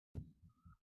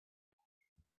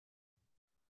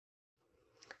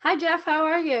Hi, Jeff. How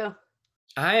are you?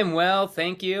 I am well,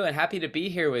 thank you, and happy to be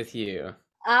here with you.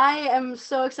 I am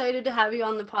so excited to have you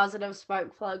on the Positive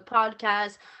Spark Plug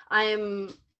podcast. I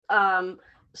am um,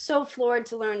 so floored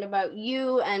to learn about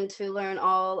you and to learn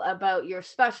all about your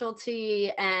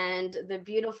specialty and the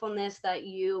beautifulness that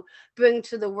you bring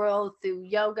to the world through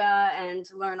yoga and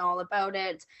to learn all about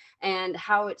it and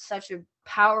how it's such a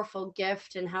powerful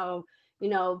gift and how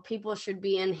people should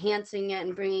be enhancing it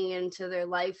and bringing it into their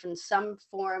life in some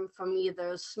form from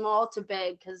either small to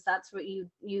big, because that's what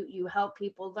you help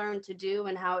people learn to do,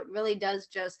 and how it really does,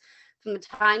 just from the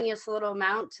tiniest little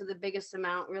amount to the biggest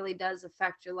amount, really does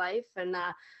affect your life. And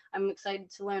I'm excited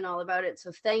to learn all about it,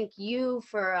 so thank you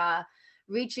for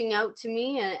reaching out to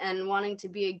me and wanting to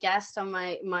be a guest on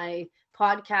my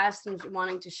podcast and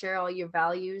wanting to share all your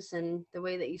values and the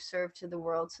way that you serve to the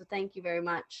world. So thank you very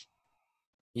much.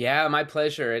 Yeah, my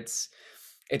pleasure. It's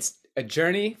a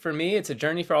journey for me. It's a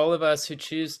journey for all of us who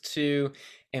choose to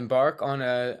embark on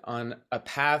a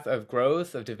path of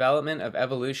growth, of development, of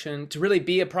evolution, to really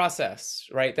be a process,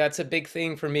 right? That's a big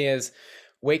thing for me is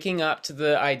waking up to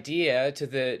the idea, to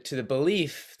the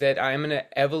belief that I'm in an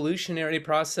evolutionary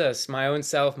process, my own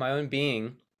self, my own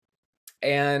being.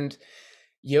 And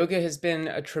yoga has been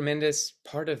a tremendous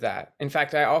part of that. In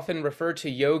fact, I often refer to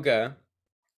yoga.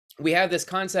 We have this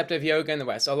concept of yoga in the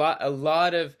West. A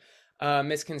lot of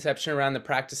misconception around the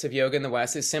practice of yoga in the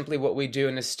West is simply what we do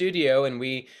in a studio, and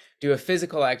we do a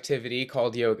physical activity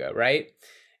called yoga, right?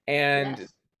 And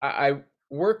Yes. I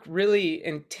work really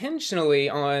intentionally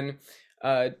on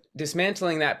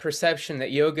dismantling that perception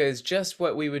that yoga is just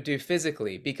what we would do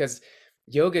physically, because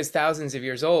yoga is thousands of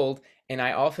years old, and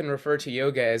I often refer to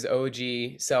yoga as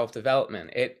OG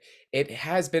self-development. It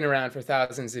has been around for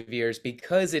thousands of years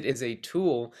because it is a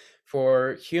tool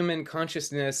for human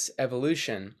consciousness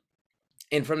evolution.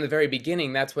 And from the very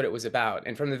beginning, that's what it was about.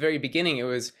 And from the very beginning, it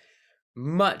was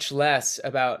much less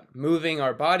about moving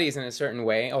our bodies in a certain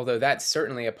way, although that's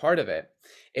certainly a part of it.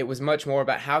 It was much more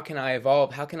about how can I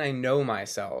evolve? How can I know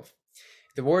myself?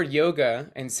 The word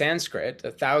yoga in Sanskrit,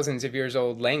 a thousands of years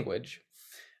old language,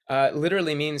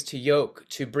 literally means to yoke,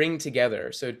 to bring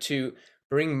together. So to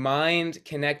bring mind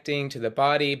connecting to the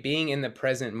body, being in the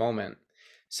present moment.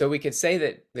 So we could say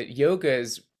that yoga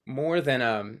is more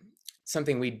than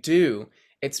something we do.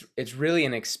 It's really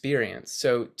an experience.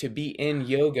 So to be in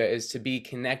yoga is to be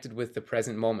connected with the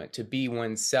present moment, to be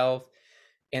oneself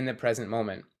in the present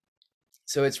moment.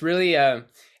 So it's really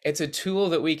it's a tool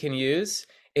that we can use,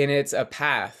 and it's a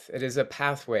path. It is a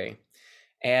pathway.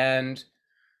 And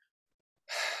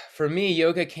for me,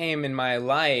 yoga came in my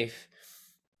life.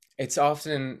 It's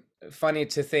often funny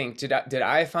to think, did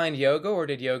I find yoga or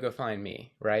did yoga find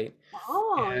me, right?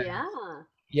 Oh, And yeah.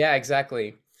 yeah,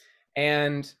 exactly.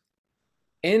 And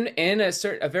in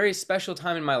a very special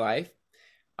time in my life,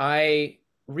 I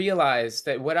realized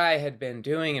that what I had been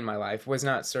doing in my life was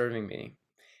not serving me.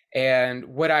 And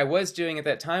what I was doing at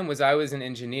that time was I was an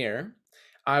engineer.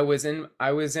 I was in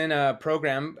a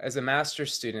program as a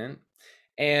master's student,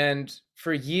 and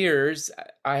for years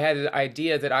I had an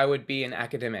idea that I would be an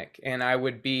academic and I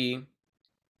would be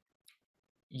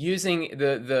using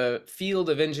the field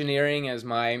of engineering as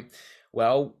my,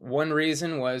 well, one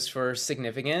reason was for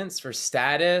significance, for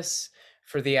status,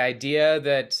 for the idea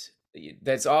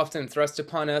that's often thrust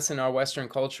upon us in our Western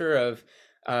culture of,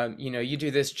 you do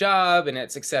this job and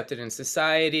it's accepted in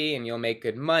society and you'll make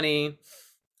good money.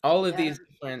 All of Yeah. these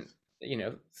different, you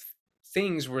know,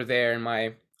 things were there in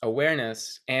my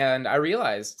awareness. And I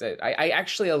realized that I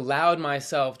actually allowed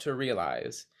myself to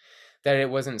realize that it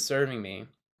wasn't serving me.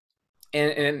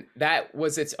 And that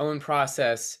was its own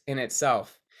process in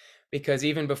itself, because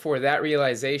even before that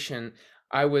realization,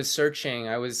 I was searching,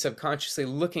 I was subconsciously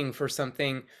looking for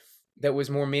something that was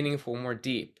more meaningful, more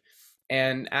deep,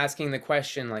 and asking the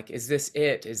question, like, is this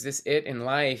it in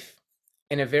life,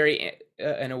 in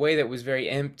a way that was very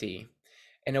empty,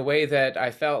 in a way that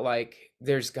I felt like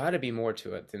there's got to be more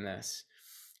to it than this.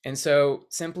 And so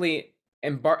simply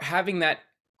having that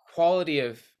quality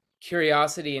of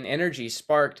curiosity and energy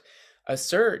sparked a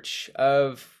search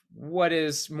of what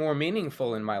is more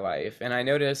meaningful in my life. And I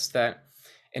noticed that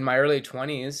in my early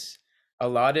 20s, a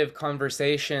lot of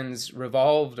conversations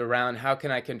revolved around how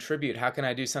can I contribute? How can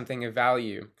I do something of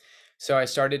value? So I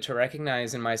started to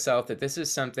recognize in myself that this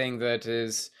is something that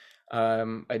is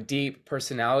a deep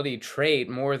personality trait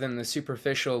more than the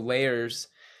superficial layers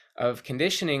of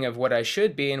conditioning of what I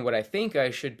should be and what I think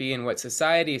I should be and what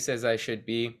society says I should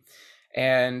be.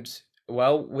 And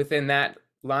well, within that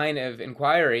line of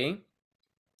inquiry,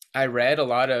 I read a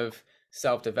lot of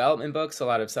self development books, a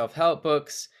lot of self help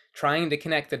books, trying to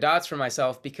connect the dots for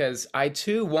myself because I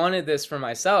too wanted this for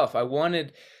myself. I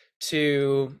wanted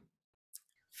to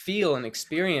feel and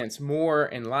experience more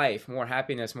in life, more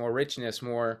happiness, more richness,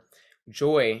 more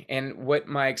joy. And what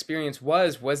my experience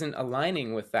wasn't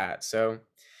aligning with that. So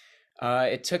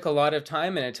it took a lot of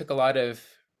time and it took a lot of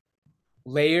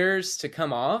layers to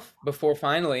come off before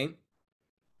finally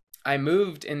I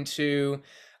moved into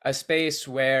a space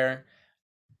where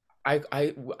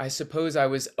I suppose I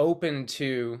was open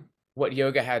to what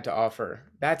yoga had to offer.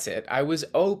 That's it. I was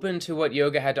open to what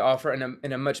yoga had to offer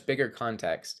in a much bigger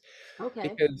context. Okay.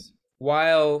 Because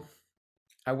while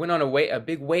I went on a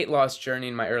big weight loss journey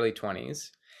in my early 20s,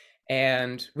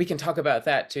 and we can talk about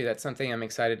that too. That's something I'm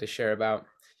excited to share about.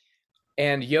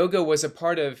 And yoga was a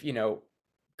part of,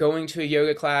 going to a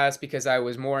yoga class because I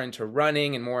was more into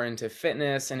running and more into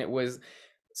fitness, and it was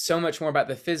so much more about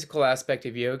the physical aspect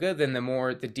of yoga than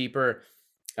the deeper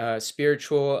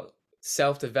spiritual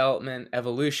self-development,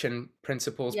 evolution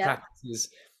principles, Yep. practices,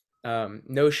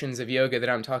 notions of yoga that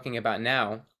I'm talking about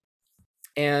now.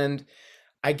 And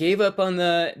I gave up on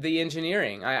the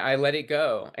engineering. I let it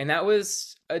go. And that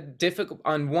was a difficult,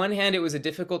 on one hand, it was a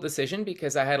difficult decision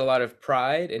because I had a lot of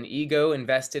pride and ego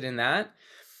invested in that.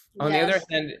 On the other Yes.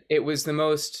 hand, it was the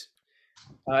most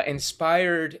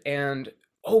inspired and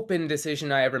open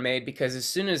decision I ever made because as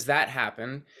soon as that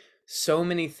happened, so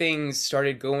many things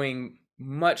started going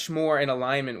much more in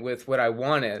alignment with what I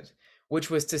wanted, which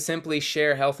was to simply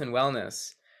share health and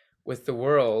wellness with the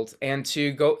world and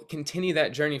to go continue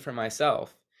that journey for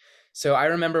myself. So I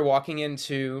remember walking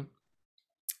into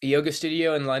a yoga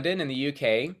studio in London in the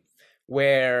UK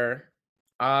where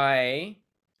I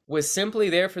was simply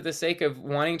there for the sake of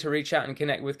wanting to reach out and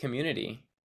connect with community.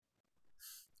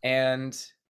 And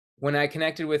when I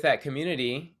connected with that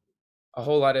community, a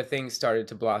whole lot of things started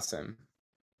to blossom.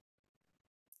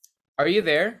 Are you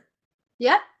there?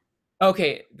 Yep.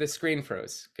 Okay, the screen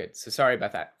froze. Good. So sorry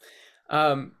about that.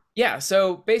 Yeah,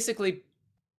 so basically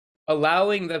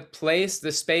allowing the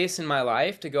space in my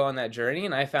life to go on that journey,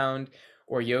 and I found,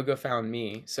 or yoga found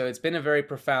me. So it's been a very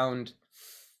profound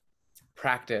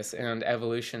practice and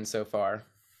evolution so far.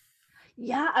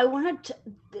 Yeah, I wanted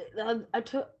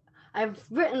to. I've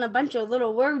written a bunch of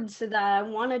little words that I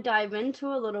want to dive into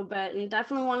a little bit, and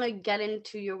definitely want to get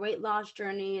into your weight loss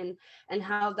journey and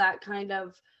how that kind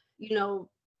of, you know,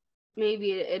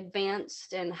 maybe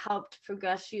advanced and helped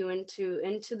progress you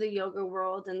into the yoga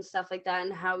world and stuff like that,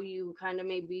 and how you kind of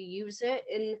maybe use it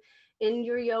in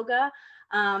your yoga.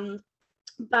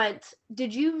 But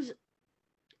did you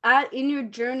in your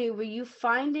journey, were you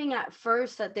finding at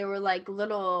first that there were like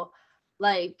little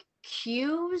like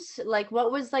cues? Like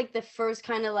what was like the first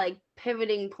kind of like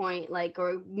pivoting point, like,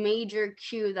 or major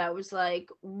cue that was like,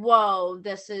 whoa,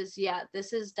 this is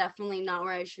definitely not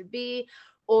where I should be,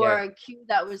 Yeah. or a cue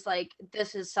that was like,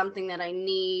 this is something that I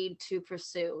need to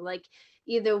pursue? Like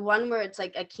either one where it's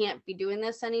like I can't be doing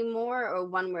this anymore, or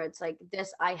one where it's like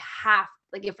this I have,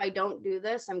 like if I don't do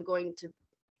this, I'm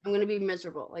gonna be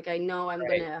miserable. Like I know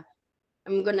Right.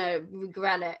 I'm gonna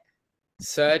regret it.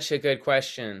 Such a good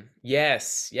question.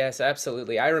 Yes, yes,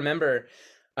 absolutely. I remember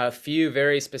a few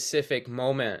very specific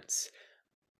moments.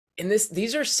 And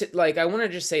these are like, I want to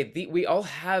just say, we all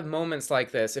have moments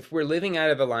like this. If we're living out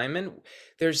of alignment,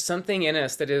 there's something in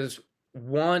us that is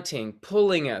wanting,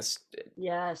 pulling us. Our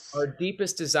Yes.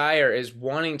 deepest desire is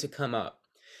wanting to come up.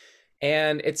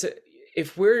 And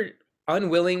if we're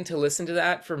unwilling to listen to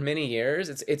that for many years,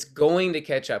 it's going to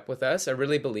catch up with us. I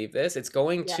really believe this. It's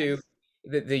going to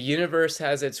Yes. the universe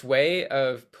has its way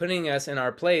of putting us in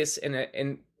our place,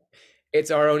 and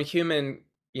it's our own human,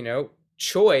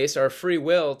 choice, our free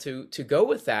will to go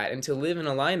with that and to live in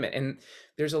alignment. And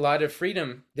there's a lot of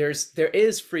freedom. There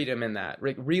is freedom in that,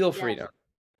 real Yes. freedom.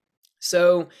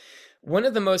 So one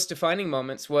of the most defining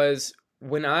moments was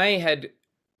when I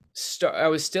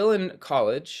was still in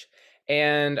college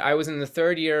and I was in the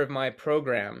third year of my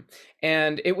program.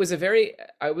 And I was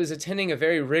attending a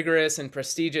very rigorous and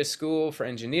prestigious school for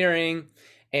engineering.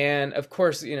 And of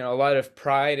course, a lot of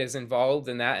pride is involved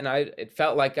in that. And it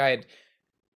felt like I had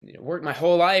worked my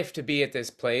whole life to be at this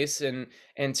place and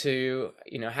to,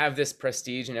 have this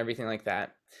prestige and everything like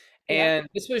that. Yep. And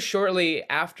this was shortly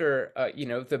after,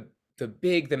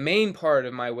 the main part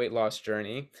of my weight loss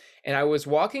journey. And I was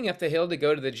walking up the hill to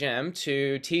go to the gym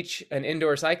to teach an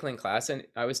indoor cycling class, and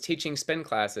I was teaching spin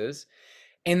classes.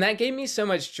 And that gave me so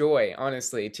much joy,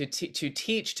 honestly, to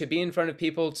teach, to be in front of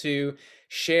people, to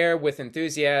share with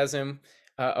enthusiasm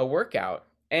a workout.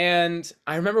 And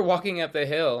I remember walking up the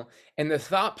hill, and the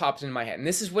thought popped in my head, and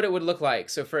this is what it would look like.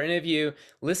 So for any of you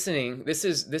listening, this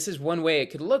is one way it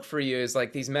could look for you, is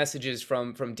like these messages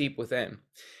from deep within.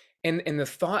 And the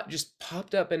thought just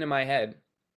popped up into my head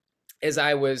as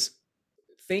I was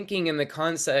thinking in the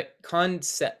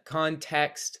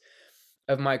context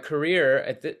of my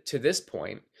career to this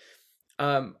point,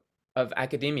 um, of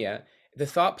academia. The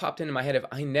thought popped into my head of,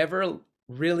 I never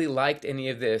really liked any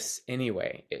of this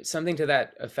anyway. Something to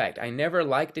that effect. I never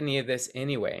liked any of this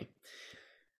anyway.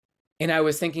 And I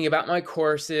was thinking about my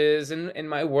courses and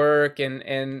my work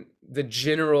and the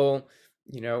general,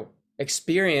 you know,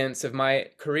 experience of my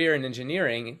career in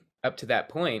engineering up to that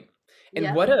point. And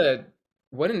Yep.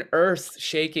 what an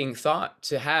earth-shaking thought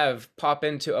to have pop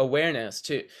into awareness,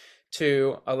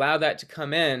 to allow that to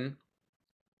come in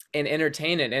and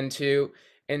entertain it, and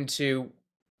to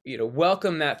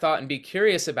welcome that thought and be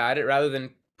curious about it rather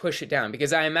than push it down.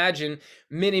 Because I imagine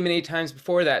many times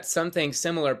before that something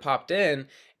similar popped in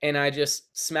and I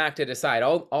just smacked it aside.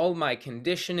 All my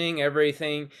conditioning,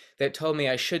 everything that told me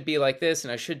I should be like this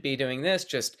and I should be doing this,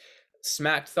 just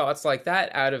smacked thoughts like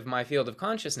that out of my field of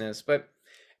consciousness. But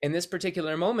in this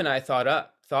particular moment, I thought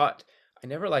I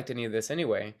never liked any of this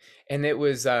anyway. And it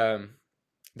was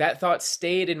that thought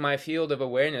stayed in my field of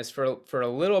awareness for a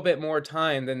little bit more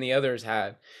time than the others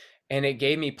had. And it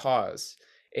gave me pause.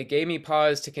 It gave me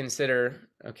pause to consider,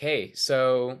 okay,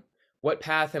 so what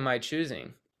path am I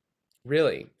choosing,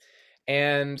 really?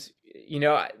 And,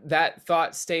 that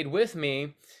thought stayed with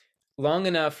me long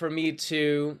enough for me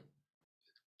to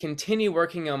continue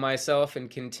working on myself and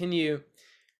continue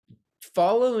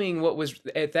following what was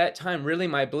at that time really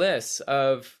my bliss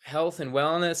of health and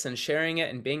wellness, and sharing it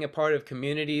and being a part of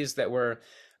communities that were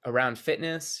around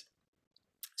fitness.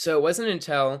 So it wasn't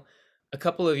until a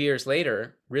couple of years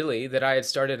later, really, that I had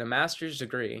started a master's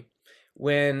degree,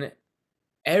 when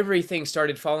everything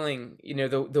started falling,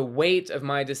 the weight of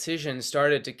my decisions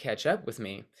started to catch up with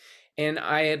me. And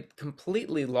I had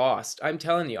completely lost, I'm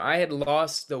telling you, I had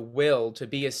lost the will to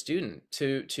be a student,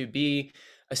 to be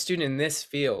a student in this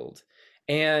field.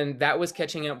 And that was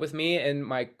catching up with me, and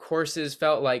my courses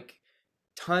felt like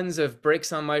tons of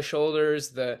bricks on my shoulders.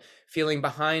 The feeling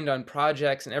behind on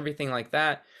projects and everything like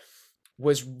that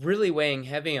was really weighing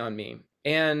heavy on me.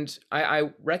 And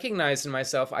I recognized in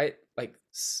myself, I like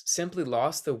simply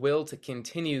lost the will to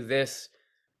continue this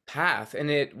path. And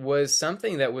it was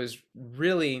something that was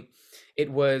really,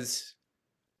 it was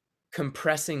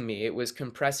compressing me. It was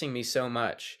compressing me so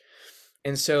much.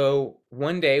 And so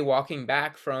one day, walking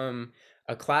back from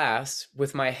a class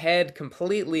with my head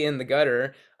completely in the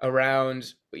gutter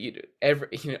around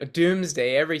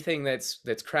doomsday, everything that's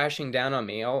crashing down on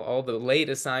me, all the late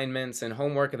assignments and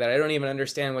homework that I don't even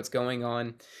understand what's going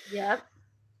on. Yep.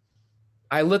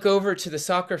 I look over to the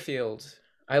soccer field.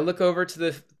 I look over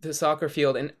to the soccer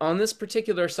field, and on this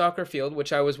particular soccer field,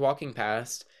 which I was walking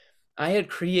past, I had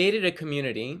created a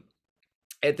community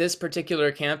at this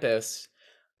particular campus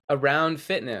around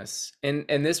fitness. And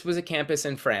this was a campus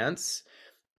in France,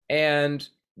 and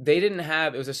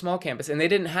it was a small campus, and they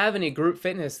didn't have any group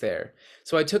fitness there.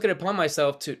 So I took it upon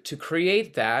myself to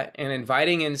create that, and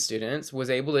inviting in students, was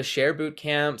able to share boot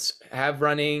camps, have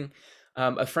running.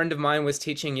 A friend of mine was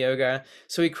teaching yoga.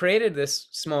 So we created this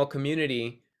small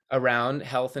community around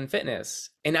health and fitness.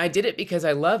 And I did it because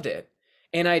I loved it.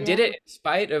 And I did Yeah. it in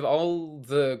spite of all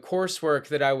the coursework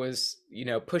that I was,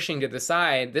 pushing to the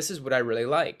side. This is what I really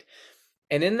liked.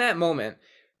 And in that moment,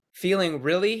 feeling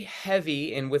really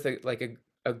heavy and with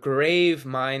a grave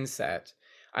mindset,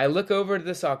 I look over to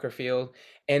the soccer field,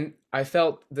 and I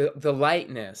felt the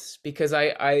lightness, because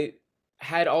I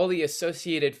had all the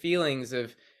associated feelings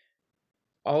of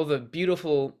all the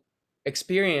beautiful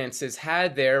experiences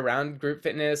had there around group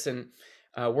fitness and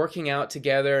working out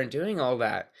together and doing all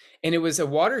that. And it was a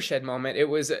watershed moment. It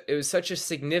was such a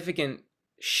significant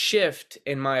shift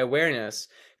in my awareness,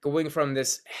 going from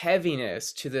this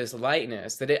heaviness to this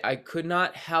lightness, that I could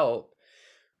not help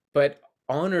but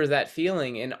honor that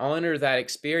feeling and honor that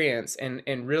experience,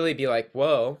 and really be like,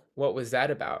 whoa, what was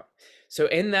that about? So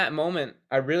in that moment,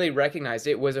 I really recognized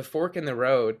it was a fork in the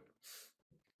road.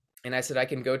 And I said, I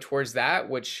can go towards that,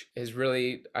 which is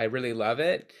really, I really love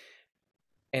it.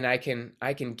 And I can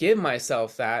give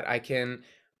myself that. I can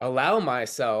allow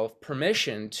myself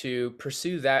permission to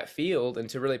pursue that field and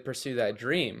to really pursue that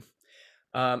dream.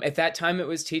 At that time, it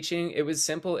was teaching. It was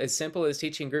simple as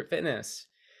teaching group fitness,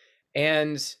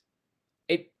 and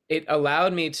it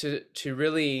allowed me to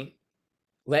really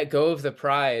let go of the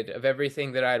pride of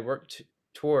everything that I had worked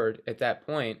toward at that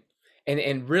point.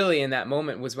 And really, in that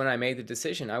moment was when I made the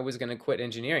decision I was going to quit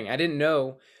engineering. I didn't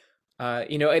know,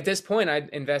 at this point, I'd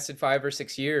invested 5 or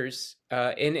 6 years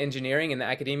in engineering and the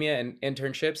academia and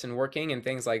internships and working and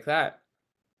things like that.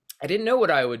 I didn't know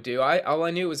what I would do. All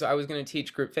I knew was I was going to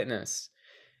teach group fitness.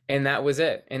 and that was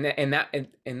it. In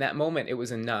that moment, it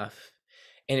was enough,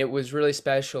 and it was really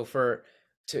special for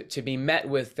to be met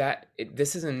with that.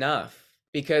 This is enough,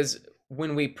 because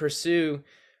when we pursue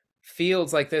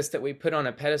fields like this that we put on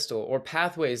a pedestal, or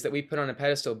pathways that we put on a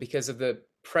pedestal because of the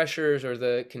pressures or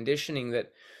the conditioning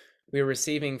that we're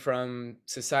receiving from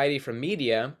society, from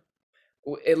media,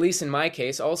 at least in my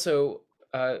case, also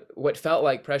what felt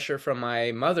like pressure from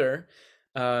my mother,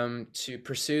 to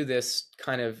pursue this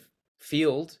kind of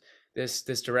field,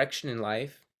 this direction in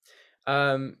life.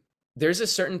 Um, there's a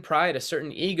certain pride, a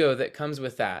certain ego that comes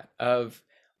with that. Of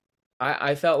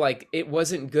I felt like it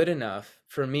wasn't good enough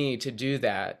for me to do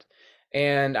that,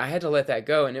 and I had to let that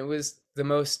go. And it was the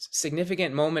most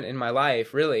significant moment in my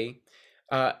life, really,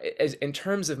 as in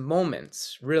terms of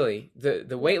moments. Really, the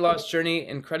Yeah. weight loss journey,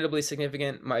 incredibly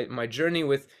significant. My journey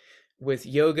with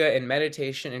yoga and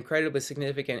meditation, incredibly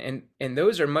significant. And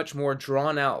those are much more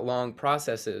drawn out, long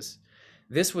processes.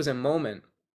 This was a moment,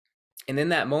 and in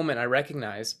that moment, I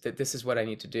recognized that this is what I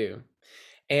need to do.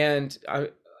 And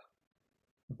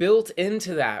built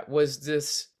into that was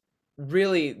this,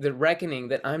 really, the reckoning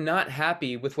that I'm not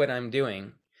happy with what I'm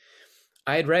doing.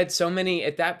 I had read so many,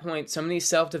 at that point, so many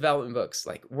self-development books,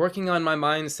 like working on my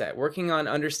mindset, working on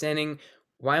understanding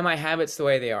why my habits the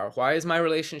way they are, why is my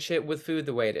relationship with food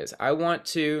the way it is. I want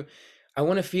to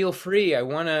feel free. I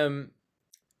want to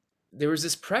There was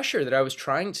this pressure that I was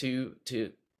trying to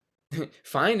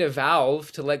find a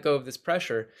valve to let go of this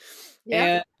pressure. Yep.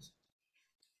 And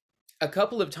a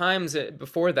couple of times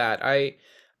before that, I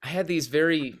had these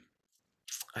very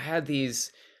I had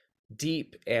these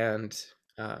deep and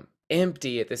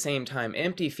empty, at the same time,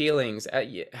 empty feelings at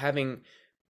having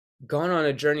gone on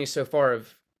a journey so far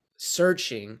of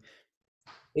searching.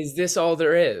 Is this all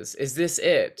there is? Is this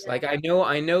it? Yeah. Like, I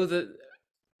know that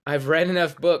I've read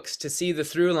enough books to see the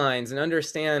through lines and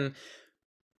understand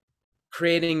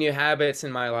creating new habits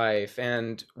in my life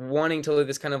and wanting to live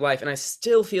this kind of life, and I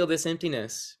still feel this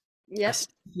emptiness. I Yep.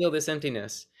 still feel this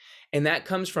emptiness. And that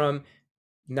comes from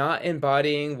not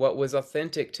embodying what was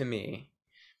authentic to me.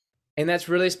 And that's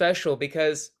really special,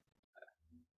 because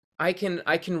I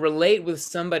can relate with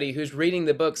somebody who's reading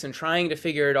the books and trying to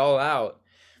figure it all out,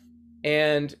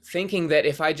 and thinking that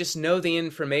if I just know the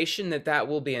information, that that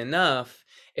will be enough.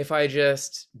 If I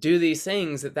just do these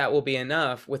things, that that will be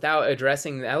enough, without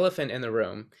addressing the elephant in the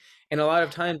room. And a lot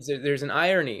of times there's an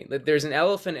irony that there's an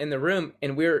elephant in the room,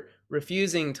 and we're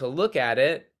refusing to look at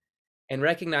it and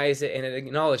recognize it and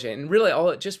acknowledge it. And really, all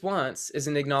it just wants is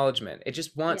an acknowledgement. It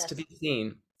just wants to Yes. be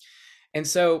seen. And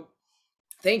so,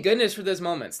 thank goodness for those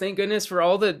moments. Thank goodness for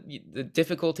all the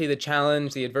difficulty, the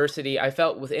challenge, the adversity I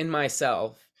felt within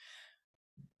myself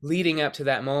leading up to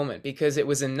that moment, because it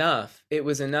was enough. It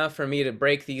was enough for me to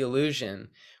break the illusion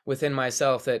within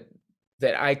myself that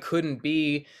I couldn't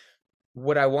be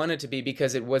what I wanted to be,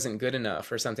 because it wasn't good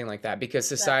enough, or something like that, because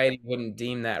Exactly. society wouldn't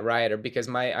deem that right, or because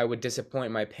my I would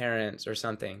disappoint my parents, or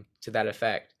something to that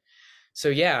effect. So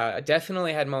yeah, I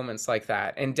definitely had moments like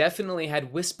that, and definitely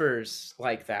had whispers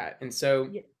like that. And so,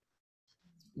 Yeah.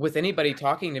 with anybody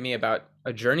talking to me about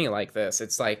a journey like this,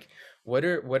 it's like, what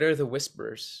are the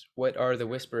whispers? What are the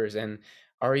whispers? And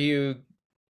are you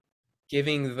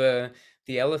giving the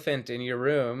elephant in your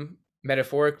room,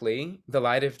 metaphorically, the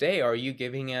light of day? Are you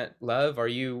giving it love? Are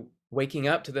you waking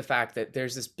up to the fact that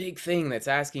there's this big thing that's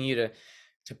asking you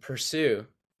to pursue?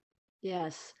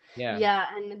 Yes. Yeah. Yeah,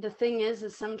 and the thing is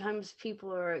sometimes people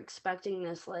are expecting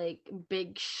this like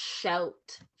big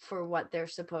shout for what they're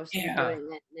supposed to be Yeah. doing,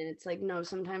 and it's like no,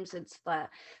 sometimes it's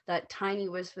that tiny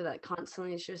whisper that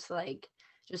constantly is just like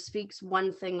just speaks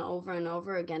one thing over and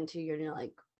over again to you, and you're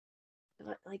like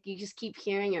like you just keep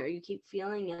hearing it or you keep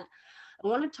feeling it. I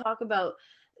want to talk about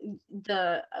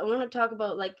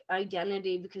like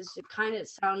identity, because it kind of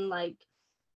sound like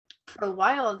for a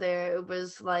while there it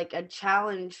was like a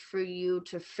challenge for you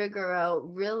to figure out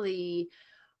really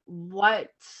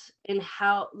what and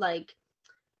how, like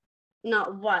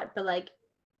not what, but like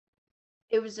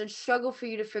it was a struggle for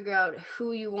you to figure out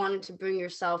who you wanted to bring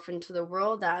yourself into the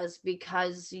world as,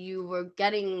 because you were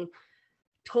getting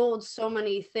told so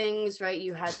many things, right?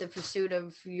 You had the pursuit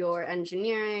of your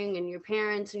engineering and your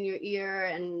parents in your ear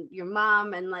and your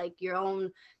mom and like your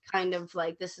own kind of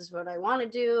like, this is what I want to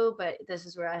do, but this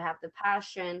is where I have the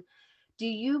passion. Do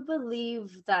you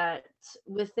believe that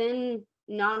within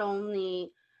not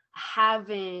only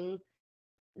having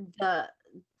the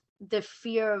the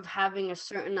fear of having a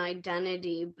certain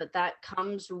identity, but that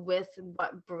comes with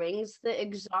what brings the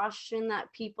exhaustion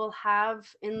that people have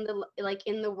in the like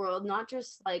in the world, not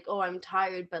just like, oh, I'm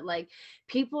tired, but like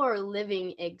people are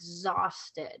living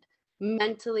exhausted.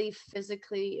 mentally,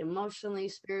 physically, emotionally,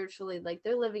 spiritually, like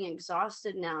they're living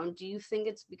exhausted now. And do you think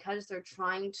it's because they're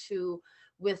trying to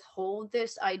withhold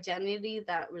this identity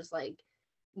that was like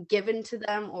given to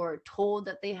them or told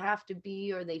that they have to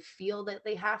be, or they feel that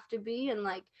they have to be? And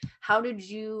like, how did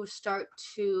you start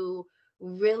to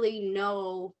really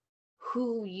know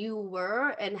who you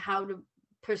were and how to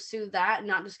pursue that and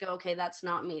not just go, okay, that's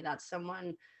not me, that's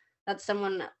someone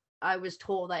I was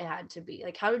told I had to be?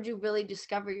 Like, how did you really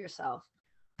discover yourself?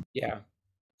 Yeah.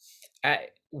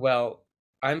 Well,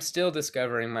 I'm still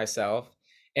discovering myself,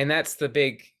 and that's the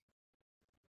big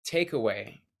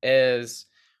takeaway is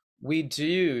we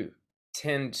do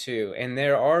tend to, and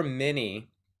there are many,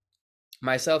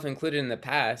 myself included in the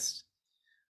past,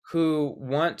 who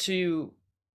want to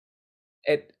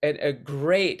at a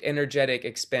great energetic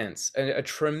expense, a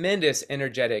tremendous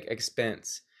energetic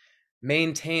expense,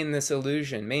 maintain this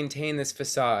illusion, maintain this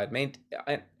facade, maintain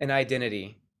an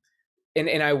identity. And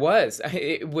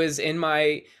it was in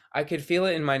my, I could feel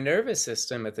it in my nervous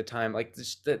system at the time, like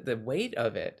the weight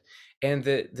of it and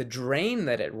the drain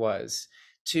that it was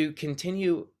to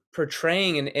continue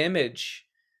portraying an image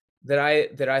that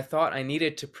I thought I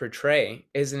needed to portray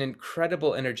is an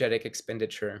incredible energetic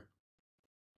expenditure.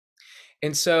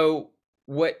 And so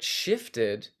what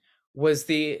shifted was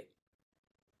the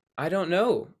I don't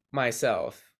know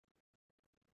myself,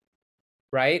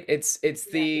 right? It's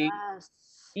the Yes.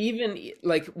 even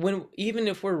like when even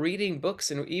if we're reading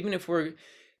books and even if we're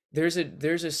there's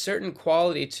a certain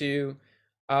quality to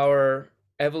our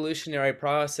evolutionary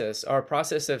process, our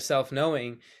process of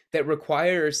self-knowing that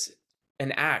requires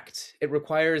an act. It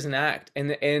requires an act,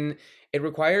 and it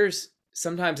requires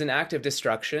sometimes an act of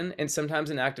destruction and sometimes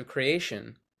an act of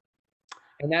creation.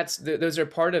 And those are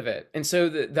part of it. And so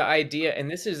the idea,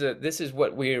 and this is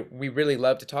what we really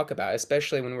love to talk about,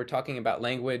 especially when we're talking about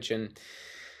language and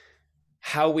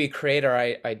how we create our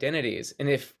identities. And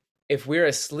if we're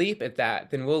asleep at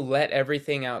that, then we'll let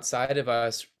everything outside of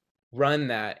us run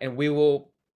that, and we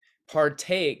will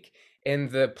partake in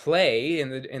the play,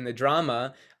 in the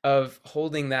drama of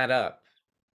holding that up.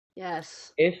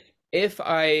 Yes. If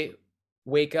I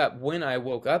wake up when I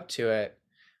woke up to it,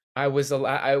 I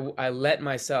let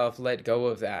myself let go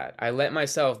of that. I let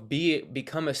myself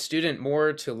become a student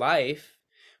more to life,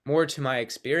 more to my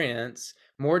experience,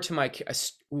 more to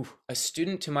a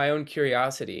student to my own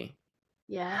curiosity.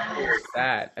 Yes.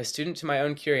 That a student to my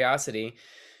own curiosity,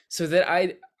 so that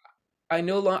I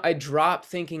no longer I dropped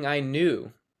thinking I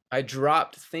knew. I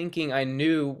dropped thinking I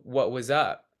knew what was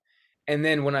up. And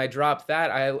then when I dropped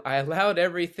that, I allowed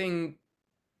everything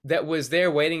that was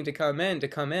there waiting to come in to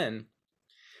come in.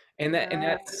 And that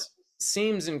Yes.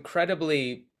 seems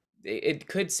incredibly, it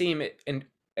could seem an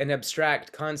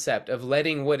abstract concept of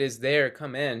letting what is there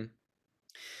come in.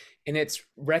 And it's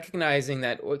recognizing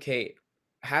that, okay,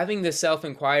 having the self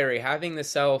inquiry, having the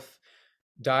self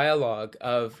dialogue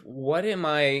of what am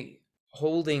I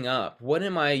holding up? What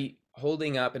am I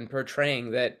holding up and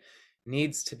portraying that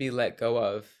needs to be let go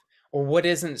of? Or what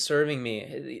isn't serving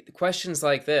me? Questions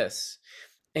like this.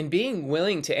 And being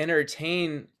willing to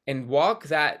entertain and walk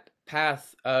that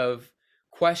path of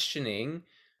questioning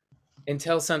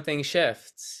until something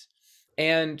shifts.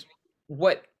 And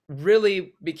what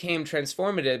really became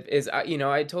transformative is,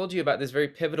 I told you about this very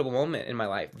pivotal moment in my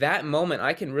life. That moment,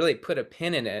 I can really put a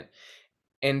pin in it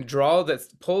and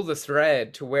pull the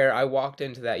thread to where I walked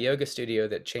into that yoga studio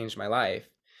that changed my life.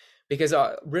 Because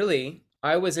really,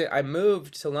 I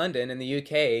moved to London in the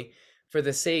UK for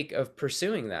the sake of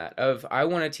pursuing that. Of I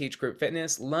want to teach group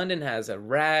fitness. London has a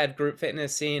rad group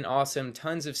fitness scene, awesome,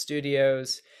 tons of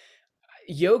studios.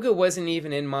 Yoga wasn't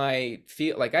even in my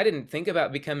field. Like I didn't think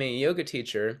about becoming a yoga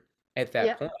teacher at that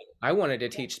Yep. point. I wanted to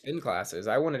teach spin classes.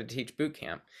 I wanted to teach boot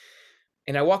camp.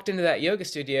 And I walked into that yoga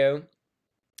studio,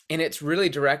 and it's really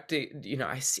directed,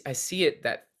 I see it,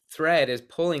 that thread is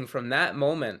pulling from that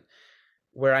moment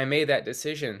where I made that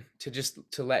decision to just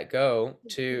to let go,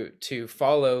 to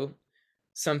follow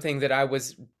something that I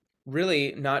was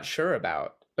really not sure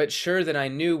about, but sure that I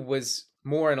knew was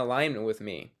more in alignment with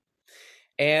me.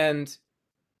 And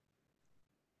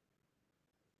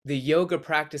the yoga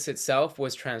practice itself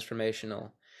was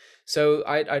transformational. So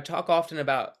I talk often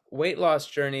about weight loss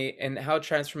journey and how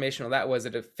transformational that was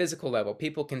at a physical level.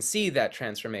 People can see that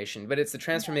transformation, but it's the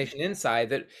transformation inside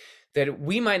that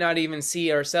we might not even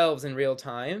see ourselves in real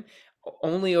time.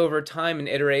 Only over time and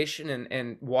iteration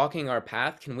and walking our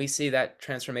path can we see that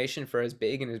transformation for as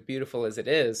big and as beautiful as it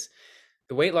is.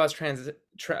 The weight loss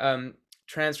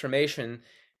transformation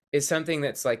is something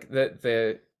that's like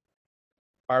the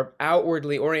our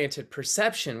outwardly oriented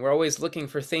perception. We're always looking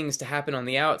for things to happen on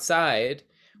the outside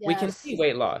We can Yes. see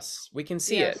weight loss. We can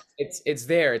see it. Yes. It's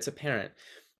there, it's apparent.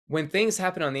 When things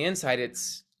happen on the inside,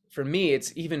 it's for me,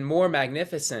 it's even more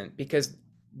magnificent because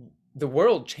the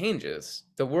world changes.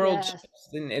 The world Yes.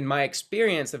 changes in my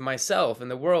experience of myself,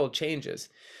 and the world changes.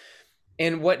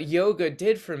 And what yoga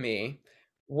did for me,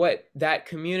 what that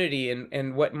community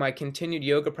and what my continued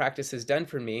yoga practice has done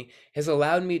for me has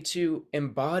allowed me to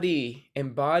embody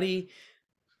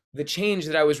the change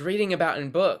that I was reading about in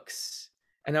books.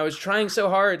 And I was trying so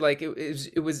hard, like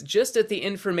it was just at the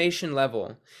information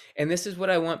level. And this is what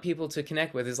I want people to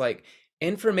connect with is like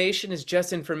information is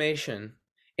just information.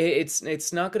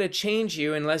 It's not going to change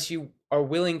you unless you are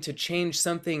willing to change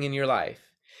something in your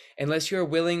life. Unless you're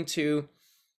willing to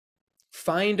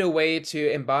find a way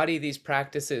to embody these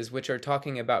practices which are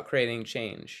talking about creating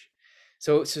change.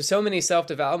 So many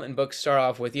self-development books start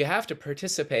off with you have to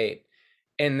participate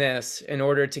in this in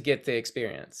order to get the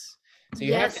experience. So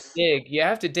Yes. you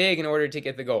have to dig in order to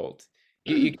get the gold.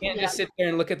 You can't Yeah. just sit there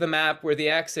and look at the map where the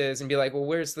X is and be like, well,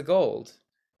 where's the gold?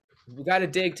 We got to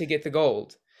dig to get the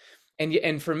gold.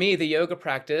 And for me, the yoga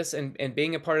practice and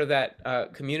being a part of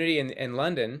that community in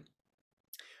London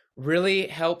really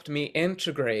helped me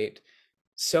integrate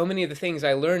so many of the things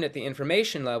I learned at the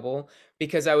information level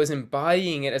because I was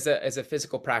embodying it as a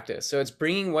physical practice. So it's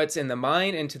bringing what's in the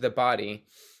mind into the body.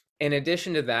 In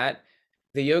addition to that,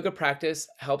 the yoga practice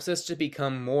helps us to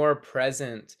become more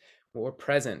present, more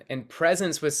present. And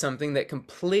presence was something that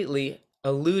completely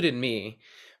eluded me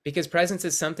because presence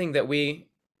is something that we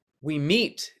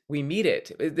meet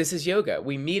it. This is yoga.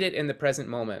 We meet it in the present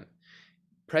moment.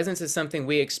 Presence is something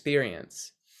we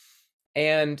experience.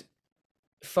 And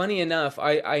funny enough,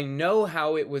 I know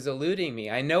how it was eluding me.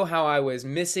 I know how I was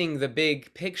missing the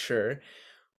big picture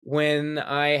when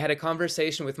I had a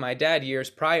conversation with my dad years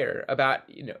prior about,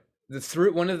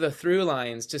 one of the through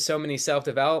lines to so many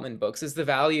self-development books is the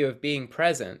value of being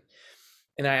present.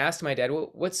 And I asked my dad,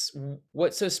 well,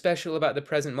 what's so special about the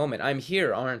present moment? I'm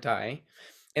here, aren't I?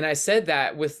 And I said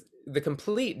that with the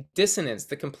complete dissonance,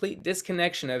 the complete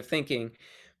disconnection of thinking,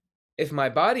 if my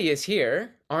body is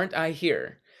here, aren't I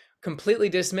here? Completely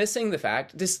dismissing the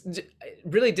fact,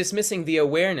 really dismissing the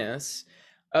awareness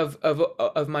of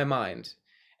my mind.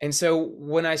 And so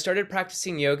when I started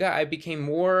practicing yoga, I became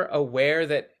more aware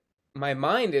that my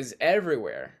mind is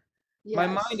everywhere. My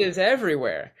mind Yes. is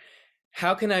everywhere.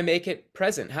 How can I make it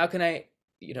present? How can I,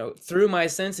 through my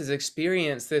senses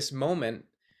experience this moment,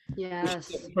 which is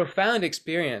Yes. a profound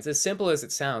experience, as simple as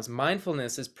it sounds.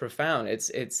 Mindfulness is profound.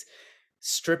 It's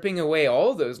stripping away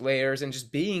all those layers and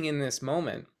just being in this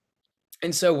moment.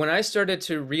 And so when I started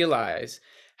to realize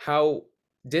how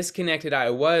disconnected I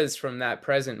was from that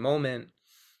present moment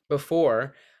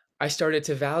before, I started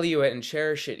to value it and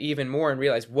cherish it even more and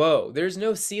realize, whoa, there's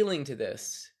no ceiling to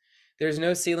this. There's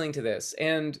no ceiling to this.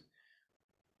 And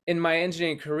in my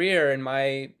engineering career and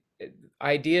my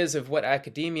ideas of what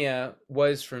academia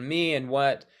was for me and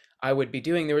what I would be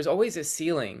doing, there was always a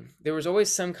ceiling. There was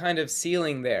always some kind of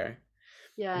ceiling there.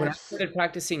 When I Yes. started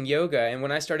practicing yoga and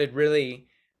when I started really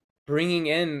bringing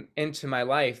into my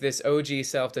life this OG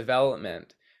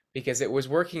self-development because it was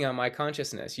working on my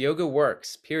consciousness. Yoga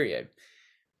works, period.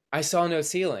 I saw no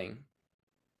ceiling.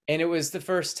 And it was the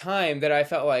first time that I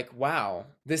felt like, wow,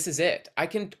 this is it. I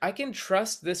can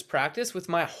trust this practice with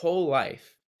my whole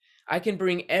life. I can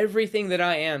bring everything that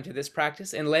I am to this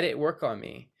practice and let it work on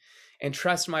me and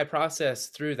trust my process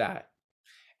through that.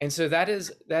 And so that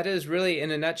is really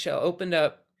in a nutshell opened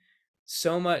up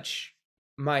so much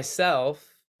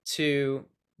myself to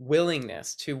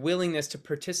willingness to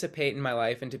participate in my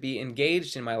life and to be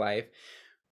engaged in my life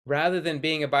rather than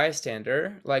being a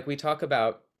bystander. Like we talk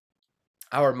about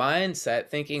our mindset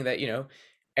thinking that,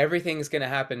 everything's going to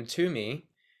happen to me.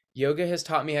 Yoga has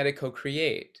taught me how to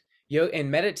co-create. Yoga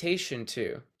and meditation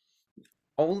too.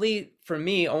 Only for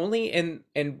me, only in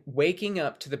waking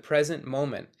up to the present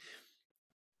moment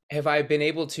have I been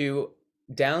able to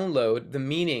download the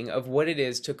meaning of what it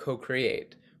is to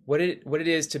co-create, what it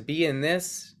is to be in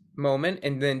this moment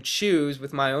and then choose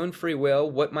with my own free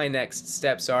will what my next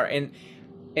steps are and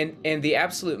the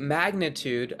absolute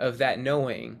magnitude of that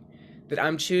knowing that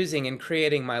I'm choosing and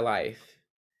creating my life.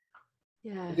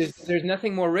 There's, Yes. there's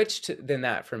nothing more than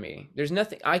that for me. There's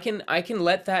nothing I can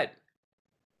let that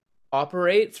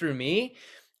operate through me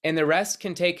and the rest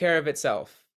can take care of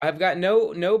itself. I've got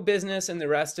no business in the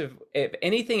rest of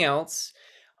anything else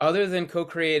other than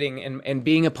co-creating and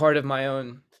being a part of my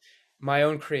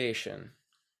own creation.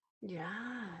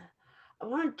 Yeah. I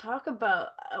want to talk about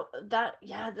that.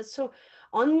 Yeah, that's so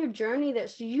on your journey that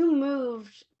so you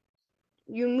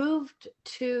moved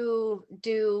to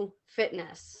do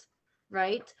fitness,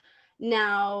 right?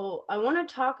 Now, I want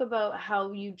to talk about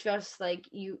how you just like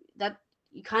you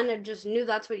kind of just knew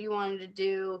that's what you wanted to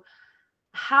do.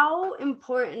 How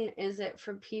important is it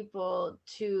for people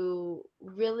to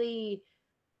really,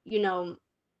 you know,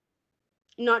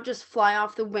 not just fly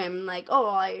off the whim like, oh,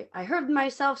 I heard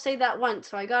myself say that once,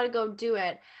 so I got to go do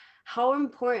it. How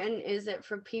important is it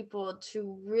for people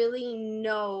to really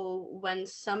know when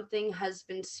something has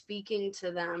been speaking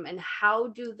to them, and how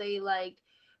do they like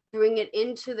bring it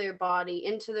into their body,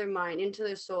 into their mind, into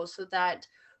their soul, so that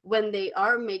when they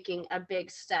are making a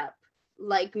big step,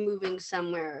 like moving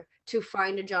somewhere to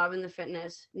find a job in the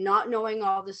fitness, not knowing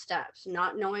all the steps,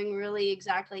 not knowing really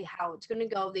exactly how it's going to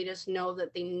go, they just know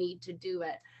that they need to do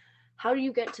it. How do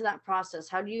you get to that process?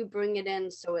 How do you bring it in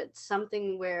so it's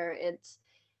something where it's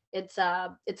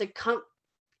a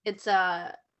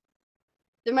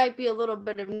there might be a little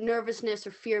bit of nervousness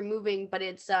or fear moving, but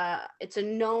it's a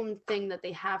known thing that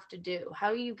they have to do.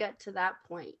 How do you get to that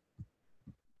point?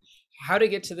 How to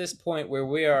get to this point where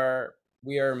we are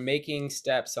making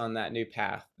steps on that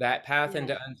path Yeah.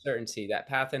 into uncertainty, that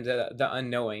path into the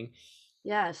unknowing,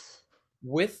 Yes.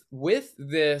 with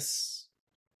this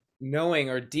knowing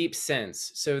or deep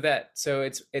sense. So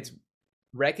it's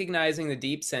recognizing the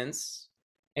deep sense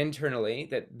internally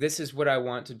that this is what I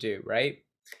want to do, right?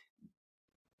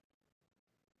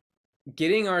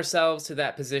 Getting ourselves to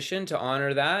that position to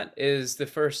honor that is the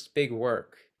first big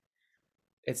work.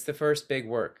 It's the first big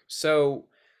work. So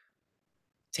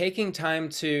taking time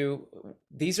to,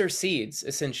 these are seeds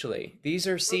essentially. These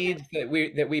are Okay. seeds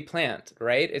that we plant,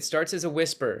 right? It starts as a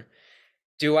whisper.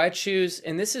 Do I choose,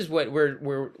 and this is what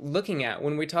we're looking at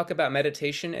when we talk about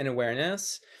meditation and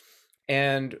awareness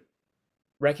and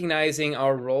recognizing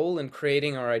our role in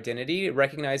creating our identity,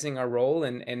 recognizing our role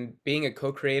in being a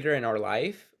co-creator in our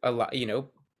life, a lot,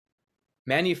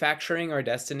 manufacturing our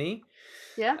destiny.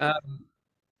 Yeah. Um,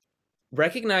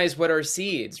 Recognize what are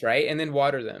seeds, right? And then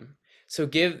water them. So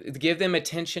give them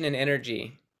attention and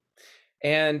energy.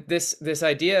 And this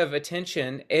idea of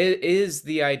attention is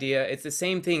the idea. It's the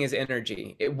same thing as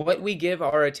energy. What we give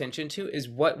our attention to is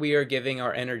what we are giving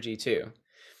our energy to.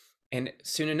 And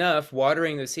soon enough,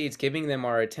 watering the seeds, giving them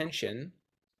our attention,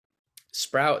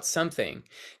 sprouts something.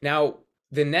 Now,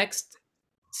 the next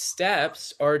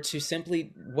steps are to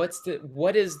simply,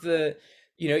 what is the,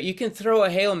 you can throw a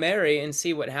Hail Mary and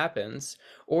see what happens,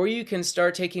 or you can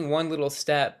start taking one little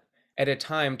step at a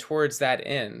time towards that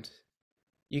end.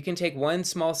 You can take one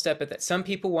small step at that. Some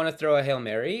people want to throw a Hail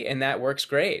Mary, and that works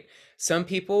great. Some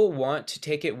people want to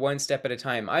take it one step at a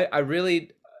time. I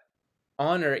really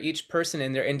honor each person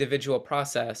in their individual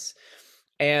process.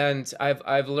 And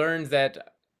I've learned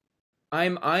that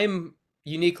I'm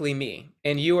uniquely me,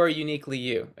 and you are uniquely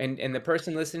you. And the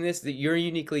person listening to this, that you're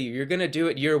uniquely you. You're gonna do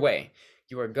it your way.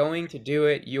 You are going to do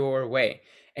it your way,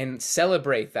 and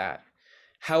celebrate that.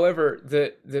 However,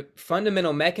 the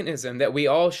fundamental mechanism that we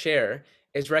all share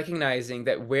is recognizing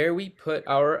that where we put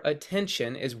our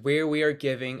attention is where we are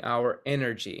giving our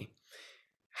energy.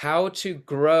 How to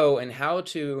grow and how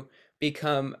to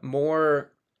become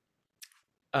more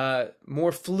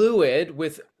fluid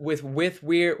with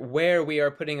where we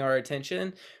are putting our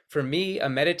attention. For me, a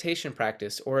meditation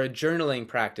practice or a journaling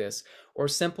practice or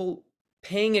simple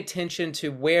paying attention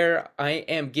to where I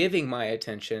am giving my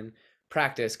attention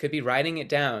practice could be writing it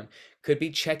down, could be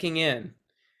checking in.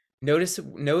 Notice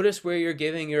where you're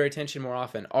giving your attention more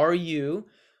often. Are you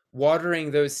watering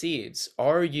those seeds?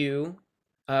 Are you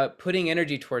putting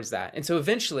energy towards that? And so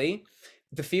eventually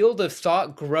the field of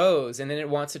thought grows and then it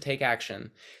wants to take action.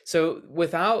 So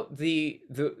without the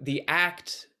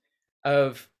act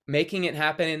of making it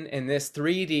happen in this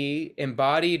 3D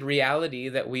embodied reality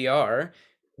that we are,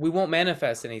 we won't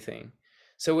manifest anything.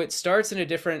 So it starts in a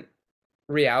different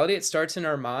reality. It starts in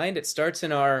our mind. It starts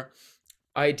in our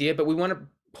idea, but we want to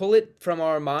pull it from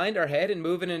our mind, our head, and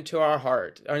move it into our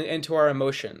heart, or into our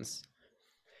emotions.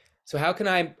 So how can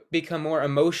I become more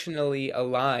emotionally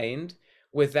aligned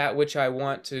with that which I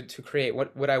want to create,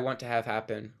 what I want to have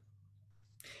happen?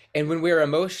 And when we're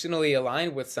emotionally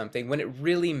aligned with something, when it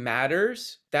really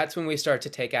matters, that's when we start to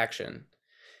take action.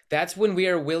 That's when we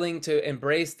are willing to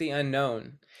embrace the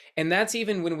unknown. And that's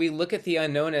even when we look at the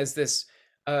unknown as this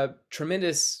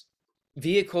tremendous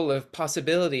vehicle of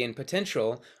possibility and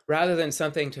potential rather than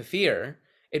something to fear.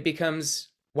 It becomes,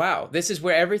 wow, this is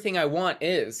where everything I want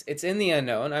is. It's in the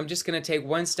unknown. I'm just going to take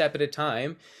one step at a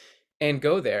time and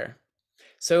go there.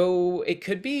 So it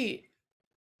could be,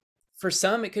 for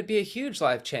some, it could be a huge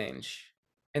life change.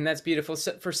 And that's beautiful.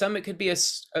 So for some, it could be a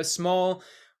small,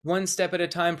 one step at a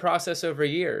time process over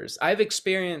years. I've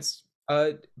experienced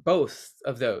both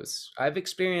of those. I've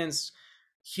experienced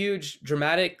huge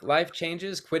dramatic life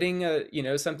changes, quitting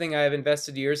something I've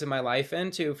invested years of my life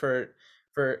into for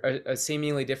a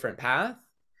seemingly different path,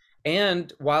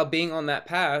 and while being on that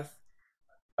path,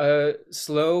 a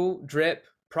slow drip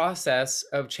process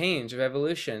of change, of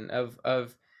evolution, of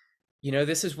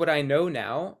this is what I know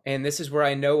now, and this is where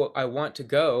I know I want to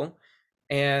go.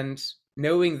 And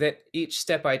knowing that each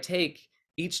step I take,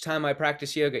 each time I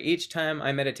practice yoga, each time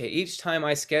I meditate, each time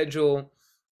I schedule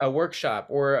a workshop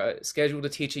or schedule to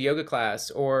teach a yoga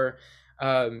class or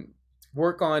um,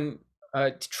 work on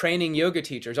training yoga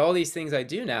teachers, all these things I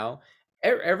do now,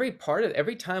 every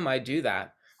time I do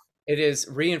that, it is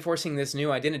reinforcing this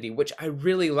new identity, which I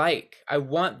really like. I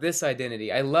want this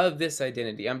identity. I love this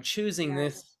identity. I'm choosing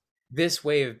Yes. this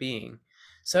way of being.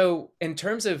 So in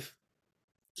terms of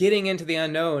getting into the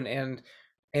unknown and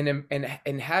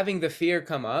having the fear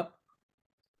come up,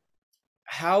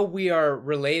 how we are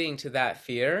relating to that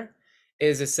fear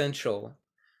is essential.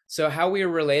 So how we are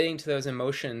relating to those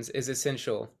emotions is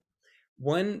essential.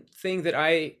 One thing that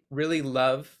I really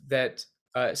love that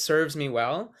serves me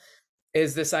well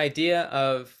is this idea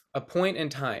of a point in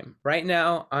time. Right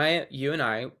now, you and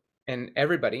I, and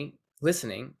everybody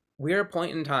listening, we're a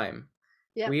point in time.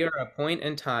 Yep. We are a point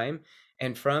in time,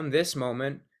 and from this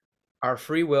moment, our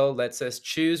free will lets us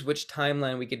choose which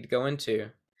timeline we get to go into.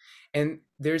 And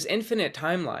there's infinite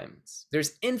timelines.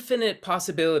 There's infinite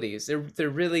possibilities. There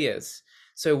really is.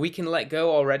 So we can let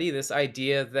go already this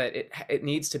idea that it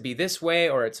needs to be this way,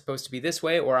 or it's supposed to be this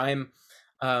way, or I'm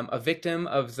a victim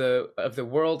of the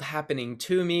world happening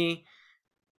to me.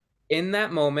 In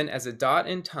that moment, as a dot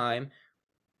in time,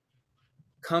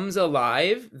 comes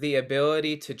alive the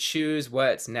ability to choose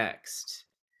what's next.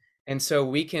 And so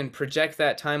we can project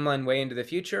that timeline way into the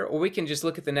future, or we can just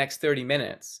look at the next 30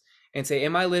 minutes and say,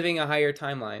 am I living a higher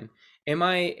timeline? Am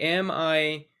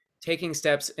I taking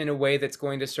steps in a way that's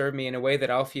going to serve me, in a way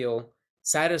that I'll feel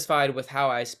satisfied with how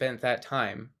I spent that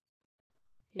time?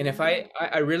 And if Yeah.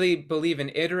 I really believe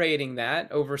in iterating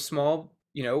that over small,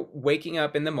 waking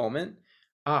up in the moment.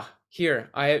 Here,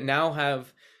 I now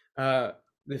have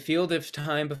the field of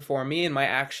time before me, and my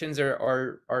actions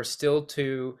are still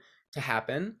to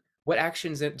happen. What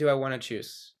actions do I want to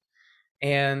choose?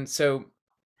 And so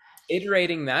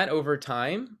iterating that over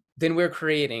time, then we're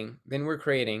creating.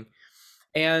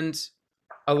 And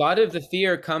a lot of the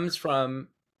fear comes from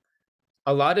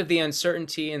a lot of the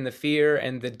uncertainty and the fear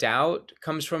and the doubt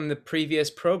comes from the previous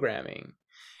programming.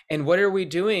 And what are we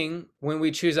doing when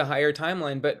we choose a higher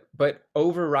timeline but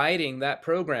overriding that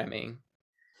programming?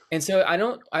 And so I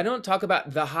don't talk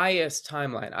about the highest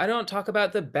timeline. I don't talk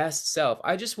about the best self.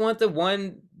 I just want the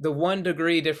 1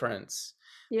 degree difference,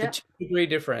 the Yep. 2 degree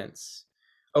difference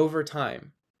over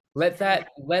time. Let Yeah.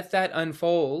 that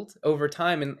unfold over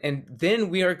time, and then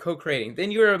we are co-creating.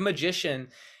 Then you're a magician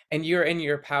and you're in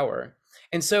your power.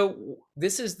 And so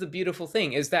this is the beautiful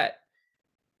thing, is that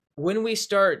when we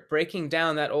start breaking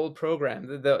down that old program,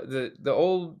 the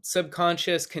old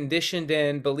subconscious conditioned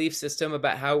in belief system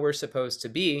about how we're supposed to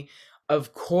be,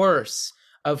 of course,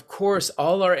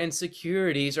 all our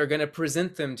insecurities are going to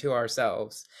present them to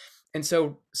ourselves. And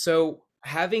so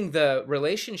having the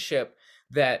relationship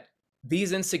that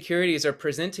these insecurities are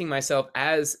presenting myself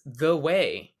as the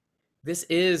way, this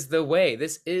is the way,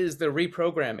 this is the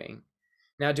reprogramming.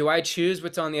 Now, do I choose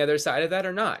what's on the other side of that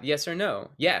or not? Yes or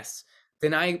no? Yes.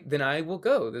 Then I will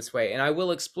go this way, and I will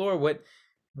explore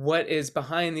what is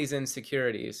behind these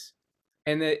insecurities.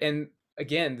 And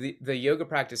again, the yoga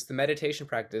practice, the meditation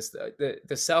practice,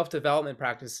 the self-development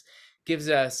practice gives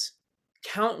us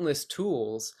countless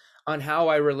tools on how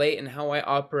I relate and how I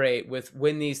operate with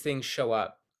when these things show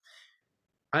up.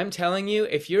 I'm telling you,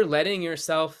 if you're letting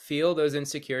yourself feel those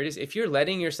insecurities, if you're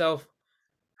letting yourself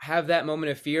have that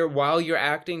moment of fear while you're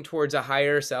acting towards a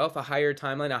higher self, a higher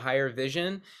timeline, a higher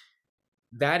vision,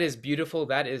 that is beautiful.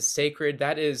 That is sacred.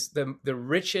 That is the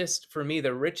richest, for me,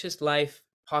 the richest life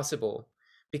possible.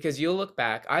 Because I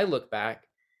look back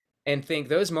and think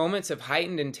those moments of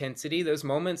heightened intensity, those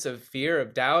moments of fear,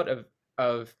 of doubt,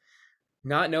 of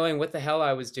not knowing what the hell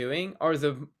I was doing, are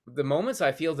the moments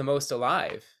I feel the most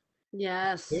alive. They're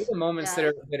Yes. the moments that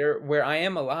Yes. are where I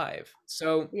am alive.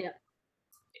 So Yeah.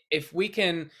 if we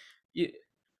can,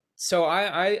 so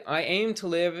I aim to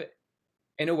live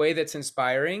in a way that's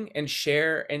inspiring and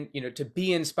share, and to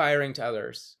be inspiring to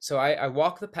others. So I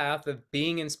walk the path of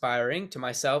being inspiring to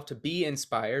myself, to be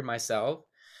inspired myself,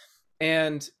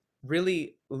 and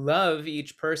really love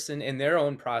each person in their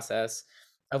own process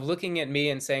of looking at me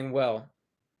and saying, well,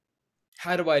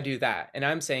 how do I do that? And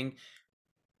I'm saying,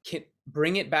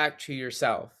 bring it back to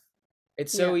yourself.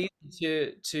 It's so Yeah.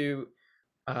 easy to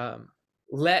um,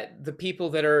 let the people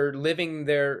that are living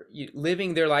their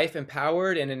life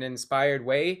empowered in an inspired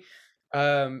way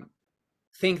um,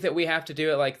 think that we have to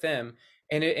do it like them,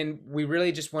 and we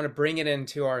really just want to bring it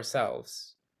into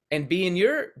ourselves and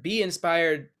be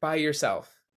inspired by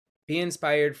yourself, be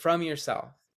inspired from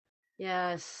yourself,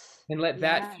 Yes. and let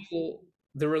that Yes. fuel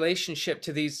the relationship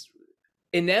to these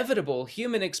inevitable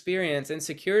human experience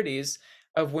insecurities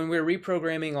of when we're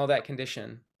reprogramming all that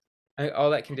conditioning,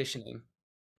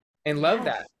 and love Yes.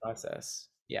 that process.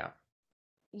 Yeah.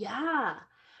 Yeah.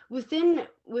 Within,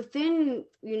 reframing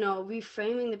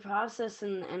the process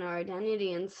and our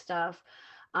identity and stuff,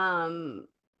 um,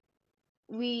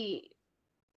 we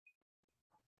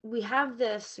we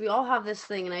all have this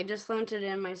thing, and I just learned it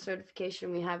in my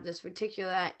certification. We have this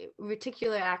reticular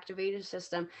activator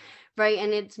system, right?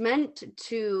 And it's meant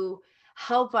to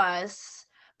help us,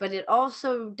 but it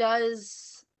also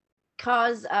does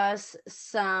cause us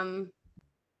some.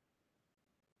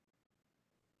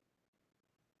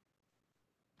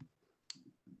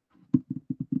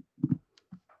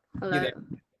 You Hello. there?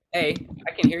 Hey,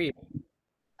 I can hear you.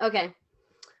 Okay.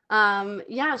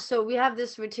 Yeah, so we have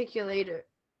this reticular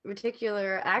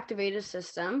activator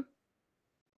system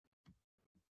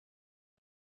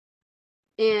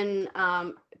in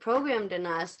programmed in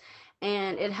us,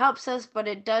 and it helps us, but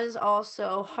it does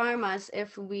also harm us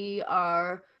if we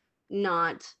are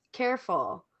not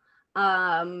careful.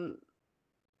 um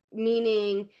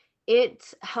Meaning,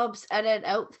 it helps edit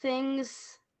out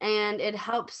things, and it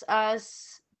helps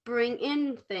us bring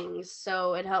in things.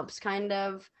 So it helps kind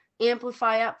of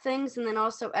amplify up things and then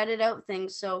also edit out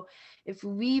things. So if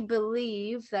we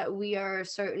believe that we are a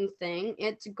certain thing,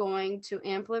 it's going to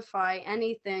amplify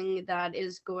anything that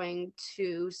is going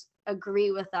to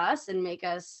agree with us and make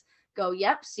us go,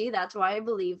 yep, see, that's why I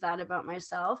believe that about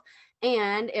myself.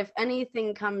 And if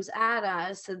anything comes at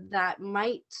us that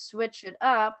might switch it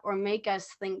up or make us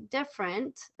think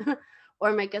different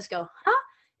or make us go, huh?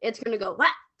 It's going to go,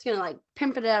 what? It's going to like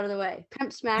pimp it out of the way,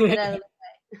 pimp smack it out of the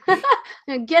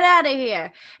way. Get out of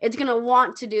here. It's going to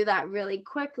want to do that really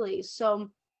quickly. So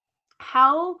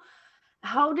how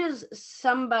does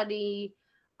somebody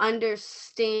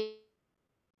understand?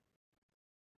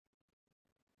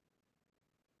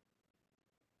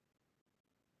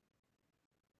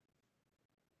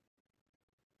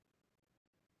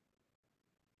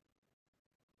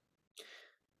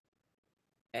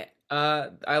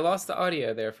 I lost the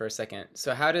audio there for a second.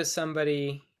 So how does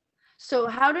somebody? So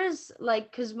how does, like,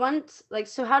 because once, like,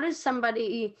 so how does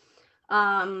somebody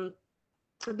um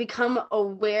become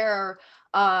aware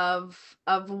of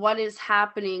what is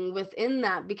happening within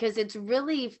that? Because it's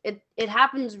really, it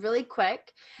happens really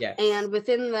quick, Yes. and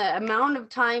within the amount of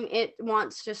time it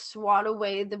wants to swat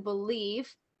away the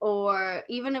belief. Or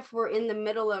even if we're in the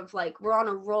middle of, like, we're on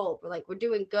a roll, we're like, we're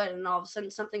doing good, and all of a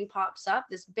sudden something pops up,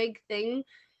 this big thing,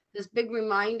 this big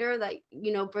reminder that,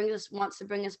 wants to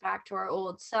bring us back to our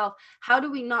old self. How do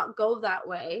we not go that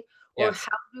way? Or Yes.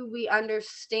 how do we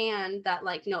understand that,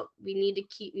 like, no, we need to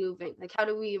keep moving? Like, how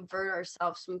do we avert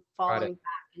ourselves from Got it. falling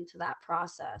back into that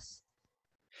process?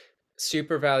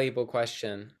 Super valuable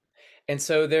question. And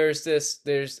so there's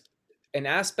an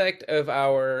aspect of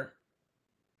our,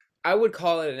 I would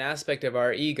call it an aspect of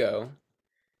our ego,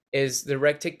 is the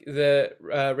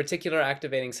reticular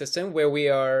activating system, where we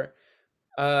are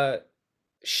uh,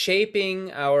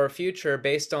 shaping our future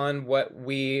based on what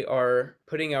we are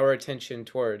putting our attention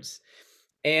towards.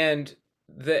 And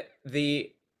the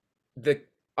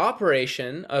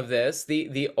operation of this,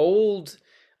 the old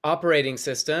operating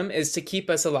system, is to keep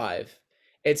us alive.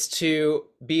 It's to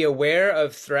be aware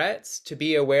of threats, to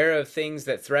be aware of things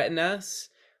that threaten us,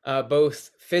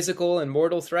 both physical and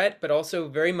mortal threat, but also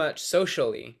very much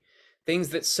socially, things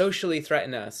that socially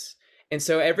threaten us. And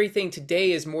so everything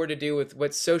today is more to do with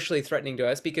what's socially threatening to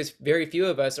us, because very few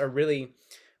of us are really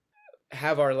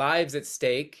have our lives at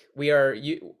stake.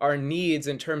 Our needs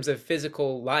in terms of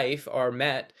physical life are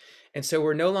met. And so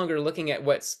we're no longer looking at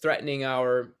what's threatening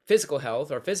our physical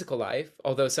health or physical life,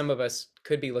 although some of us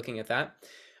could be looking at that.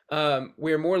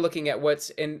 We're more looking at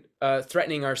what's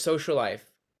threatening our social life,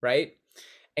 right?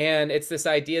 And it's this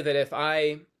idea that if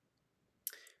I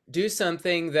do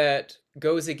something that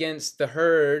goes against the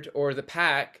herd or the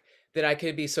pack, that I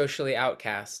could be socially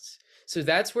outcast. So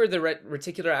that's where the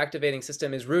reticular activating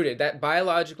system is rooted. That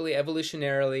biologically,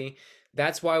 evolutionarily,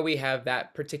 that's why we have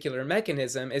that particular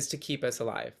mechanism, is to keep us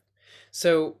alive.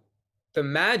 So the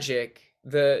magic,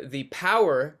 the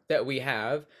power that we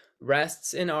have,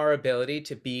 rests in our ability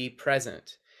to be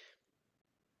present.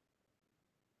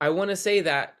 I want to say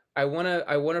that I want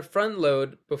to front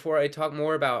load before I talk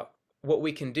more about what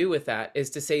we can do with that is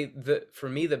to say that for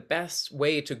me, the best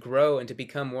way to grow and to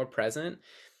become more present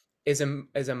is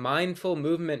a mindful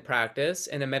movement practice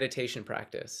and a meditation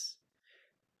practice.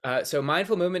 So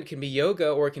mindful movement can be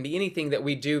yoga, or it can be anything that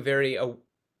we do very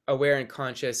aware and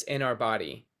conscious in our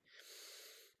body.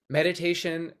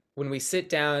 Meditation, when we sit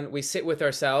down, we sit with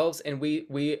ourselves and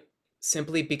we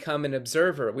simply become an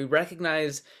observer. We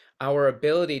recognize our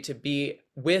ability to be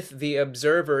with the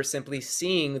observer, simply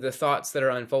seeing the thoughts that are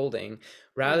unfolding,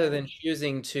 rather Yeah. than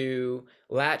choosing to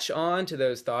latch on to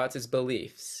those thoughts as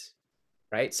beliefs.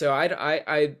 Right? So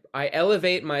I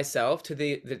elevate myself to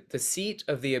the seat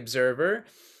of the observer,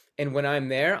 and when I'm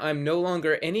there, I'm no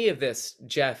longer any of this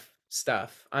Jeff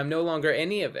stuff. I'm no longer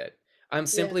any of it. I'm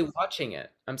simply Yes. watching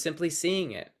it. I'm simply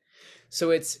seeing it. So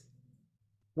it's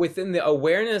within the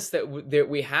awareness that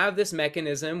we have this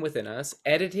mechanism within us,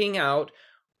 editing out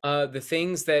the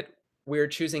things that we're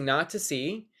choosing not to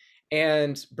see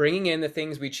and bringing in the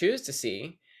things we choose to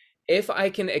see. If I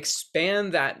can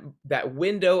expand that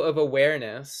window of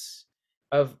awareness,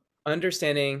 of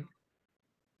understanding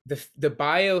the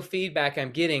biofeedback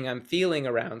I'm feeling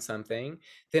around something,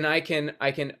 then I can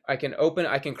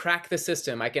crack the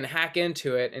system. I can hack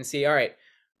into it and see, all right,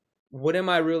 what am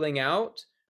I ruling out?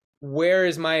 Where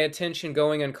is my attention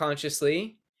going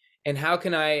unconsciously? And how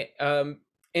can I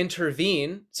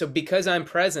intervene? So because I'm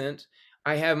present,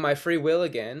 I have my free will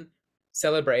again.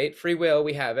 Celebrate free will,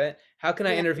 we have it. How can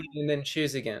I Yeah. intervene and then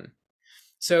choose again?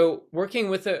 So working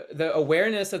with the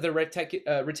awareness of the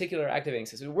reticular activating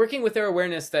system, working with their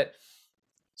awareness that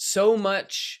so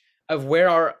much of where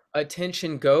our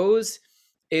attention goes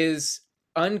is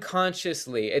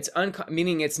unconsciously.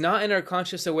 Meaning it's not in our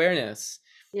conscious awareness.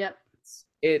 Yep.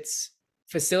 It's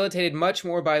facilitated much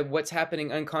more by what's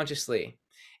happening unconsciously,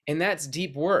 and that's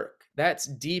deep work. That's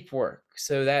deep work.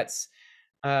 So that's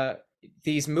uh,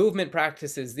 these movement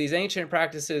practices, these ancient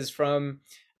practices from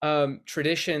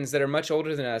traditions that are much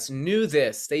older than us knew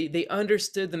this. They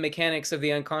understood the mechanics of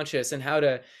the unconscious and how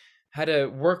to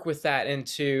work with that and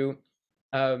to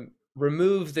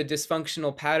remove the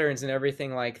dysfunctional patterns and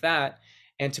everything like that,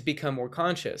 and to become more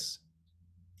conscious.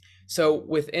 So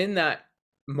within that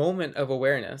moment of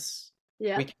awareness,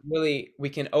 Yep. we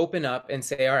can open up and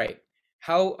say, all right,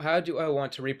 how do I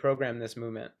want to reprogram this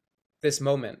moment?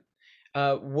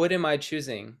 What am I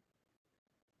choosing?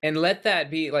 And let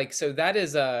that be like, so that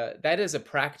is a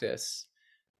practice.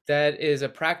 That is a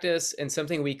practice and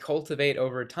something we cultivate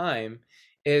over time,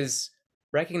 is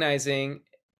recognizing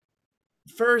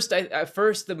first,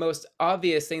 first, the most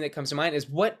obvious thing that comes to mind is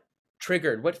what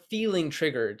feeling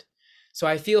triggered. So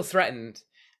I feel threatened.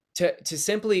 To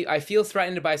simply, I feel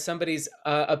threatened by somebody's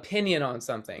opinion on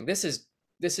something. This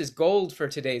is gold for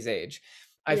today's age.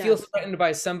 I feel Yes. threatened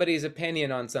by somebody's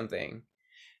opinion on something.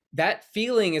 That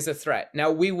feeling is a threat.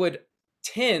 Now we would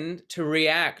tend to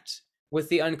react with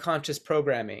the unconscious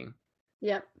programming.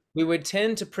 Yep. We would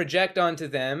tend to project onto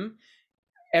them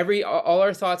all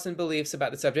our thoughts and beliefs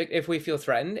about the subject if we feel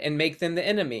threatened, and make them the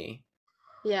enemy,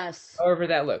 Yes. however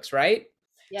that looks, right?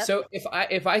 Yep. So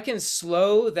if I can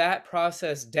slow that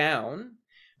process down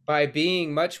by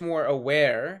being much more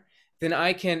aware, then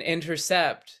I can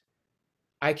intercept.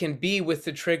 I can be with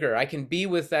the trigger. I can be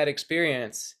with that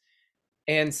experience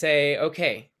and say,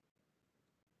 okay,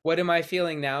 what am I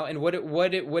feeling now? And what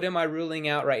am I ruling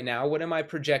out right now? What am I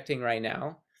projecting right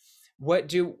now? What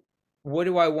do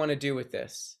I want to do with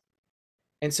this?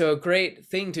 And so a great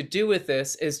thing to do with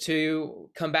this is to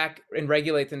come back and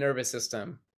regulate the nervous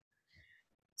system.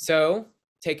 So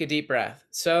take a deep breath.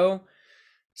 So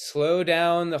slow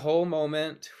down the whole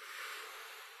moment.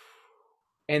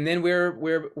 And then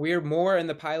we're more in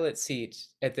the pilot seat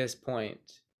at this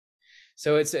point.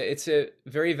 So it's a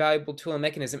very valuable tool and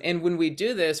mechanism. And when we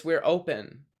do this, we're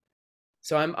open.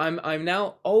 So I'm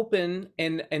now open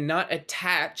and not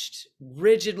attached,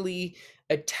 rigidly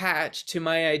attached to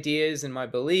my ideas and my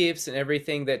beliefs and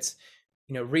everything that's,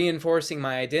 reinforcing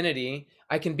my identity.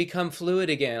 I can become fluid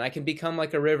again. I can become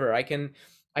like a river. I can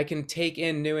take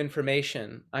in new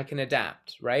information. I can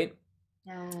adapt, right?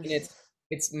 And Yes.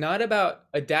 it's not about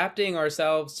adapting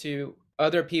ourselves to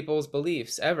other people's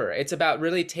beliefs ever. It's about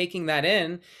really taking that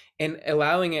in and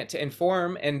allowing it to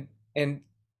inform, and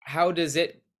how is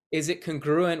it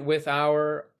congruent with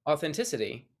our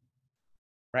authenticity,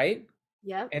 right?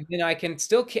 Yep. And then I can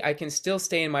still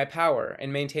stay in my power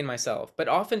and maintain myself. But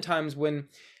oftentimes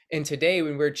in today,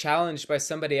 when we're challenged by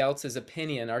somebody else's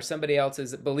opinion or somebody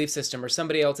else's belief system or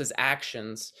somebody else's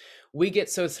actions, we get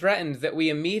so threatened that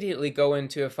we immediately go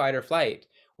into a fight or flight.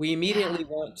 We Yeah. immediately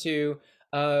want to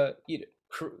uh, you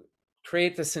know,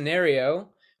 create the scenario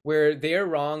where they're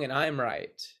wrong and I'm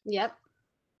right. Yep.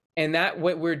 And that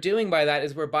what we're doing by that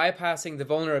is we're bypassing the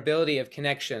vulnerability of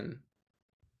connection.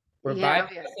 We're Yeah,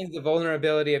 oh, yeah. bypassing the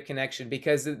vulnerability of connection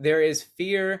because there is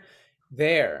fear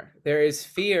there. There is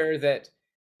fear that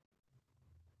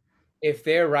if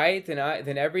they're right,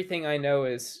 then everything I know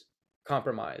is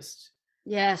compromised,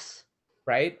 Yes.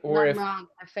 right? And Or I'm if wrong.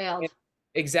 I failed.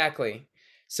 exactly.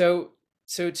 So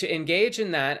to engage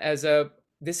in that as a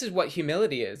this is what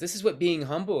humility is. This is what being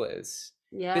humble is.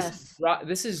 Yes.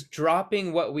 This is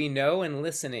dropping what we know and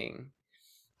listening.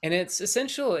 And it's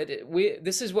essential. We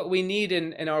this is what we need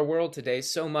in our world today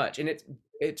so much. And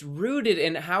it's rooted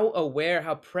in how aware,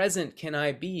 how present can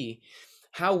I be?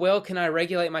 How well can I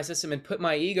regulate my system and put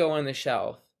my ego on the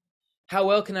shelf? How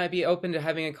well can I be open to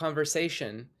having a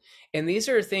conversation? And these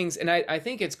are things, and I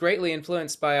think it's greatly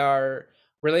influenced by our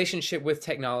relationship with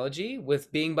technology,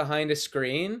 with being behind a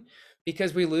screen,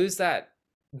 because we lose that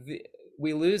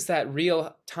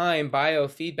real time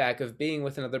biofeedback of being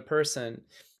with another person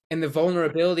and the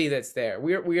vulnerability that's there.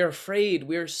 We are afraid,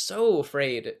 we're so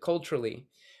afraid culturally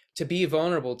to be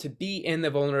vulnerable, to be in the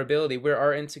vulnerability where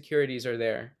our insecurities are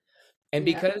there. And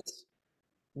Yeah.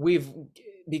 we've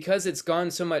because it's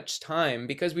gone so much time,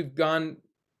 because we've gone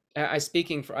I'm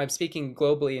speaking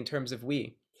globally in terms of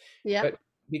we, Yep. but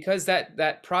because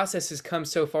that process has come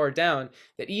so far down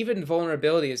that even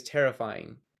vulnerability is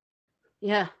terrifying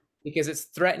Yeah. because it's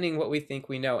threatening what we think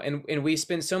we know. And we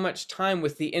spend so much time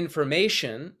with the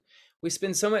information, we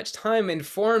spend so much time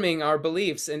informing our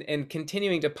beliefs and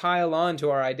continuing to pile on to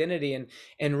our identity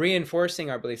and reinforcing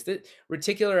our beliefs. The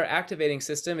reticular activating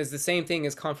system is the same thing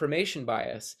as confirmation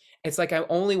bias. It's like I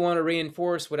only want to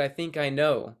reinforce what I think I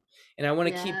know, and I want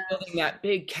to keep building Yes. that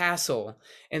big castle.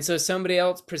 And so somebody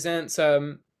else presents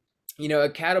a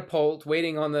catapult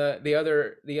waiting on the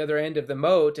other end of the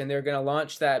moat, and they're going to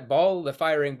launch the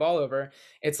firing ball over.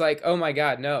 It's like, oh my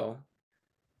god, no.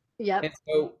 And Yep.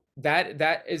 so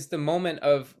that is the moment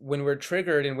of when we're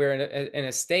triggered and we're in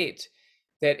a state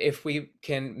that if we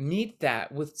can meet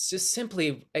that with just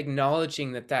simply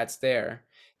acknowledging that that's there,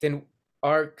 then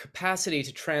our capacity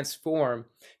to transform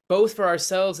both for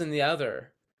ourselves and the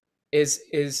other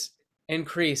is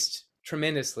increased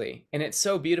tremendously. And it's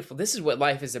so beautiful. This is what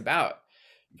life is about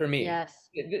for me. Yes.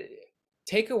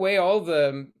 Take away all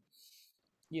the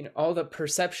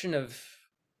perception of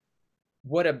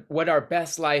what our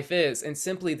best life is, and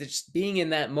simply just being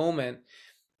in that moment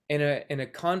in a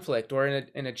conflict or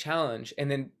in a challenge, and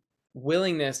then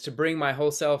willingness to bring my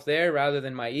whole self there rather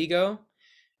than my ego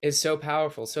is so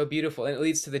powerful, so beautiful, and it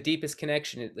leads to the deepest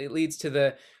connection. It leads to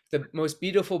the most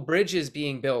beautiful bridges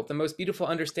being built, the most beautiful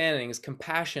understandings,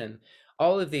 compassion.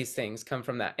 All of these things come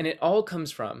from that, and it all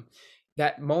comes from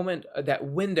that moment, that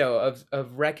window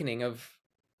of reckoning of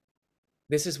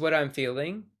this is what I'm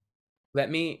feeling. Let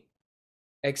me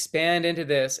expand into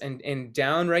this and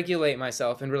down regulate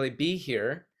myself and really be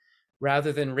here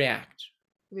rather than react,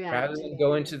 rather React. than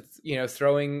go into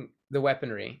throwing the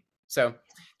weaponry. So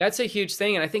that's a huge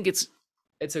thing, and I think it's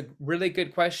a really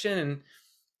good question. And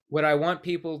what I want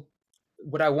people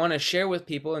what I want to share with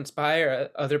people, inspire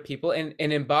other people, and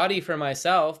embody for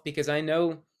myself, because I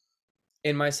know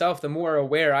in myself, the more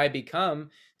aware I become,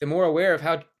 the more aware of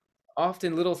how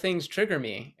often little things trigger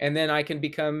me, and then I can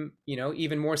become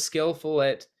even more skillful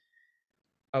at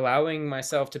allowing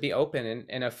myself to be open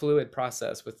in a fluid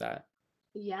process with that.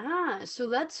 Yeah, so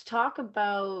let's talk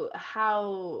about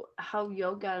how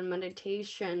yoga and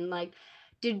meditation, like,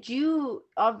 did you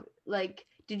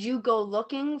go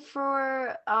looking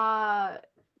for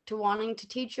to wanting to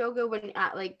teach yoga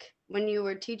when you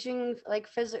were teaching like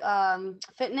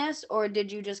fitness, or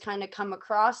did you just kind of come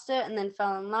across it and then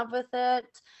fell in love with it?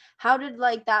 How did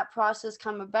like that process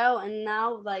come about? And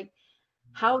now, like,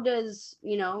 how do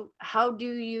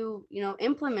you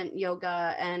implement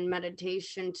yoga and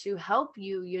meditation to help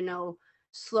you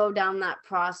slow down that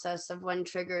process of when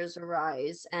triggers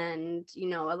arise, and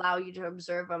allow you to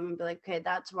observe them and be like, okay,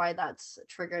 that's why that's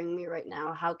triggering me right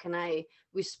now. How can I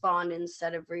respond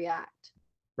instead of react?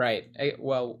 Right.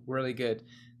 Well, really good.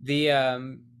 The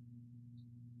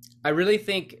I really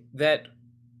think that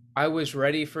I was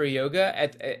ready for yoga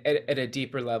at a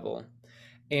deeper level,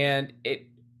 and it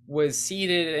was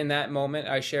seated in that moment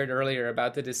I shared earlier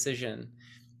about the decision,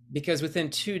 because within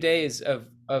 2 days of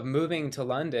moving to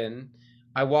London,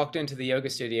 I walked into the yoga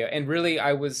studio, and really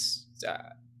I was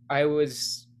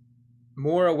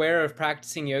more aware of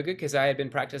practicing yoga because I had been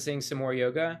practicing some more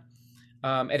yoga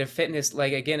at a fitness,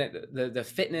 like again at the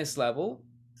fitness level,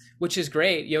 which is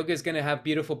great. Yoga is going to have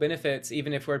beautiful benefits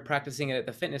even if we're practicing it at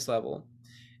the fitness level.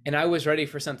 And I was ready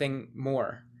for something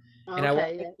more. And I walked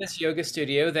Okay, into yeah. this yoga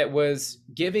studio that was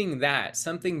giving that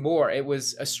something more. It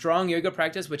was a strong yoga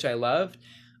practice, which I loved.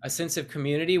 a sense of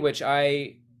community, which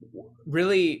I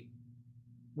really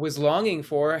was longing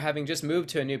for, having just moved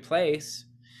to a new place,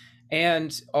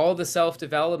 and all the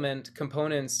self-development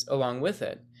components along with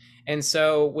it. And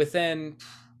so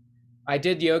I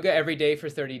did yoga every day for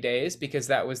 30 days because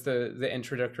that was the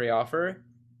introductory offer.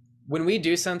 When we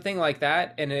do something like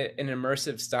that in an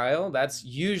immersive style, that's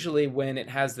usually when it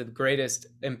has the greatest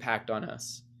impact on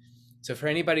us. So for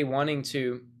anybody wanting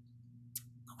to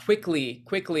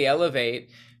quickly elevate,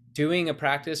 doing a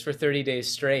practice for 30 days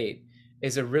straight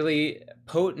is a really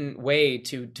potent way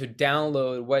to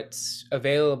download what's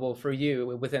available for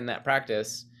you within that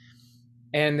practice,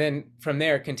 and then from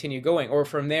there continue going, or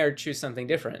from there choose something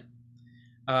different.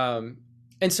 And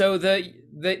so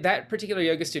that particular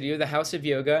yoga studio, the House of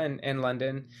Yoga in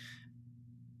London,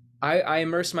 I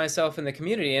immersed myself in the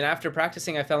community, and after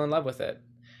practicing, I fell in love with it.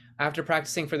 After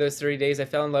practicing for those 30 days, I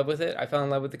fell in love with it. I fell in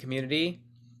love with the community.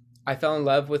 I fell in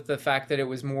love with the fact that it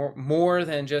was more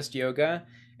than just yoga.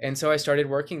 And so I started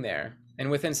working there. And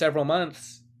within several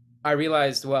months, I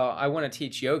realized, well, I want to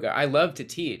teach yoga. I love to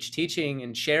teach. Teaching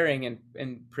and sharing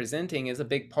and presenting is a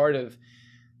big part of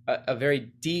a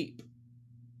very deep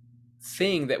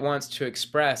thing that wants to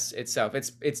express itself.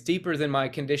 It's deeper than my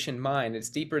conditioned mind. It's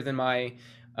deeper than my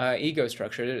ego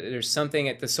structure. There's something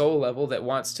at the soul level that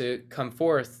wants to come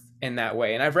forth in that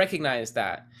way. And I've recognized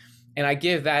that. And I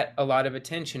give that a lot of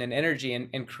attention and energy,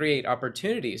 and create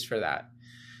opportunities for that.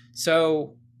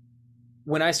 So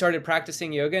when I started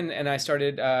practicing yoga, and I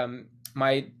started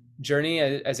my journey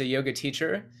as a yoga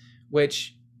teacher,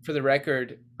 which for the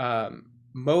record,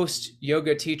 most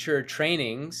yoga teacher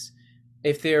trainings,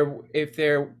 if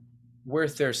they're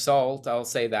worth their salt, I'll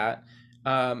say that,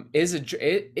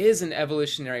 it is an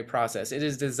evolutionary process. It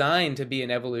is designed to be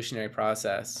an evolutionary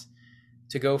process,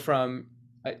 to go from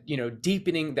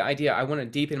deepening the idea. I want to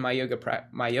deepen my yoga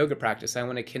practice. I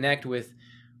want to connect with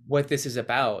what this is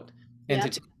about, and to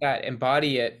take that,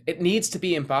 embody it. It needs to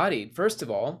be embodied. First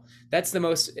of all, that's the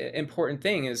most important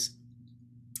thing. Is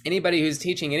anybody who's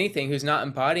teaching anything who's not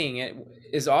embodying it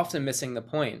is often missing the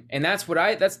point. And that's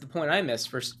the point I missed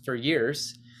for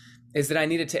years, is that I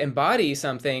needed to embody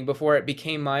something before it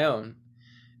became my own.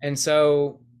 And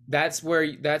so that's where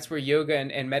yoga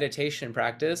and meditation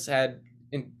practice had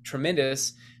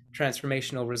tremendous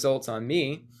transformational results on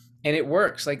me. And it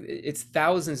works. Like, it's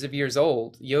thousands of years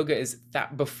old. Yoga is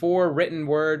that before written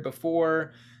word,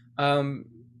 before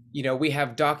we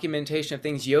have documentation of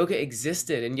things. Yoga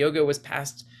existed, and yoga was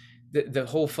passed. The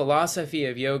whole philosophy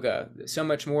of yoga, so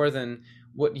much more than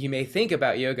what you may think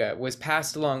about yoga, was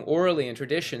passed along orally in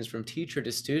traditions from teacher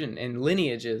to student, and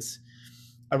lineages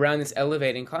around this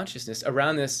elevating consciousness,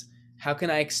 around this, how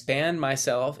can I expand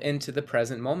myself into the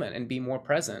present moment and be more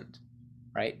present,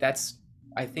 right?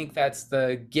 I think that's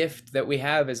the gift that we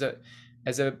have as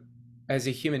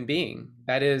a human being.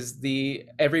 That is,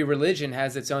 every religion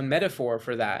has its own metaphor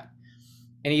for that.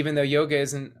 And even though yoga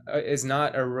is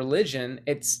not a religion,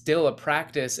 it's still a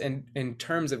practice in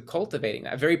terms of cultivating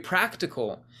that. A very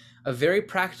practical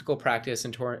practice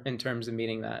in terms of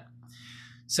meaning that.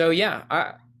 So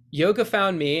yeah, yoga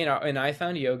found me, and I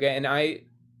found yoga, and I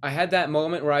had that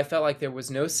moment where I felt like there was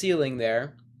no ceiling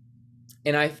there.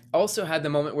 And I also had the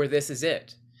moment where this is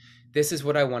it. This is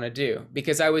what I want to do,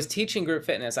 because I was teaching group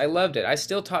fitness. I loved it. I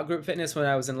still taught group fitness when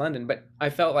I was in London, but I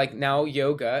felt like now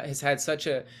yoga has had such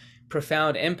a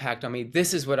profound impact on me.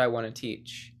 This is what I want to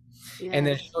teach. Yes. And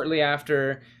then shortly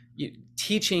after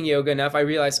teaching yoga enough, I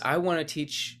realized I want to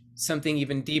teach something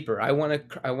even deeper. I want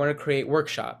to create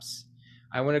workshops.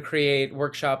 I want to create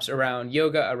workshops around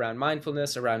yoga, around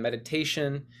mindfulness, around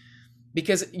meditation,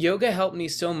 because yoga helped me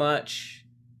so much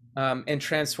in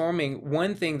transforming.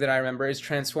 One thing that I remember is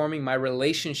transforming my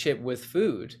relationship with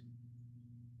food.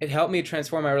 It helped me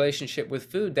transform my relationship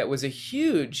with food. That was a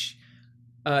huge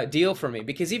deal for me,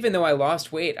 because even though I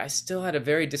lost weight, I still had a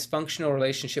very dysfunctional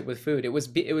relationship with food. It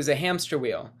was a hamster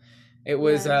wheel. It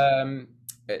was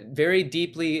very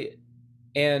deeply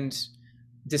and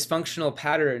dysfunctional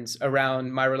patterns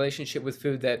around my relationship with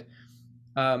food, that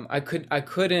I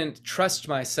couldn't trust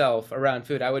myself around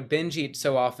food. I would binge eat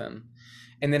so often,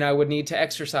 and then I would need to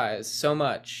exercise so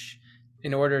much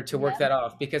in order to work that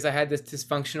off, because I had this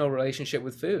dysfunctional relationship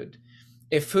with food.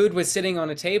 If food was sitting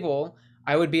on a table,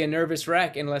 I would be a nervous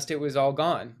wreck unless it was all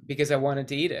gone, because I wanted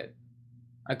to eat it.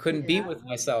 I couldn't be with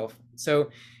myself. So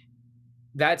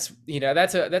that's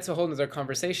a whole nother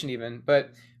conversation even.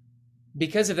 But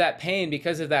because of that pain,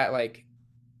 because of that like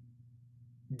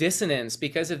dissonance,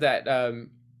 because of that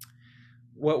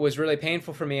what was really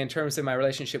painful for me in terms of my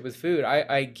relationship with food, I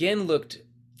again looked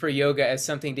for yoga as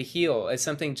something to heal, as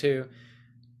something to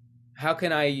how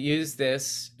can I use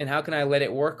this and how can I let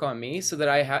it work on me so that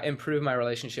I improve my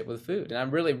relationship with food? And I'm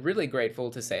really, really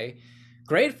grateful to say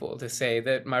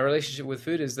that my relationship with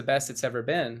food is the best it's ever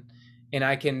been. And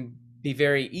I can be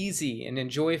very easy and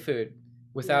enjoy food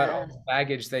without all Yes. the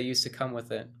baggage that used to come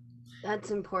with it. That's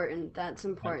important. That's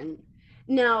Yeah. important.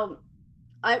 Now,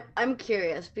 I'm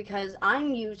curious because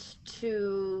I'm used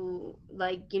to,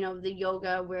 like, the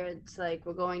yoga where it's like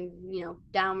we're going,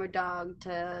 downward dog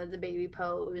to the baby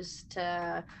pose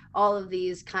to all of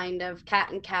these kind of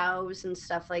cat and cows and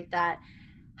stuff like that.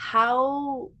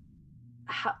 How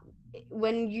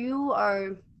when you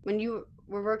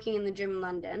were working in the gym in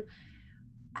London,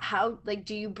 how, like,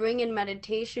 do you bring in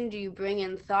meditation, do you bring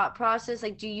in thought process,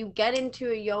 like do you get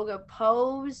into a yoga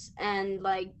pose and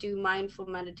like do mindful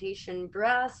meditation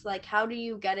breaths, like how do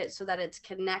you get it so that it's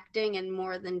connecting and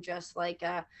more than just like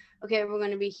okay, we're going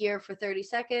to be here for 30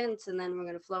 seconds and then we're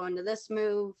going to flow into this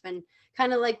move, and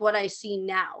kind of like what I see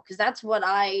now, because that's what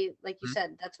I, like you Mhm.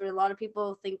 said, that's what a lot of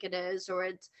people think it is, or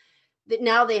it's that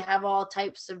now they have all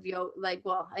types of yoga, like,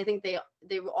 well, I think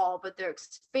they were all, but they're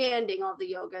expanding all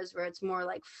the yogas where it's more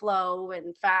like flow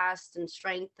and fast and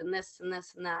strength and this and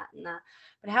this and that and that.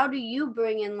 But how do you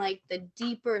bring in like the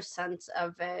deeper sense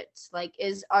of it? Like,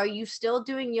 are you still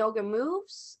doing yoga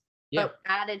moves Yeah, but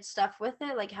added stuff with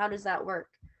it? Like, how does that work?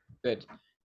 good.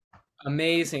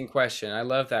 Amazing question. I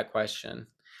love that question.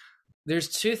 There's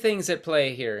two things at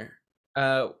play here.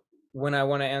 Uh, when I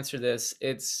want to answer this,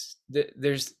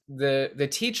 there's the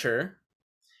teacher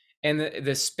and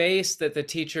the space that the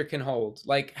teacher can hold.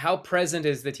 Like how present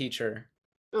is the teacher?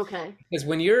 Okay. Because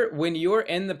when you're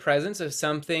in the presence of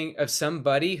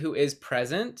somebody who is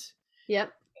present,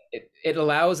 Yep. it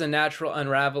allows a natural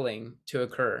unraveling to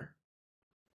occur.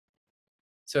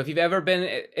 So if you've ever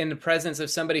been in the presence of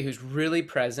somebody who's really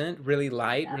present, really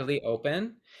light, Yeah. really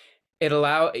open,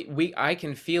 I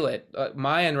can feel it.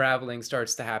 My unraveling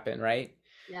starts to happen, right?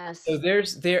 So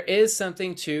Yes. there is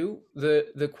something to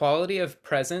the quality of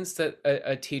presence that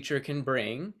a teacher can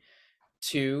bring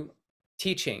to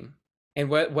teaching, and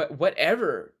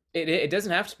whatever it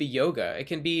doesn't have to be yoga. It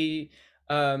can be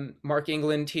Mark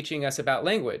England teaching us about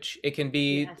language. It can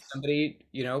be Yes. somebody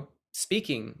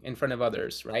speaking in front of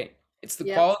others, right? It's the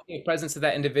Yep. quality of presence of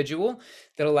that individual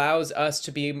that allows us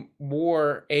to be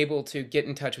more able to get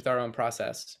in touch with our own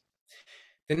process.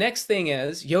 The next thing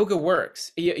is yoga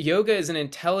works. Yoga is an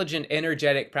intelligent,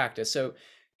 energetic practice. So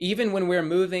even when we're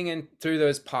moving in through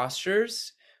those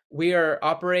postures, we are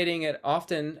operating at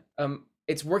often,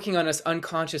 it's working on us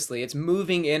unconsciously. It's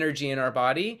moving energy in our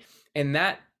body. And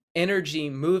that energy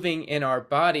moving in our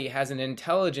body has an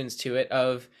intelligence to it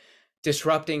of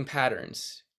disrupting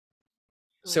patterns.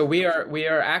 So we Oh. are we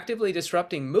are actively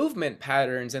disrupting movement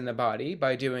patterns in the body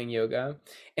by doing yoga.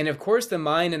 And of course the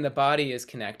mind and the body is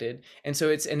connected. And so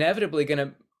it's inevitably going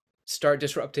to start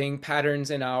disrupting patterns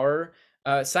in our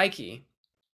psyche.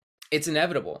 It's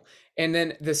inevitable. And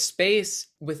then the space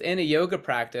within a yoga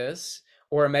practice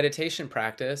or a meditation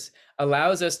practice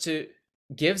allows us to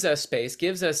gives us space,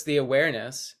 gives us the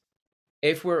awareness,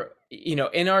 if we're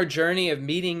in our journey of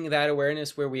meeting that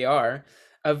awareness where we are,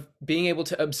 of being able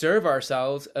to observe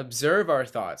ourselves, observe our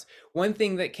thoughts. One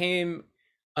thing that came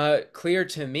clear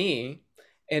to me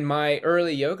in my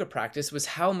early yoga practice was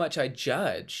how much I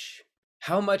judge,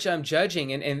 how much I'm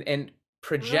judging and Oh.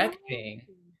 projecting.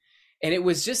 And it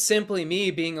was just simply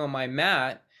me being on my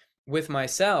mat with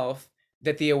myself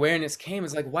that the awareness came.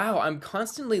 It's like, wow, I'm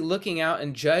constantly looking out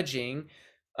and judging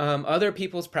other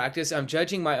people's practice. I'm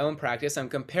judging my own practice. I'm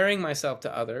comparing myself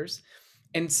to others.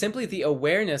 And simply the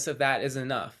awareness of that is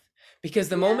enough. Because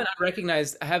the Yeah. moment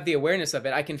I have the awareness of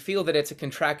it, I can feel that it's a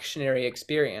contractionary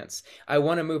experience. I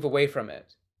want to move away from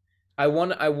it. I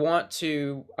want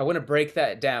to break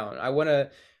that down. I want to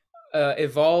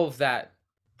evolve that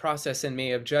process in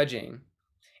me of judging.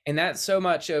 And that's so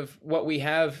much of what we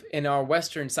have in our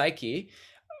Western psyche.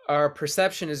 Our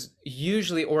perception is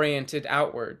usually oriented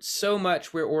outward. So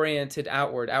much we're oriented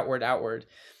outward, outward, outward.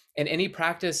 And any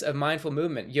practice of mindful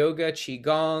movement, yoga,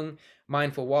 qigong,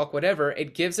 mindful walk, whatever,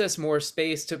 it gives us more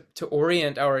space to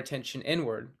orient our attention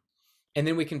inward. And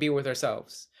then we can be with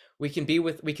ourselves. We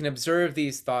can observe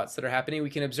these thoughts that are happening. We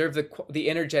can observe the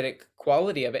energetic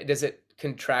quality of it. Does it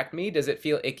contract me? Does it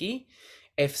feel icky?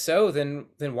 If so, then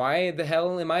why the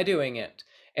hell am I doing it?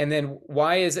 And then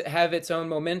why does it have its own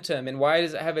momentum? And why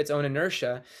does it have its own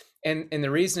inertia? And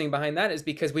the reasoning behind that is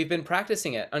because we've been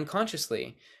practicing it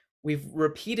unconsciously. We've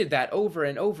repeated that over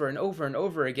and over and over and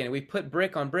over again. We put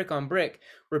brick on brick on brick,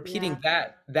 repeating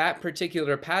Yeah. that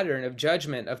particular pattern of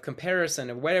judgment, of comparison,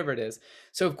 of whatever it is.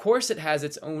 So of course it has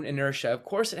its own inertia. Of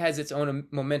course it has its own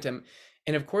momentum.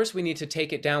 And of course, we need to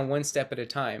take it down one step at a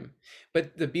time.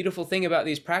 But the beautiful thing about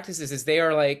these practices is they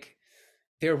are like,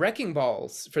 they're wrecking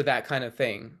balls for that kind of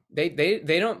thing. They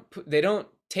don't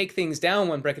take things down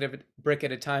one brick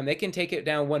at a time. They can take it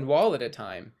down one wall at a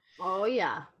time. Oh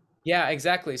yeah. Yeah,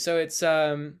 exactly. So it's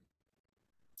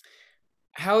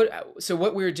how so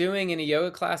what we're doing in a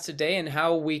yoga class today and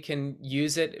how we can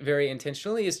use it very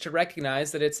intentionally is to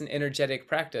recognize that it's an energetic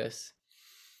practice.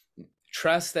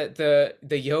 Trust that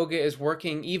the yoga is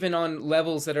working even on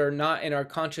levels that are not in our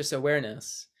conscious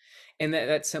awareness, and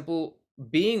that simple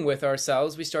being with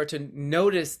ourselves, we start to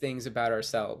notice things about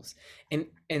ourselves,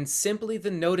 and simply the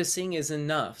noticing is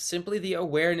enough. Simply the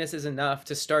awareness is enough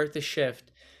to start the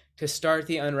shift, to start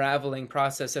the unraveling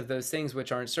process of those things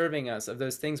which aren't serving us, of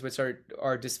those things which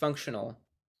are dysfunctional.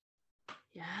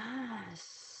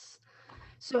 Yes.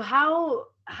 So how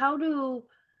do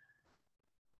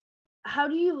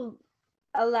you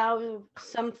allow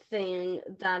something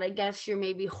that I guess you're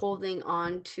maybe holding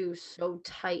on to so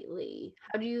tightly?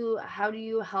 How do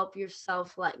you help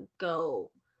yourself let go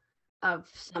of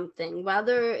something,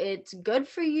 whether it's good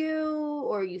for you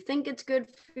or you think it's good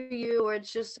for you, or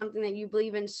it's just something that you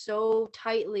believe in so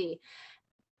tightly,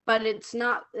 but it's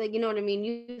not, like, you know what I mean?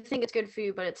 You think it's good for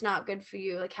you, but it's not good for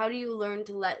you. Like, how do you learn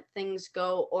to let things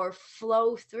go or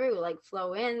flow through, like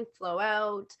flow in, flow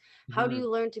out? How do Mhm. you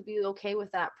learn to be okay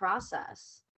with that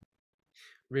process?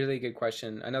 Really good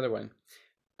question. Another one.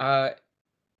 Uh,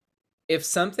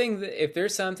 if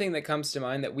there's something that comes to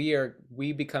mind that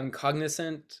we become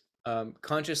cognizant,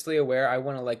 consciously aware, I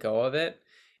want to let go of it,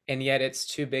 and yet it's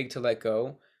too big to let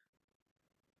go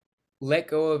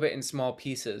of it in small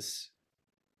pieces.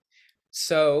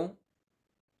 So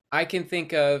I can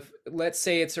think of, let's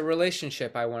say it's a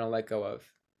relationship I want to let go of,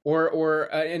 or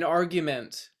an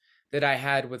argument that I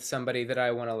had with somebody that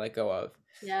I want to let go of.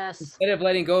 Yes. Instead of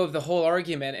letting go of the whole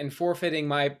argument and forfeiting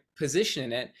my position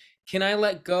in it, can I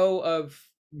let go of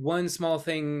one small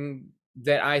thing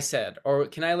that I said? Or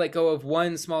can I let go of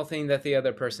one small thing that the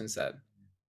other person said?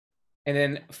 And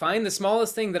then find the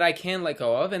smallest thing that I can let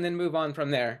go of and then move on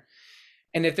from there.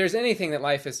 And if there's anything that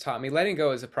life has taught me, letting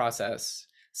go is a process.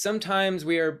 Sometimes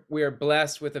we are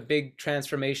blessed with a big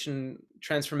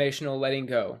transformational letting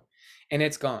go, and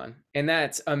it's gone. And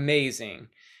that's amazing.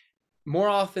 More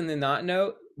often than not,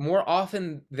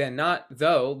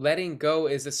 though, letting go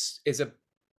is a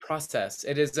process.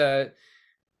 It is a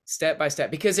step by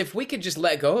step, because if we could just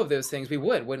let go of those things, we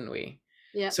would, wouldn't we?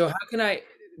 Yeah. So how can I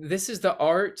this is the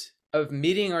art of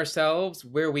meeting ourselves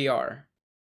where we are.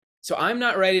 So I'm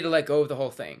not ready to let go of the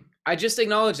whole thing. I just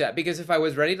acknowledge that, because if I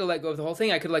was ready to let go of the whole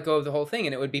thing, I could let go of the whole thing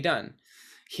and it would be done.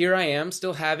 Here I am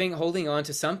still holding on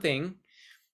to something.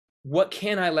 What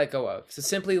can I let go of? So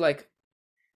simply, like,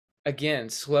 again,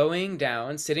 slowing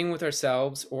down, sitting with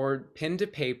ourselves, or pen to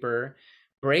paper,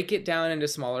 break it down into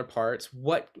smaller parts.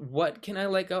 What can I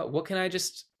let go? What can I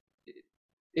just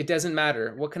it doesn't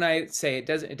matter. What can I say? It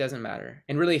doesn't matter.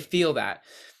 And really feel that.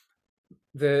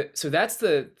 So that's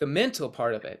the mental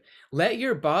part of it. Let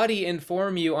your body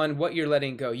inform you on what you're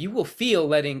letting go. You will feel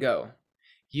letting go.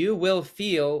 You will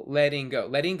feel letting go.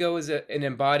 Letting go is an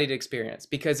embodied experience,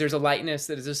 because there's a lightness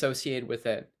that is associated with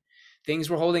it. Things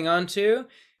we're holding on to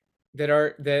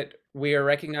that we are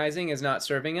recognizing as not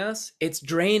serving us, it's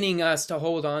draining us to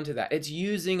hold on to that. It's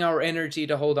using our energy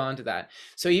to hold on to that.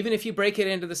 So even if you break it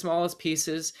into the smallest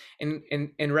pieces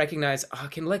and recognize, oh, I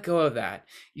can let go of that,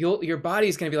 your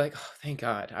body's going to be like, oh, thank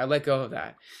God I let go of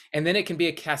that. And then it can be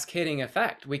a cascading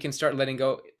effect. We can start letting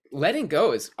go. Letting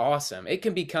go is awesome. It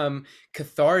can become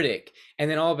cathartic,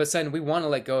 and then all of a sudden we want to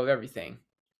let go of everything.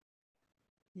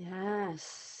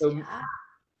 Yes. So Yeah.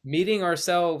 meeting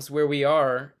ourselves where we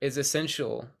are is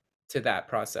essential to that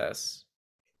process.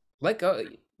 Let go,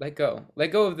 let go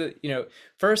of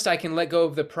first I can let go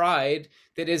of the pride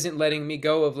that isn't letting me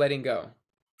go of letting go.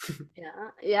 Yeah.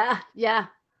 Yeah. Yeah.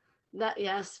 That,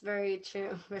 yes, very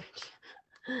true. Very true.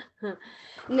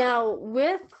 Now,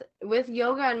 with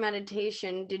yoga and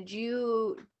meditation, did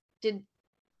did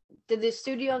the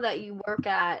studio that you work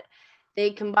at, they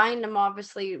combined them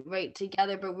obviously right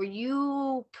together, but were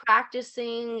you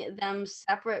practicing them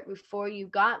separate before you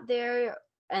got there?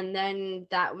 And then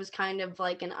that was kind of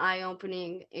like an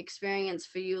eye-opening experience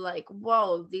for you, like,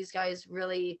 whoa, these guys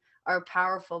really are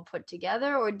powerful put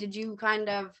together, or did you kind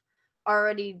of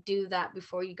already do that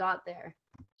before you got there?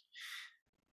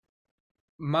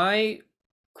 My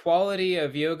quality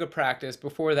of yoga practice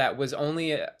before that was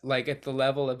only like at the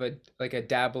level of a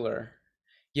dabbler.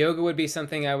 Yoga would be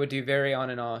something I would do very on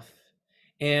and off.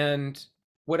 And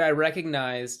what I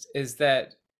recognized is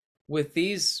that with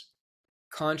these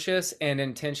conscious and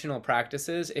intentional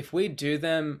practices, if we do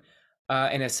them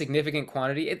in a significant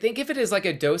quantity. Think of it as like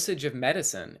a dosage of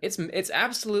medicine. It's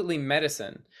absolutely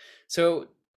medicine. So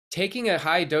taking a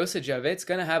high dosage of it's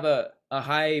going to have a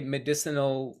high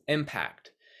medicinal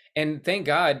impact. And thank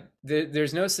God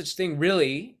there's no such thing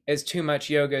really as too much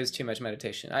yoga as too much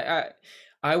meditation.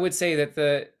 I would say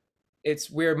that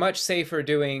we're much safer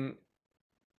doing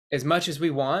as much as we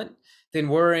want than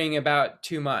worrying about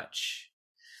too much.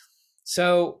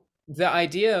 So the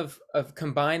idea of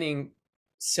combining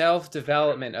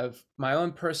self-development of my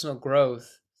own personal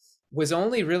growth was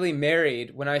only really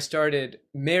married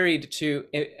to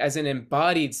as an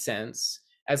embodied sense,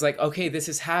 as like, okay, this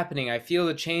is happening. I feel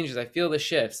the changes. I feel the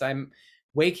shifts. I'm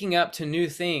waking up to new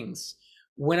things.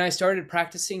 When I started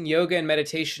practicing yoga and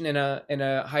meditation in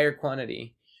a higher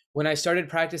quantity, when I started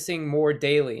practicing more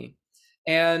daily.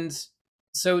 And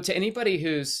so to anybody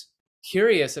who's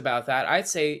curious about that, I'd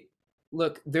say,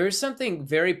 look, there's something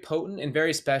very potent and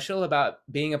very special about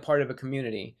being a part of a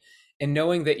community and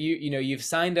knowing that you've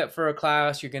signed up for a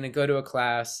class, you're going to go to a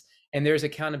class, and there's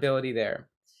accountability there.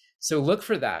 So look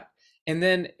for that. And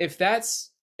then if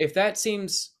that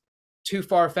seems too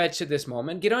far-fetched at this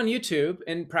moment, get on YouTube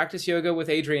and practice yoga with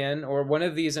Adriene or one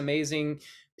of these amazing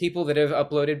people that have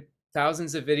uploaded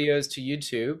thousands of videos to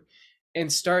YouTube,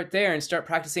 and start there and start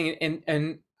practicing.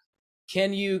 And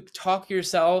can you convince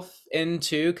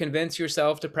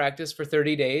yourself to practice for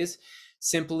 30 days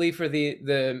simply for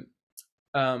the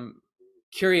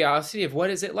curiosity of what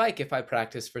is it like if I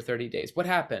practice for 30 days? What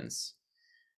happens?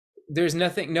 There's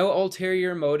nothing, no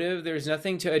ulterior motive. There's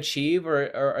nothing to achieve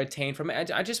or attain from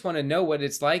it. I just want to know what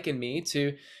it's like in me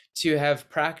to have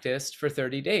practiced for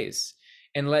 30 days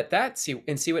and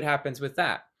see what happens with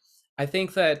that. I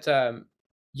think that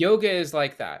yoga is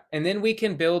like that. And then we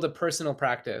can build a personal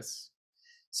practice.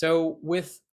 So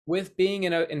with being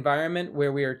in an environment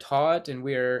where we are taught and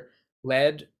we are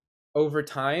led over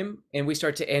time, and we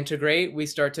start to integrate, we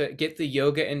start to get the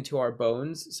yoga into our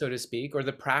bones, so to speak, or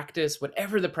the practice,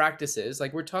 whatever the practice is.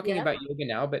 Like we're talking about yoga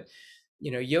now, but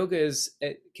yoga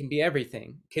it can be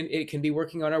everything. It can be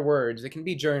working on our words. It can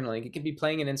be journaling. It can be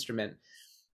playing an instrument.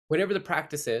 Whatever the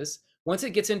practice is, once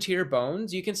it gets into your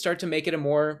bones, you can start to make it a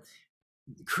more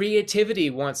creativity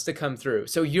wants to come through.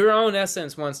 So your own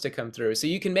essence wants to come through. So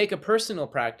you can make a personal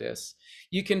practice.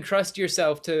 You can trust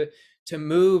yourself to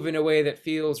move in a way that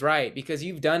feels right because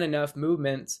you've done enough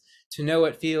movements to know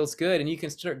it feels good, and you can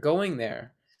start going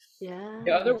there. Yeah.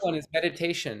 The other one is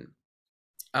meditation.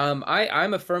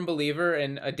 I'm a firm believer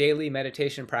in a daily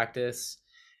meditation practice,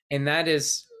 and that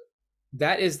is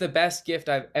the best gift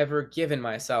I've ever given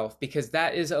myself, because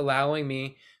that is allowing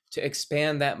me to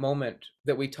expand that moment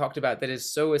that we talked about that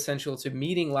is so essential to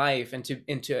meeting life and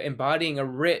to embodying a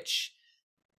rich,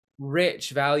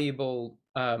 valuable,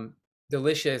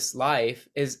 delicious life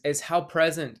is how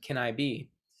present can I be?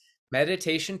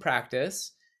 Meditation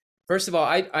practice. First of all,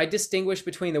 I distinguish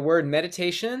between the word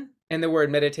meditation and the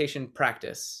word meditation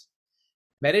practice.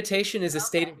 Meditation is a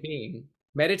state of being.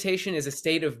 Meditation is a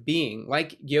state of being.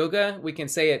 Like yoga, we can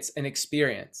say it's an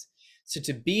experience. So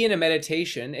to be in a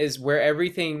meditation is where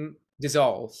everything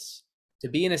dissolves. To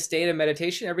be in a state of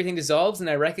meditation, everything dissolves, and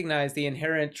I recognize the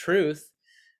inherent truth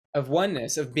of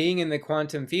oneness, of being in the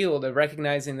quantum field, of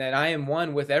recognizing that I am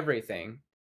one with everything.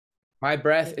 My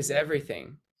breath is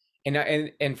everything.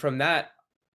 And from that,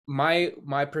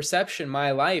 my perception,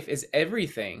 my life is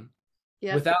everything.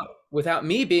 Yeah. Without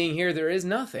me being here, there is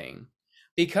nothing,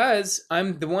 because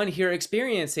I'm the one here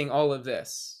experiencing all of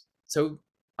this. So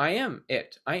I am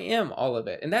it. I am all of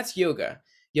it. And that's yoga.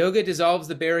 Yoga dissolves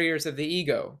the barriers of the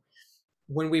ego.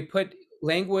 When we put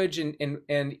language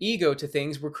and ego to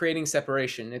things, we're creating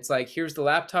separation. It's like, here's the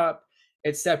laptop,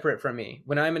 it's separate from me.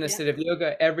 When I'm in a state of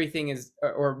yoga, everything is,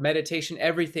 or meditation,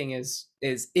 everything is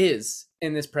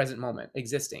in this present moment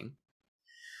existing.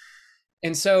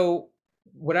 And so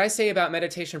what I say about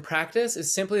meditation practice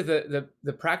is simply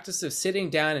the practice of sitting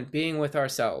down and being with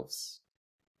ourselves.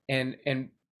 And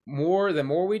the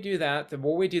more we do that, the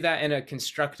more we do that in a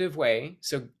constructive way.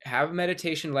 So have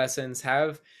meditation lessons,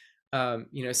 have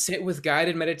sit with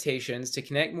guided meditations to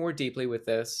connect more deeply with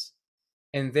this.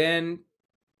 And then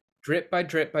drip by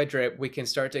drip by drip, we can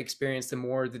start to experience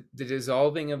the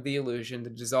dissolving of the illusion, the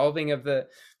dissolving of the,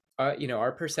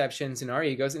 our perceptions and our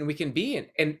egos. And we can be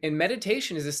in, and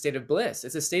meditation is a state of bliss.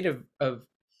 It's a state of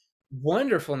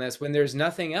wonderfulness when there's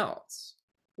nothing else.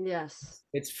 Yes.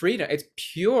 It's freedom. It's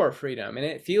pure freedom. And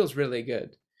it feels really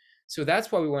good. So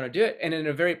that's why we want to do it. And in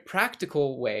a very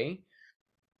practical way,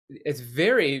 it's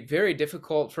very, very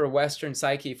difficult for a Western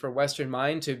psyche, for a Western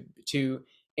mind to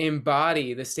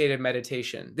embody the state of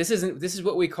meditation. This is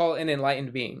what we call an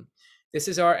enlightened being. This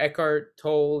is our Eckhart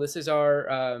Tolle. This is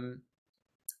our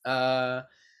uh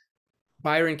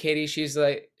Byron Katie, she's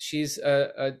a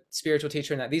spiritual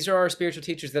teacher in that. These are our spiritual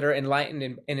teachers that are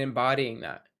enlightened and embodying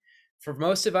that. For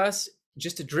most of us,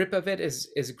 just a drip of it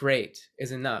is great,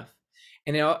 is enough.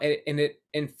 And it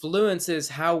influences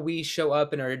how we show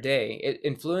up in our day. It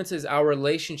influences our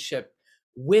relationship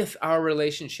with our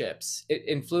relationships. It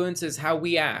influences how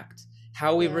we act,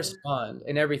 how we Yeah. respond,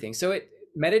 and everything. So it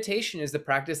meditation is the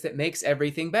practice that makes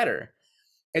everything better.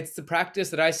 It's the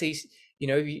practice that I say,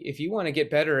 if you want to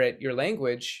get better at your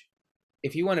language,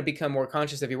 if you want to become more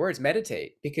conscious of your words,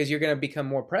 meditate, because you're going to become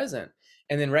more present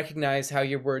and then recognize how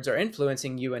your words are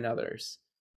influencing you and others.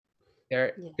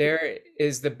 Yeah. There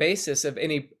is the basis of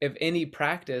any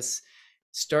practice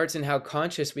starts in how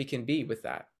conscious we can be with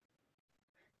that.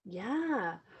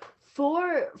 Yeah.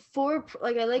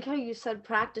 Like, I like how you said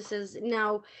practices.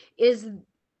 Now, is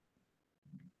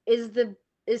is the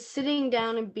is sitting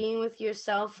down and being with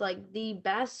yourself like the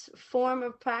best form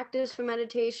of practice for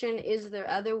meditation? Is there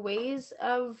other ways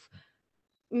of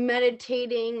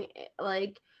meditating,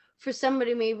 like for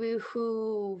somebody maybe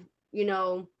who, you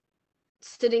know,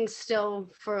 sitting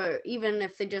still for, even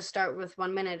if they just start with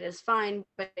 1 minute is fine,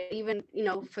 but even,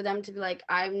 for them to be like,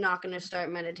 I'm not going to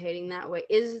start meditating that way,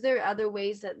 is there other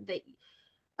ways that they,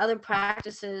 other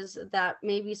practices that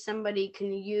maybe somebody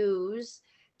can use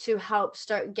to help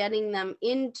start getting them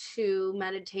into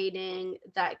meditating,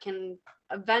 that can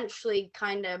eventually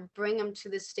kind of bring them to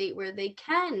the state where they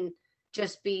can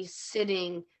just be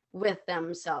sitting with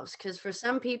themselves? Because for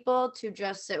some people to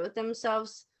just sit with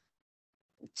themselves,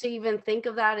 to even think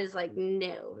of that is like,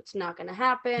 no, it's not going to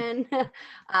happen.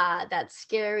 That's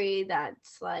scary.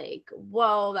 That's like,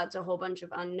 whoa, that's a whole bunch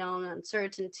of unknown,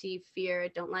 uncertainty, fear. I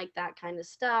don't like that kind of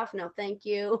stuff. No, thank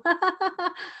you.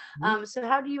 So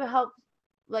how do you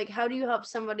help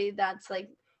somebody that's like,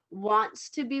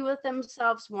 wants to be with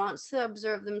themselves, wants to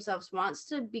observe themselves, wants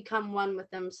to become one with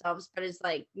themselves, but is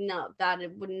like, no, that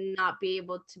it would not be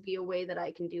able to be a way that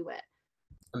I can do it?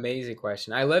 Amazing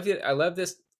question. I love it. I love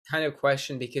this kind of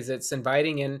question because it's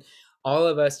inviting in all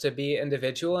of us to be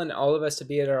individual and all of us to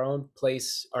be at our own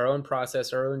place, our own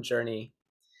process, our own journey.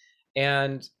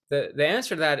 And the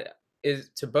answer to that is,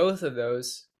 to both of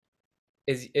those,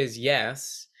 is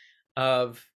yes.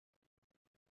 Of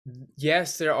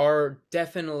yes, there are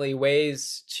definitely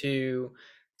ways to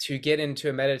get into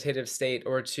a meditative state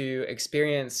or to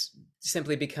experience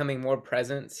simply becoming more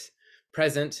present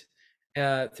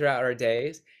throughout our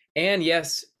days. And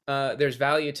yes, there's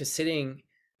value to sitting,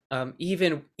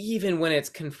 even when it's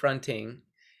confronting,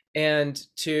 and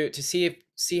to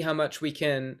see how much we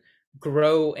can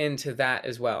grow into that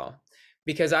as well.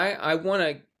 Because I want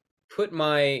to put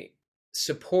my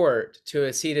support to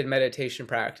a seated meditation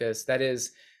practice that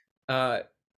is, uh,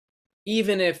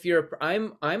 even if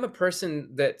I'm a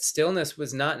person that stillness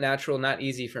was not natural, not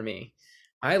easy for me.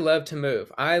 I love to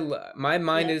move. My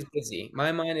mind Yep. is busy.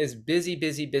 My mind is busy,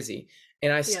 busy, busy.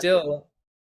 And I Yep. still,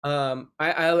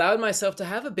 I allowed myself to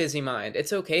have a busy mind.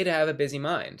 It's okay to have a busy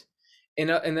mind. In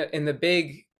the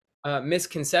big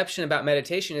misconception about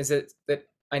meditation is that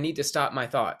I need to stop my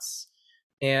thoughts.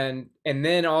 And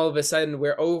then all of a sudden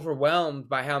we're overwhelmed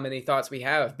by how many thoughts we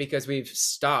have because we've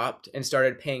stopped and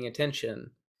started paying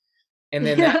attention. And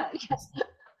then that Yeah.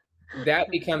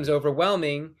 that becomes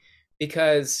overwhelming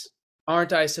because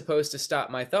aren't I supposed to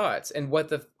stop my thoughts? And what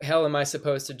the hell am I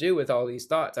supposed to do with all these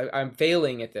thoughts? I'm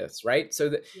failing at this, right?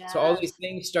 So all these Yes.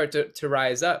 things start to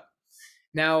rise up.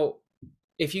 Now,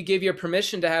 if you give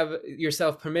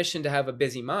yourself permission to have a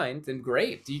busy mind, then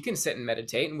great. You can sit and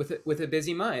meditate and with a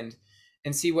busy mind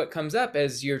and see what comes up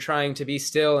as you're trying to be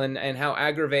still, and how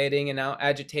aggravating and how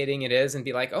agitating it is, and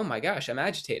be like, oh my gosh, I'm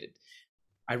agitated.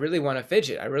 I really want to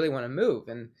fidget. I really want to move.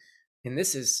 And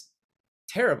this is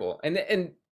terrible. And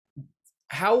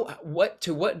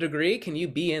to what degree can you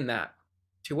be in that?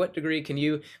 To what degree can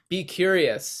you be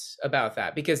curious about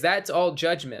that? Because that's all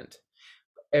judgment.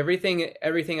 Everything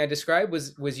I described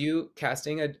was you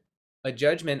casting a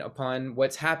judgment upon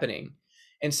what's happening.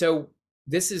 And so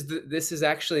this is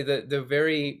actually the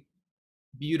very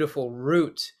beautiful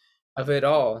root of it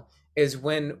all, is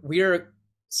when we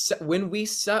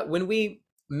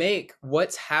make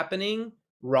what's happening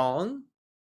wrong,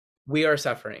 we are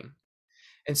suffering.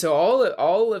 And so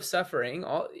all of suffering,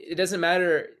 all it doesn't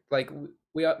matter. Like,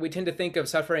 we tend to think of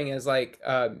suffering as like,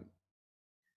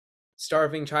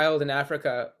 starving child in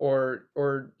Africa, or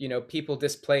people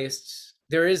displaced.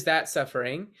 There is that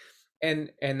suffering,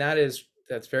 and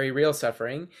that's very real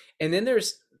suffering. And then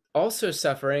there's also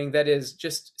suffering that is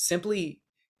just simply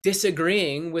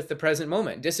disagreeing with the present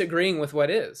moment, disagreeing with what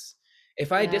is.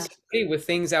 If I Yeah. disagree with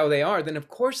things how they are, then of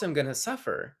course I'm going to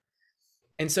suffer.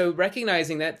 And so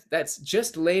recognizing that that's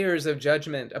just layers of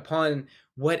judgment upon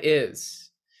what is.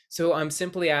 So I'm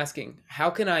simply asking, how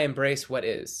can I embrace what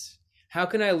is? How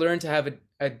can I learn to have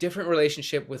a different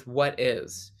relationship with what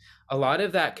is? A lot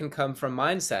of that can come from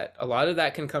mindset. A lot of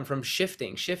that can come from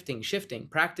shifting,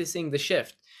 practicing the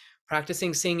shift,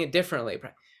 practicing seeing it differently.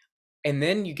 And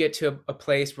then you get to a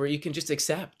place where you can just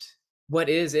accept what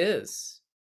is.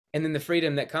 And then the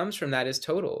freedom that comes from that is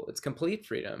total, it's complete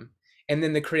freedom. And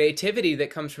then the creativity that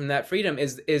comes from that freedom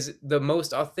is the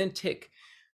most authentic,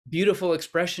 beautiful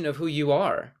expression of who you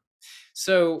are.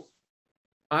 So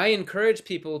I encourage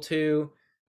people to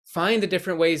find the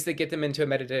different ways that get them into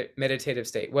a meditative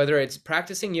state, whether it's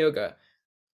practicing yoga,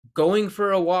 going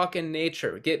for a walk in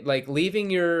nature, get like leaving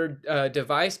your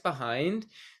device behind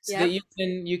so that Yep.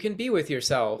 you can be with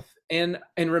yourself. And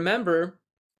remember,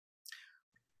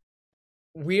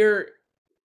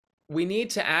 we need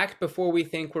to act before we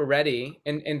think we're ready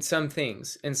in some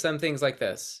things, like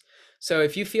this. So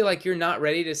if you feel like you're not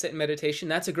ready to sit in meditation,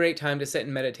 that's a great time to sit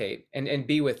and meditate and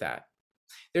be with that.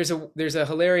 There's a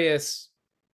hilarious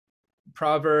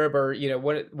proverb, or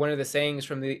one of the sayings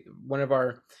from one of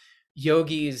our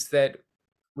yogis that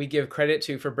we give credit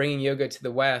to for bringing yoga to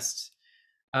the West.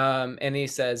 And he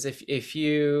says, if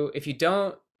you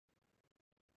don't,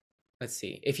 let's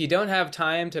see, if you don't have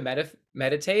time to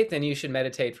meditate, then you should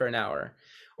meditate for an hour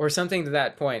or something to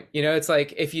that point. It's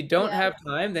like, if you don't Yeah. have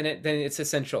time, then it's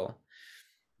essential,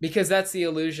 because that's the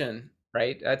illusion,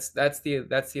 right? That's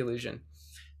the illusion.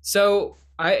 So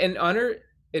in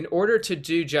order to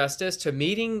do justice to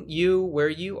meeting you where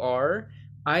you are,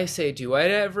 I say do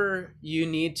whatever you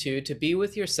need to be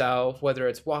with yourself, whether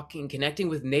it's walking, connecting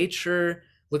with nature,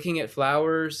 looking at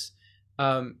flowers.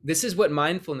 This is what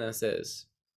mindfulness is.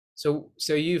 So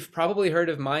you've probably heard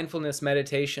of mindfulness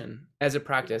meditation as a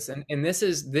practice, and this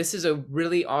is a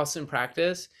really awesome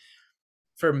practice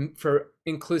for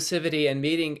inclusivity and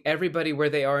meeting everybody where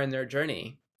they are in their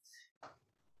journey.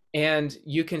 And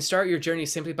you can start your journey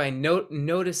simply by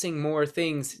noticing more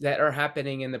things that are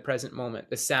happening in the present moment,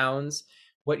 the sounds,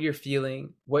 what you're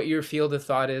feeling, what your field of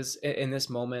thought is in this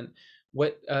moment,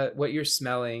 what you're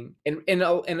smelling, and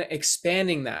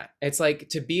expanding that. It's like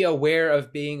to be aware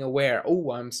of being aware.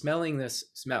 Oh, I'm smelling this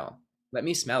smell. Let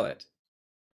me smell it.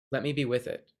 Let me be with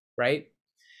it, right?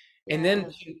 And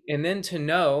then Yes. to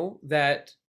know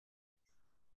that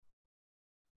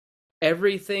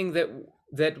everything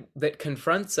that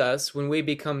confronts us when we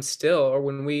become still, or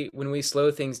when we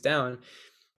slow things down,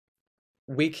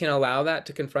 we can allow that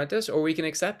to confront us, or we can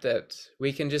accept it.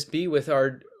 We can just be with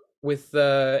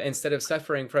the instead of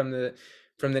suffering from the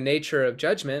nature of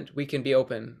judgment, we can be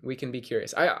open, we can be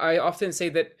curious. I often say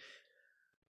that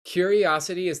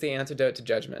curiosity is the antidote to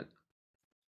judgment.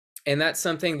 And that's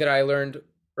something that I learned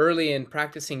early in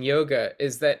practicing yoga,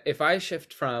 is that if I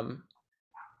shift from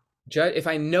if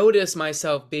I notice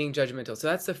myself being judgmental, so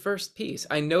that's the first piece.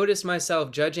 I notice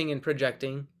myself judging and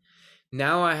projecting.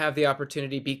 Now I have the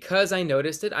opportunity, because I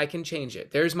noticed it, I can change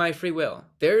it. There's my free will.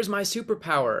 There's my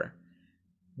superpower.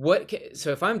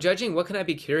 So if I'm judging, what can I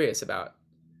be curious about?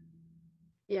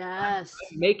 Yes.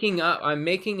 I'm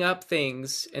making up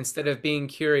things instead of being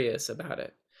curious about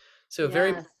it. So a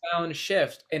very Yes. profound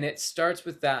shift, and it starts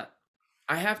with that.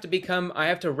 I have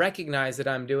to recognize that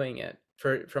I'm doing it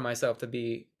for myself to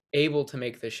be able to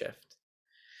make the shift.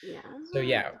 Yeah. So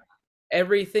yeah,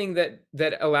 everything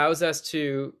that allows us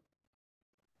to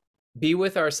be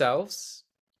with ourselves,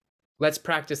 let's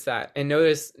practice that and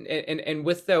notice, and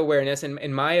with the awareness, and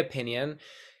in my opinion,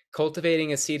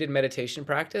 cultivating a seated meditation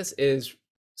practice is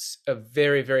a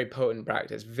very, very potent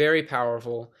practice, very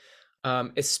powerful,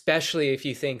 especially if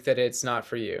you think that it's not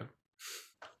for you.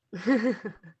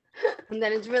 And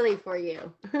then it's really for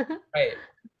you. Right.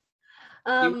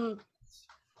 um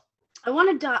I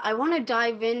want to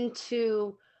dive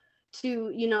into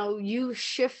you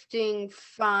shifting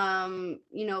from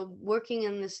working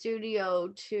in the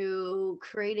studio to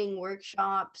creating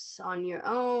workshops on your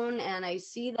own, and I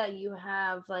see that you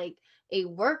have a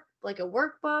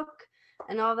workbook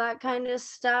and all that kind of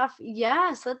stuff.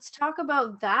 Yes, let's talk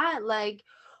about that. Like,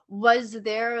 was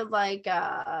there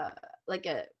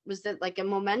was it like a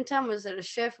momentum? Was it a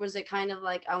shift? Was it kind of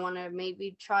like, I want to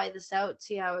maybe try this out,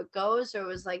 see how it goes? Or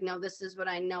was like, no, this is what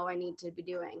I know I need to be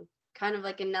doing? Kind of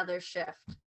like another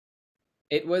shift.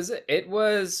 It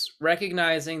was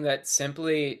recognizing that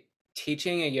simply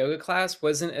teaching a yoga class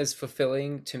wasn't as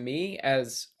fulfilling to me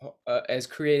as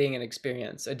creating an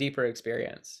experience, a deeper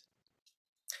experience.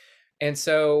 And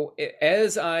so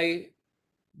as I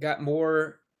got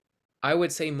more, I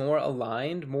would say more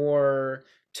aligned, more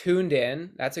tuned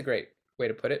in, that's a great way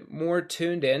to put it, more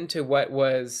tuned in to what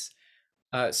was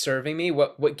serving me.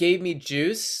 What gave me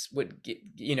juice,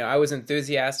 I was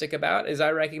enthusiastic about, is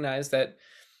I recognized that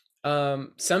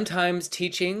sometimes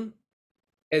teaching,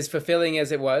 as fulfilling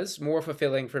as it was, more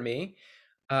fulfilling for me,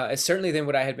 certainly than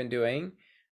what I had been doing,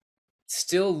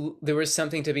 still there was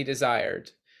something to be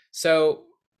desired. So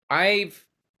I've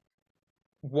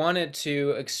wanted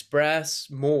to express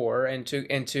more and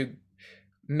to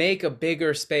make a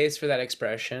bigger space for that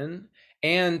expression,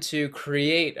 and to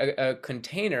create a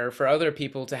container for other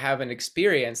people to have an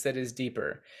experience that is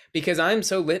deeper, because I'm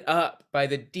so lit up by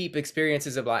the deep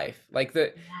experiences of life. Like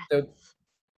the Yes.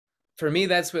 for me,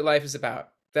 that's what life is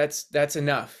about. That's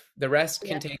enough. The rest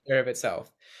can Yeah. take care of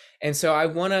itself. And so I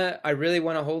really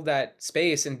want to hold that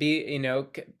space and be,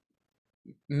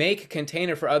 make a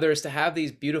container for others to have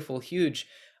these beautiful, huge,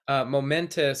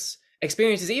 momentous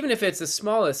experiences. Even if it's the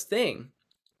smallest thing,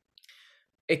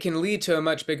 it can lead to a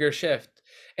much bigger shift.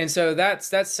 And so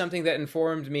that's something that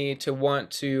informed me to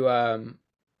want to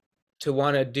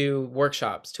do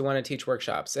workshops, to want to teach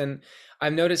workshops. And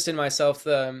I've noticed in myself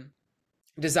the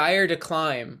desire to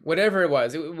climb, whatever it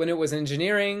was. When it was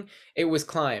engineering, it was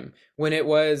climb. When it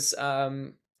was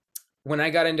when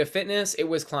I got into fitness, it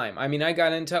was climb. I mean, I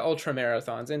got into ultra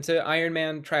marathons, into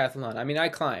Ironman triathlon. I mean, I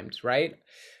climbed, right?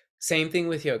 Same thing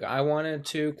with yoga. I wanted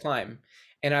to climb,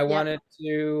 and I Yep. wanted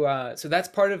to. So that's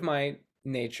part of my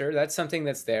nature. That's something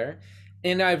that's there,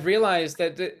 and I've realized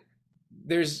that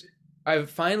there's. I've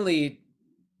finally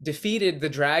defeated the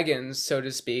dragons, so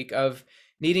to speak, of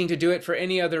needing to do it for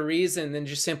any other reason than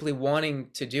just simply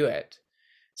wanting to do it.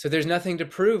 So there's nothing to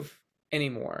prove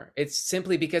anymore. It's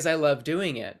simply because I love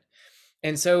doing it.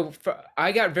 And so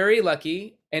I got very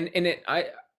lucky, and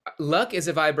luck is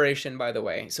a vibration, by the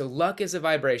way. So luck is a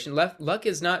vibration. Luck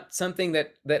is not something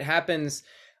that happens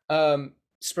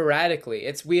sporadically.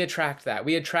 It's we attract that.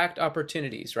 We attract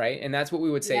opportunities, right? And that's what we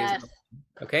would say is Yes.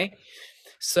 okay.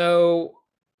 So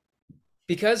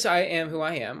because I am who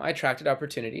I am, I attracted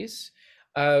opportunities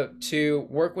to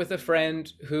work with a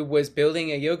friend who was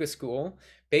building a yoga school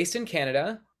based in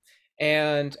Canada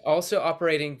and also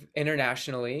operating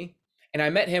internationally. And I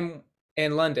met him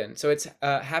in London. So it's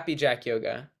Happy Jack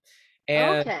Yoga.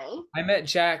 And Okay. I met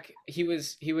Jack. He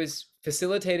was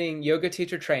facilitating yoga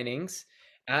teacher trainings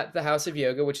at the House of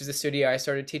Yoga, which is a studio I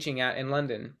started teaching at in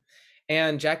London.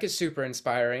 And Jack is super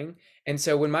inspiring. And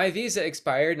so when my visa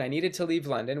expired and I needed to leave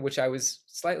London, which I was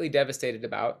slightly devastated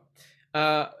about,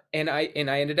 and I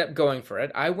ended up going for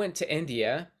it. I went to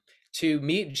India to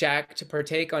meet Jack to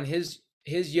partake on his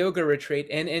yoga retreat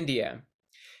in India.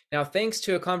 Now, thanks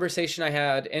to a conversation I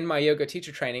had in my yoga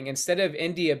teacher training, instead of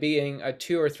India being a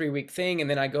 2 or 3 week thing and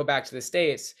then I go back to the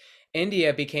States,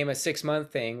 India became a 6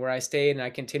 month thing where I stayed and I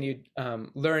continued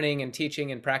learning and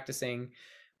teaching and practicing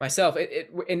myself.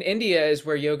 In India is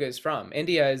where yoga is from.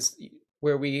 India is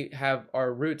where we have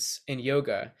our roots in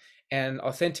yoga, and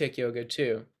authentic yoga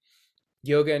too.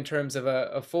 Yoga in terms of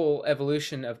a full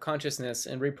evolution of consciousness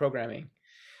and reprogramming.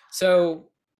 So,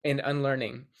 and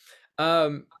unlearning.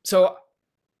 So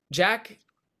Jack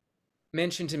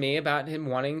mentioned to me about him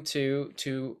wanting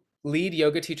to lead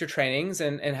yoga teacher trainings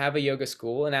and have a yoga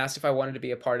school, and asked if I wanted to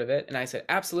be a part of it. And I said,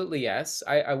 absolutely yes,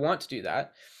 I want to do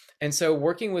that. And so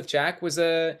working with Jack was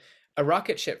a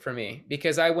rocket ship for me,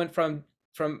 because I went from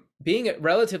being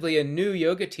relatively a new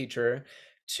yoga teacher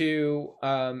to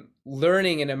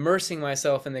learning and immersing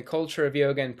myself in the culture of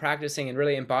yoga and practicing and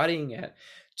really embodying it,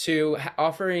 to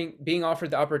being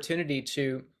offered the opportunity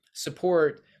to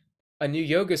support a new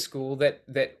yoga school.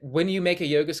 That when you make a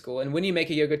yoga school and when you make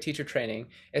a yoga teacher training,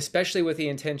 especially with the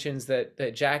intentions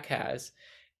that Jack has,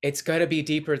 it's got to be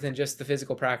deeper than just the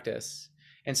physical practice.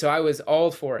 And so I was all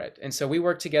for it. And so we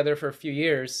worked together for a few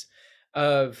years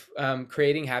of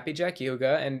creating Happy Jack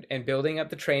Yoga, and building up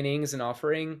the trainings and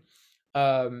offering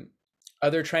um,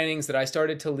 other trainings that I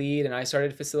started to lead, and I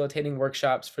started facilitating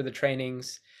workshops for the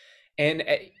trainings. And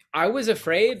I was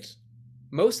afraid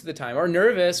most of the time, or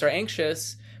nervous or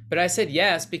anxious, but I said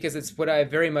yes because it's what I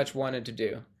very much wanted to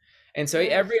do. And so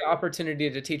Yes. every opportunity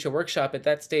to teach a workshop at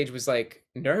that stage was like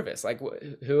nervous, like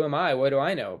who am I? What do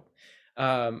I know?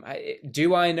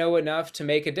 Do I know enough to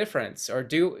make a difference, or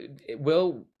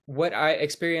will what I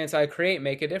experience I create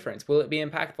make a difference? Will it be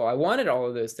impactful? I wanted all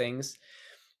of those things,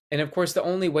 and of course, the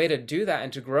only way to do that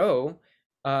and to grow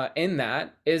in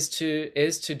that is to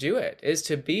do it, is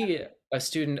to be a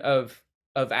student of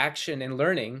action and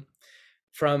learning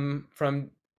from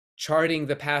charting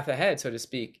the path ahead, so to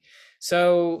speak.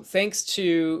 So thanks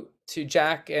to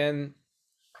Jack and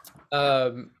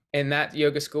that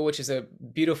yoga school, which is a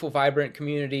beautiful, vibrant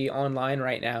community online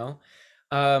right now,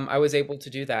 I was able to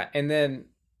do that. And then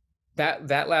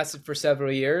that lasted for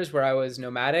several years, where I was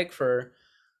nomadic for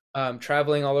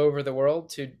traveling all over the world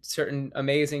to certain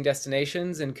amazing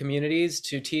destinations and communities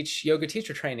to teach yoga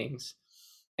teacher trainings.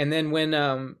 And then when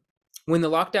the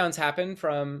lockdowns happened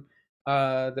from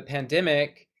the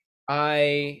pandemic,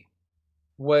 I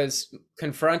was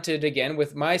confronted again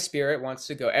with my spirit wants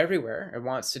to go everywhere. It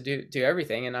wants to do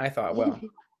everything. And I thought, well,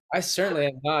 I certainly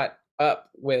am not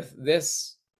up with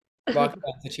this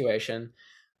lockdown situation.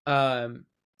 Um,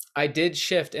 I did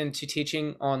shift into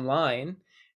teaching online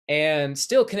and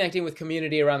still connecting with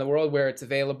community around the world where it's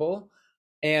available.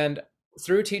 And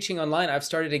through teaching online, I've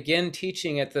started again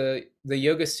teaching at the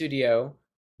yoga studio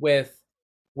with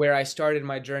where I started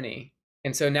my journey.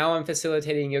 And so now I'm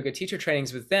facilitating yoga teacher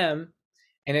trainings with them,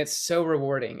 and it's so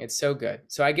rewarding. It's so good.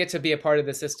 So I get to be a part of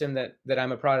the system that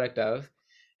I'm a product of,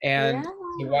 and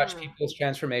to watch Yeah. people's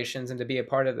transformations and to be a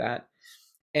part of that.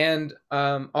 And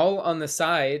all on the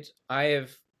side, I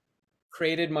have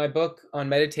created my book on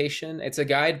meditation. It's a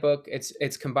guidebook.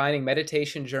 It's combining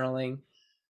meditation, journaling,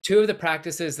 two of the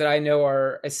practices that I know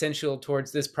are essential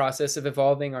towards this process of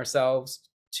evolving ourselves,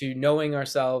 to knowing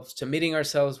ourselves, to meeting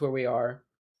ourselves where we are,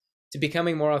 to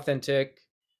becoming more authentic,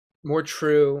 more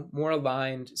true, more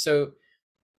aligned. So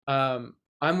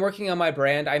I'm working on my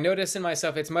brand. I notice in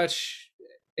myself it's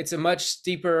a much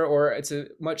steeper, or it's a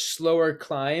much slower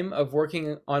climb of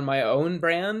working on my own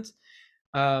brand.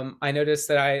 I notice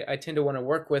that I tend to want to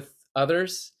work with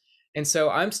others. And so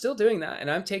I'm still doing that, and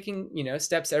I'm taking,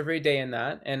 steps every day in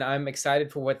that. And I'm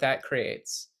excited for what that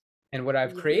creates. And what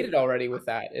I've created Yeah. already with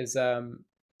that is a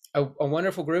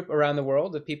wonderful group around the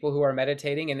world of people who are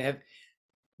meditating and have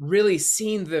really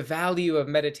seen the value of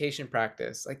meditation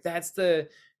practice. Like that's the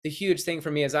huge thing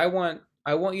for me is I want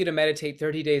you to meditate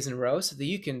 30 days in a row so that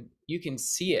you can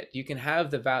see it. You can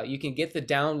have the value, you can get the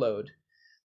download.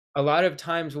 A lot of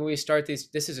times when we start this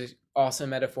is an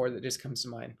awesome metaphor that just comes to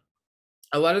mind.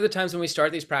 A lot of the times when we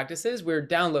start these practices, we're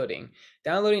downloading,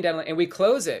 and we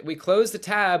close it. We close the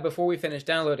tab before we finish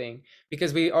downloading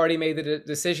because we already made the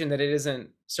decision that it isn't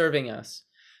serving us.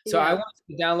 So I Yeah. want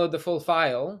to download the full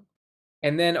file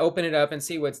and then open it up and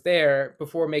see what's there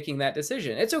before making that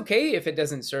decision. It's okay if it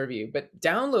doesn't serve you, but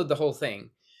download the whole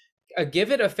thing.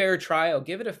 Give it a fair trial.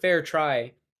 Give it a fair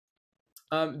try.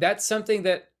 That's something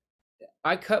that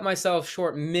I cut myself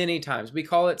short many times. We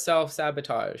call it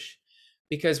self-sabotage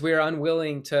because we're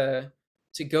unwilling to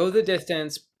go the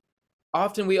distance.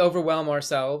 Often we overwhelm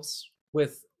ourselves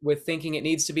with thinking it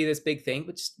needs to be this big thing,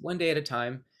 but just one day at a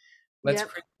time. Let's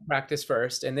Yep. practice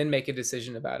first and then make a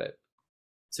decision about it.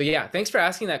 So yeah, thanks for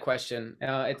asking that question.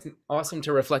 It's awesome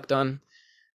to reflect on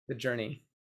the journey.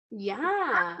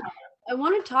 Yeah. I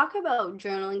want to talk about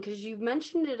journaling because you've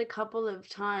mentioned it a couple of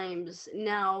times.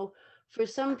 Now, for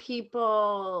some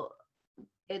people,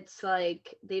 it's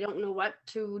like they don't know what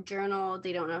to journal,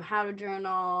 they don't know how to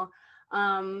journal.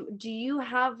 Do you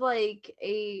have like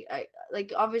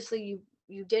like obviously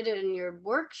you did it in your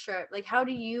workshop. Like how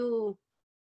do you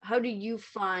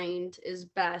find is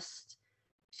best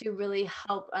to really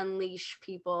help unleash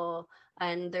people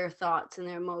and their thoughts and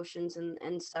their emotions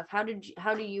and stuff? How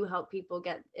do you help people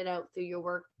get it out through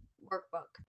your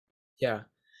workbook? Yeah,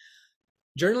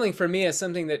 journaling for me is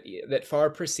something that far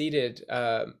preceded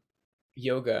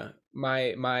yoga.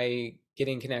 My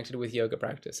getting connected with yoga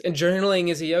practice, and journaling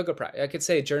is a yoga practice. I could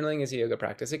say journaling is a yoga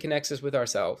practice. It connects us with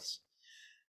ourselves.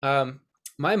 Um,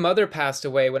 my mother passed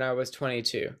away when I was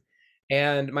 22,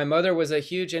 and my mother was a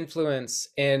huge influence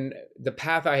in the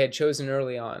path I had chosen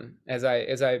early on. As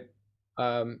I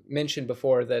mentioned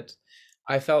before, that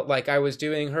I felt like I was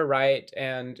doing her right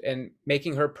and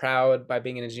making her proud by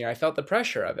being an engineer. I felt the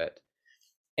pressure of it,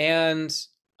 and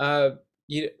uh,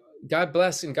 you, God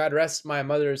bless and God rest my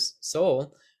mother's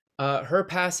soul. Her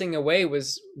passing away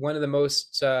was one of the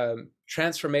most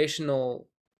transformational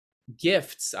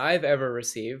gifts I've ever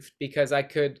received because I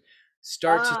could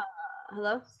start to. Uh,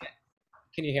 Hello?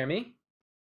 Can you hear me?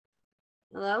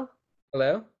 Hello?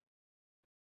 Hello?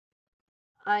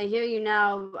 I hear you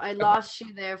now. I Okay. lost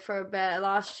you there for a bit. I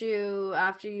lost you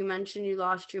after you mentioned you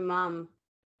lost your mom.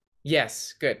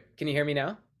 Yes, good. Can you hear me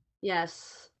now?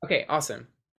 Yes. Okay, awesome.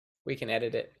 We can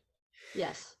edit it.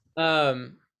 Yes.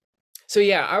 Um, so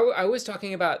yeah, I was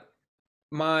talking about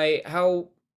how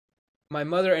my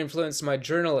mother influenced my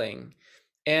journaling.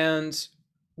 And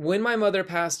when my mother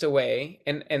passed away,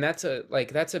 and that's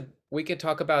a we could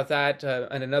talk about that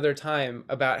at another time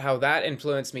about how that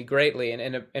influenced me greatly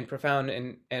and in profound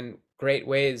and great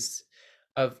ways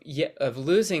of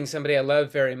losing somebody I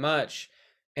love very much,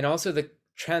 and also the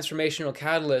transformational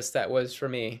catalyst that was for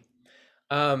me.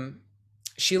 Um,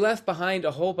 she left behind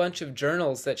a whole bunch of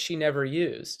journals that she never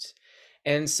used.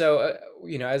 And so,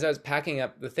 as I was packing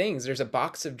up the things, there's a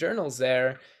box of journals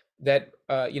there that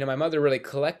my mother really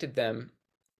collected them,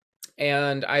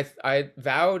 and I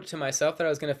vowed to myself that I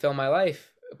was going to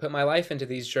put my life into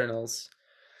these journals.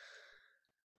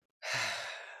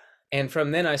 And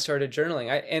from then I started journaling.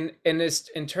 And this,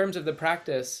 in terms of the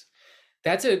practice,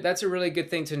 that's a really good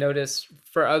thing to notice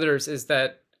for others, is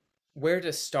that where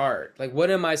to start. Like, what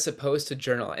am I supposed to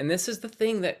journal? And this is the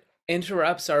thing that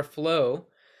interrupts our flow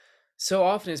so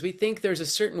often, is we think there's a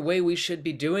certain way we should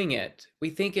be doing it. We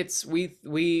think it's we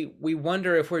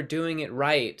wonder if we're doing it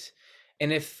right.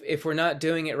 And if we're not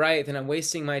doing it right, then I'm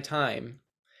wasting my time.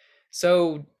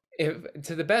 So, if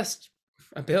to the best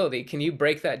ability, can you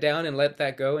break that down and let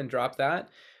that go and drop that?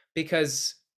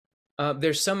 Because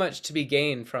there's so much to be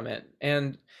gained from it.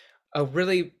 And a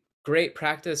really great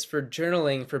practice for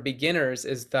journaling for beginners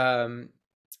is it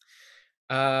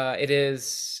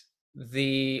is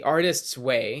the Artist's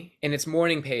Way, and it's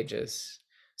morning pages.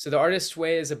 So the Artist's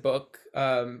Way is a book.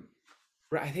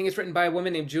 I think it's written by a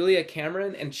woman named Julia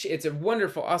Cameron, and it's a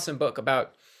wonderful, awesome book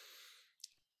about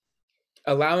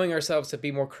allowing ourselves to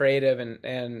be more creative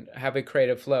and have a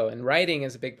creative flow. And writing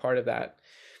is a big part of that.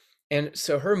 And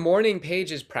so her morning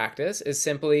pages practice is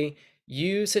simply,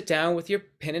 you sit down with your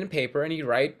pen and paper and you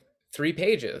write 3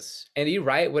 pages, and you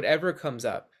write whatever comes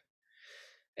up.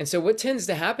 And so what tends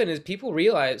to happen is people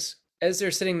realize, as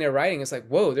they're sitting there writing, it's like,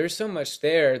 whoa, there's so much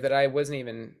there that I wasn't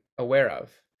even aware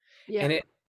of. Yeah. And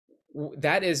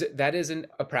that is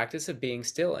a practice of being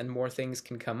still, and more things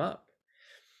can come up.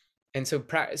 And so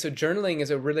journaling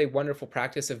is a really wonderful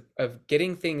practice of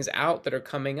getting things out that are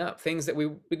coming up, things that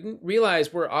we didn't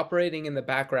realize were operating in the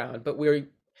background, but we're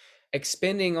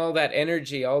expending all that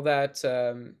energy, all that,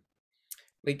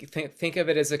 like, think of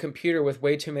it as a computer with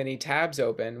way too many tabs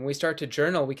open. When we start to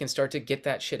journal, we can start to get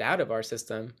that shit out of our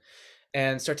system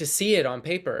and start to see it on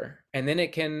paper, and then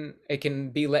it can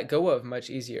be let go of much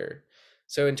easier.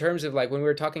 So in terms of, like, when we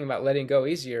were talking about letting go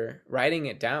easier, writing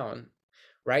it down,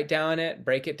 write down it,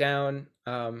 break it down.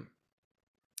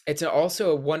 It's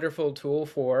also a wonderful tool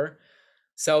for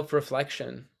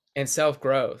self-reflection and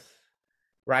self-growth.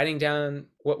 Writing down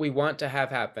what we want to have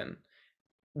happen.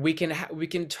 We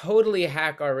can totally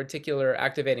hack our reticular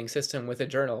activating system with a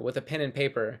journal, with a pen and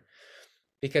paper,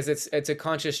 because it's a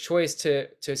conscious choice to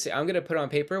say, I'm going to put on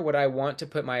paper what I want to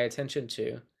put my attention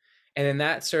to. And then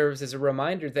that serves as a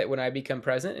reminder that when I become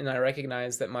present and I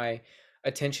recognize that my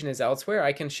attention is elsewhere,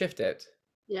 I can shift it.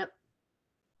 Yep.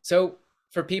 So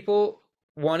for people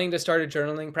wanting to start a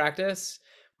journaling practice,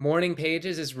 morning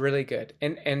pages is really good.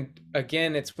 And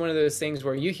again, it's one of those things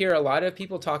where you hear a lot of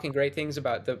people talking great things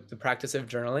about the practice of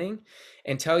journaling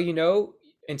until you know,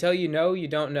 you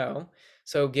don't know.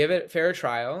 So give it a fair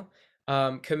trial.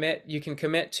 You can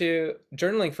commit to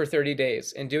journaling for 30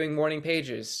 days and doing morning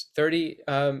pages, 3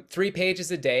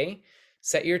 pages a day.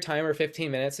 Set your timer 15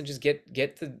 minutes and just get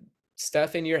the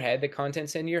stuff in your head, the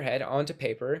contents in your head, onto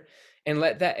paper, and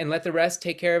let the rest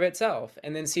take care of itself,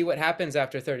 and then see what happens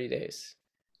after 30 days.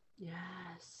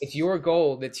 Yes. It's your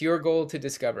goal. It's your goal to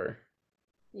discover.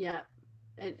 Yeah.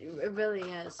 It really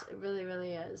is. It really,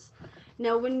 really is.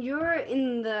 Now, when you're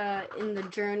in the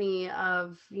journey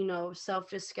of,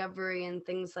 self-discovery and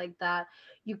things like that,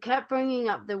 you kept bringing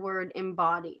up the word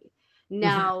embody.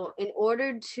 Now, in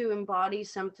order to embody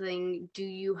something, do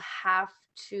you have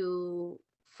to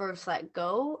first let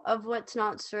go of what's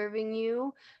not serving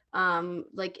you?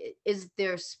 Like, is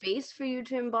there space for you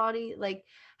to embody? Like,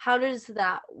 how does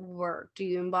that work? Do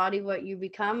you embody what you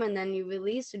become and then you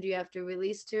release, or do you have to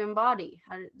release to embody?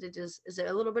 Is it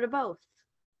a little bit of both?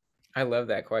 I love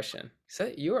that question.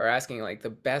 So you are asking, like,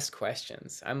 the best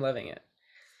questions. I'm loving it.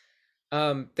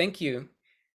 Thank you.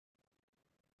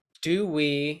 Do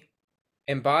we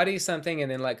embody something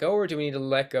and then let go, or do we need to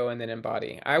let go and then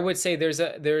embody? I would say there's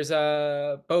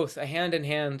a both, a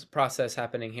hand-in-hand process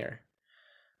happening here.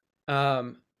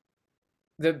 The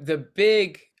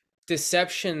big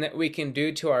deception that we can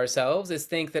do to ourselves is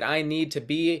think that I need to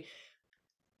be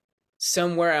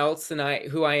somewhere else than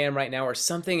who I am right now, or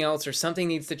something else, or something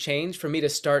needs to change for me to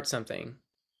start something.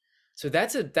 So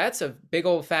that's a big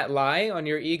old fat lie on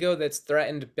your ego that's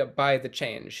threatened by the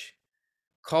change.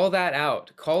 Call that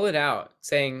out. Call it out,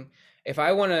 saying, if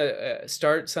I want to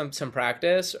start some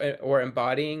practice or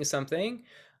embodying something,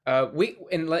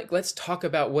 let's talk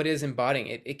about what is embodying.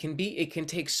 It can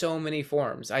take so many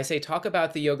forms. I say, talk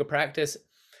about the yoga practice,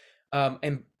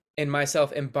 and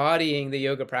myself embodying the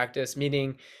yoga practice,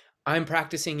 meaning I'm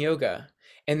practicing yoga,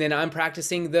 and then I'm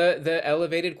practicing the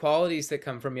elevated qualities that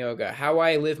come from yoga, how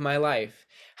I live my life,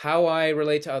 how I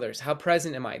relate to others, how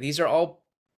present am I. These are all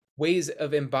ways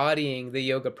of embodying the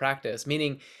yoga practice,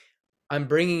 meaning I'm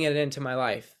bringing it into my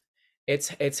life.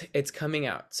 It's coming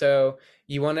out. So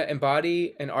You want to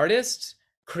embody an artist?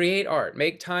 Create art.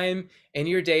 Make time in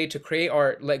your day to create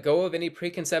art. Let go of any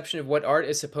preconception of what art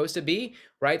is supposed to be.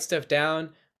 Write stuff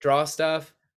down, draw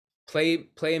stuff, play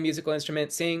a musical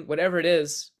instrument, sing, whatever it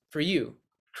is for you.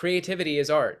 Creativity is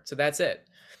art. So that's it.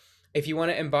 If you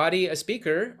want to embody a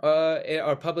speaker,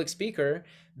 or public speaker,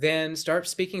 then start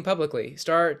speaking publicly.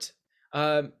 Start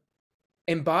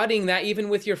embodying that even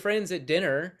with your friends at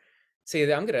dinner. Say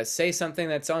that I'm going to say something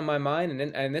that's on my mind,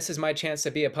 and this is my chance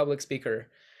to be a public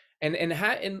speaker,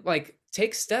 and like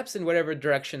take steps in whatever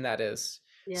direction that is.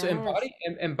 So Yes.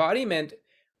 embodiment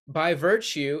by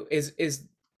virtue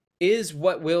is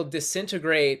what will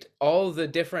disintegrate all the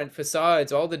different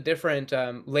facades, all the different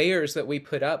layers that we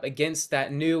put up against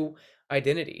that new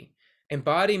identity.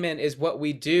 Embodiment is what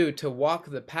we do to walk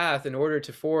the path in order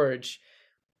to forge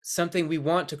something we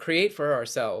want to create for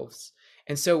ourselves.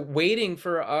 And so waiting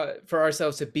for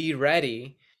ourselves to be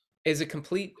ready is a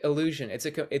complete illusion.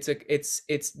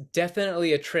 It's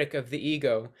definitely a trick of the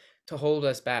ego to hold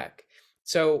us back.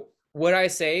 So what I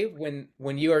say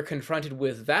when you are confronted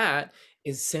with that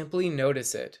is simply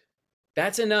notice it.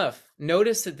 That's enough.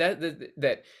 Notice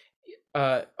that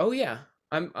oh yeah,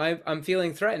 I'm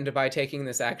feeling threatened by taking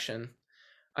this action.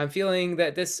 I'm feeling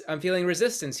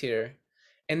resistance here.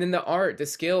 And then the art, the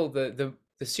skill, the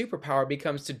superpower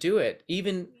becomes to do it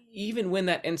even when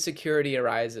that insecurity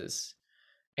arises.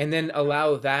 And then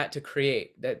allow that to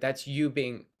create. That's you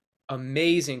being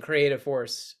amazing creative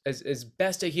force as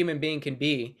best a human being can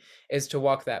be, is to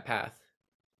walk that path,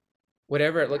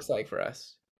 whatever it Yeah. looks like for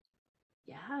us.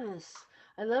 Yes.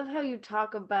 I love how you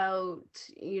talk about,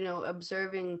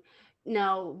 observing.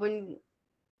 Now, when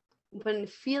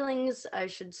feelings, I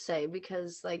should say,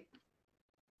 because like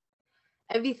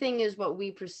everything is what we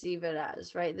perceive it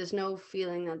as, right? There's no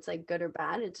feeling that's like good or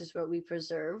bad. It's just what we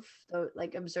preserve,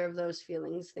 like observe those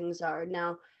feelings. Things are.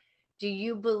 Now, do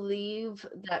you believe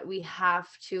that we have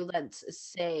to, let's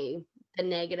say, the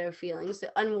negative feelings,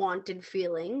 the unwanted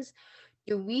feelings,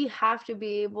 do we have to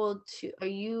be able to, are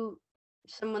you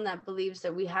someone that believes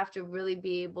that we have to really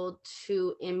be able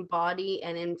to embody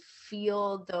and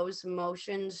feel those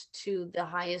emotions to the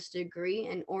highest degree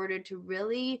in order to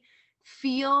really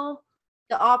feel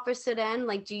the opposite end?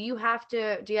 Like, do you have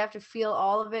to feel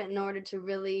all of it in order to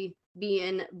really be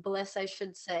in bliss, I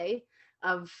should say,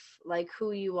 of like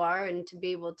who you are, and to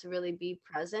be able to really be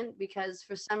present? Because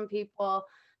for some people,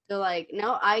 they're like,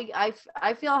 no, I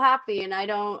feel happy, and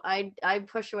I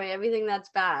push away everything that's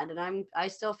bad, and I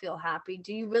still feel happy.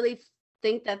 Do you really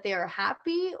think that they are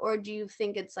happy, or do you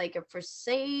think it's like a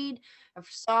facade,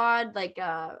 like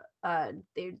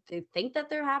they think that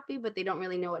they're happy, but they don't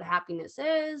really know what happiness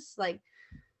is? Like,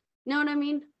 know what I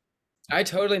mean? I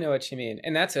totally know what you mean.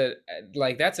 And that's a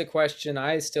question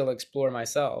I still explore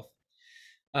myself.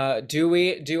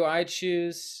 Do I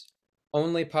choose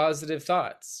only positive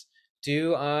thoughts?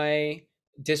 Do I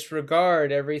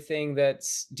disregard everything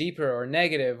that's deeper or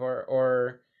negative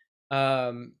or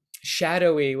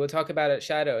shadowy? We'll talk about it.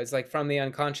 Shadow. It's like from the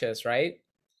unconscious, right?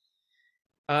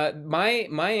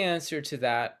 My answer to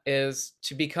that is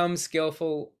to become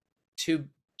skillful.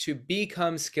 To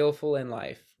become skillful in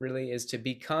life really is to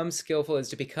become skillful, is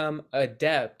to become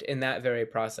adept in that very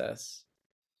process.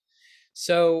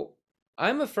 So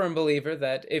I'm a firm believer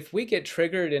that if we get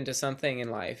triggered into something in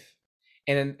life,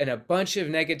 and a bunch of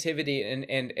negativity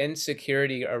and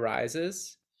insecurity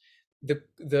arises,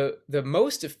 the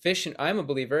most efficient, I'm a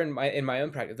believer in my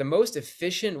own practice, the most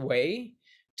efficient way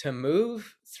to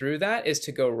move through that is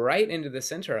to go right into the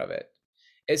center of it.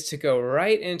 Is to go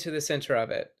right into the center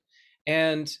of it.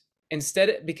 And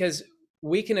instead, because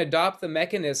we can adopt the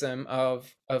mechanism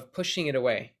of pushing it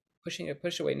away, push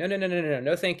away. No, no, no, no, no,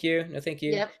 no, thank you, no, thank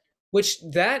you. Yep. Which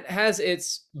that has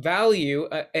its value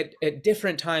at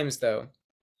different times, though.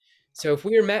 So if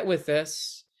we are met with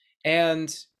this,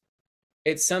 and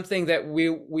it's something that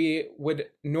we would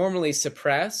normally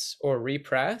suppress or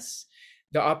repress,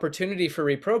 the opportunity for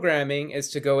reprogramming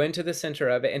is to go into the center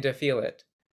of it and to feel it.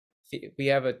 We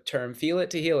have a term, feel it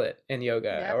to heal it, in yoga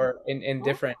Yep. or in Oh,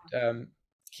 different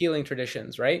healing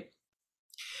traditions, right?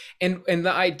 And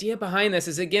the idea behind this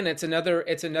is, again, it's another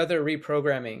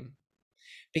reprogramming,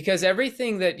 because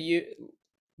everything that you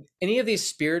any of these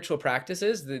spiritual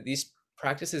practices, these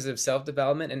practices of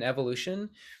self-development and evolution,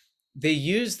 they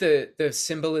use the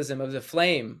symbolism of the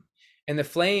flame, and the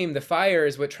fire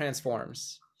is what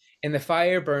transforms, and the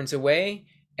fire burns away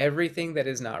everything that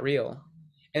is not real.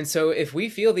 And so if we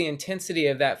feel the intensity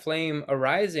of that flame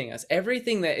arising us,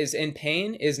 everything that is in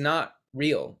pain is not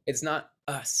real, it's not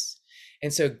us.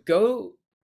 And so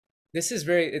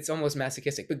it's almost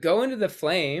masochistic, but go into the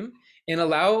flame and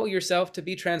allow yourself to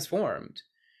be transformed.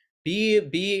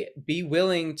 Be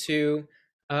willing to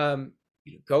um,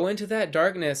 go into that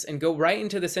darkness and go right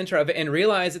into the center of it and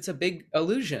realize it's a big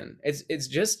illusion. It's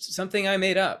just something I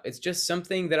made up. It's just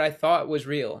something that I thought was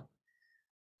real.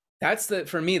 That's the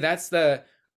for me, that's the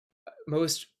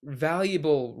most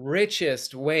valuable,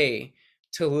 richest way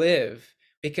to live.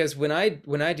 Because when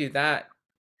I do that,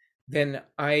 then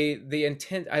I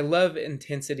love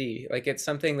intensity. Like it's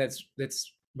something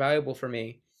that's valuable for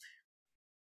me.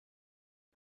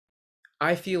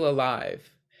 I feel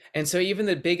alive. And so even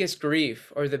the biggest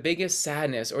grief or the biggest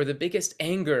sadness or the biggest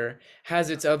anger has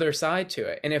its other side to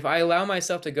it. And if I allow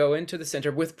myself to go into the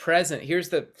center with present, here's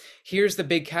the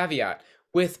big caveat,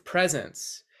 with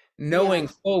presence, knowing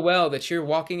Yes. full well that you're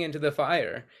walking into the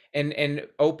fire and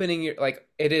opening your, like,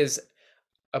 it is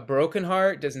a broken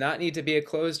heart does not need to be a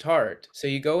closed heart. So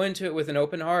you go into it with an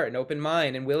open heart, an open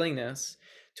mind and willingness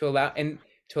to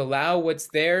allow what's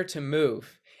there to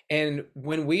move. And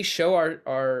when we show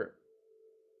our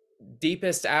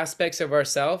deepest aspects of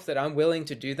ourself that I'm willing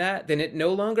to do that, then it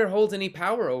no longer holds any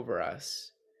power over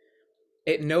us.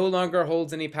 It no longer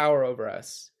holds any power over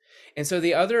us. And so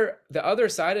the other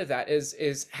side of that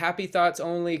is happy thoughts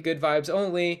only, good vibes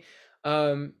only.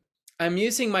 I'm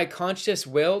using my conscious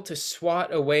will to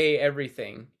swat away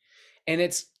everything. And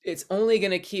it's only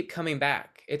going to keep coming back.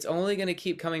 It's only going to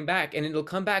keep coming back, and it'll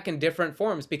come back in different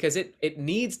forms because it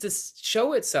needs to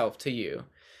show itself to you,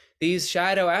 these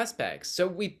shadow aspects.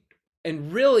 So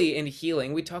and really in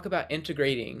healing, we talk about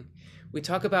integrating. We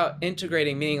talk about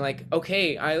integrating, meaning like,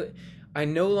 okay, I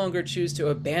no longer choose to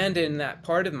abandon that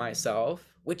part of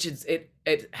myself, which is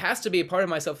it has to be a part of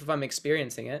myself if I'm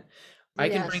experiencing it. I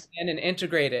can bring Yes. it in and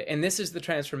integrate it. And this is the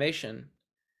transformation.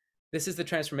 This is the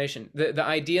transformation. The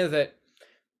idea that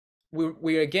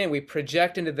we again we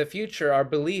project into the future our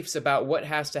beliefs about what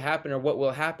has to happen or what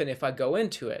will happen if I go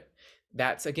into it.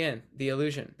 That's again the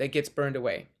illusion that gets burned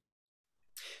away.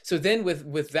 So then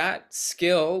with that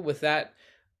skill, with that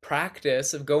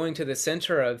practice of going to the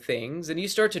center of things, and you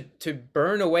start to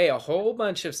burn away a whole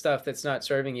bunch of stuff that's not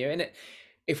serving you. And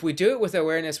if we do it with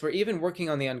awareness, we're even working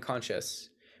on the unconscious,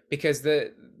 because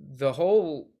the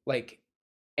whole like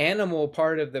animal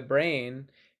part of the brain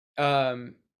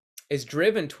um is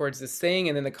driven towards this thing,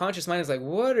 and then the conscious mind is like,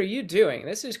 what are you doing?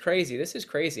 This is crazy, this is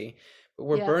crazy. But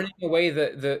we're Yeah. burning away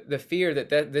the fear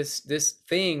that this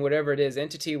thing, whatever it is,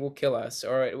 entity, will kill us,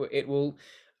 or it will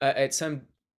at some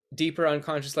deeper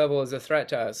unconscious level is a threat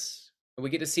to us. We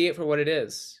get to see it for what it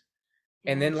is,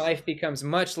 and then Yes. life becomes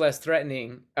much less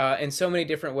threatening in so many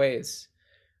different ways,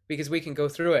 because we can go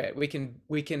through it. We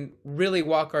can really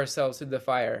walk ourselves through the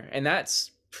fire, and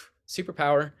that's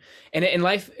superpower. And in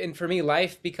life, and for me,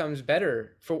 life becomes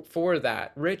better for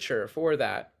that, richer for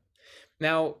that.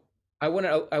 Now, I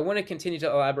want to continue to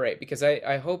elaborate, because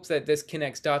I hope that this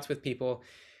connects dots with people.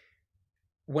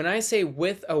 When I say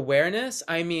with awareness,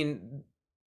 I mean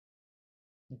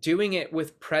doing it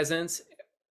with presence,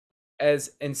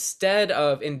 as instead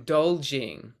of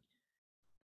indulging.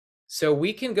 So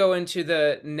we can go into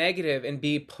the negative and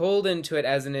be pulled into it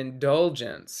as an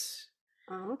indulgence,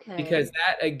 because Okay.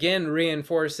 that again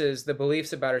reinforces the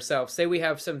beliefs about ourselves. Say we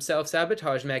have some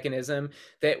self-sabotage mechanism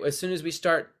that as soon as we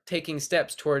start taking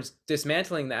steps towards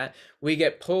dismantling that, we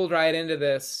get pulled right into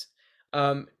this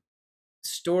um,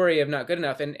 story of not good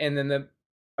enough. And then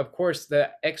of course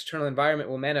the external environment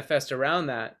will manifest around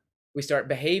that. We start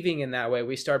behaving in that way.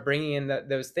 We start bringing in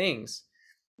those things.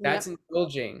 That's Yep.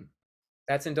 indulging.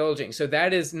 That's indulging. So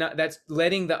that's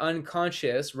letting the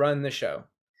unconscious run the show.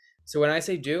 So when I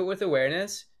say do it with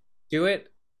awareness, do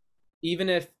it even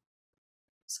if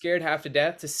scared half to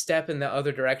death, to step in the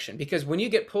other direction. Because when you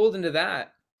get pulled into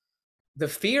that, the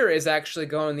fear is actually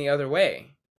going the other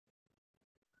way.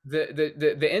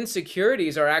 The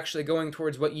insecurities are actually going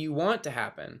towards what you want to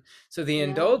happen. So the Yeah.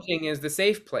 indulging is the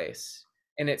safe place,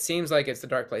 and it seems like it's the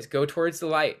dark place. Go towards the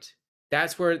light.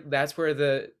 That's where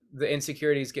the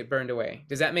insecurities get burned away.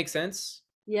 Does that make sense?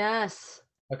 Yes.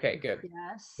 Okay, good.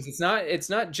 Yes. 'Cause it's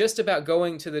not just about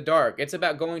going to the dark. It's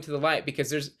about going to the light, because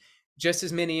there's just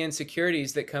as many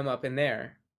insecurities that come up in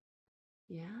there.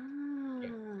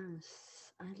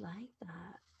 Yes. I like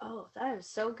that. Oh, that is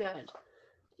so good.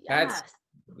 That's Yes.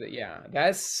 yeah,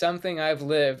 that's something I've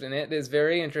lived, and it is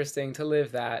very interesting to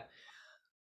live that,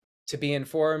 to be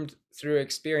informed through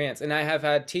experience. And I have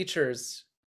had teachers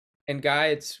and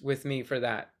guides with me for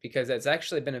that, because it's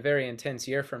actually been a very intense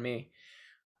year for me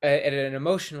at an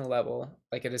emotional level,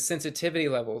 like at a sensitivity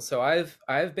level. So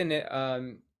I've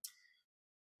been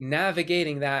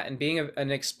navigating that and being an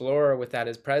explorer with that,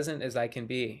 as present as I can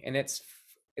be, and it's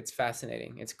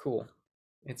fascinating. It's cool.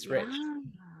 It's rich. Yeah.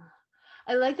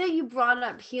 I like that you brought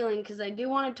up healing, because I do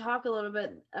want to talk a little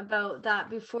bit about that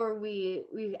before we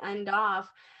end off.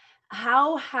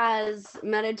 How has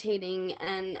meditating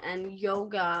and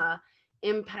yoga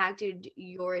impacted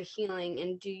your healing,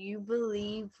 and do you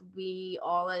believe we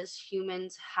all as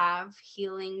humans have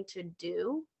healing to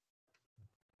do?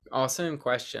 Awesome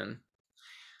question.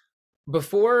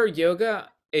 Before yoga,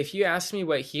 if you asked me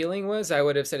what healing was, I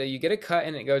would have said you get a cut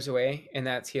and it goes away, and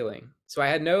that's healing. So I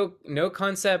had no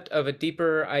concept of a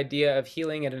deeper idea of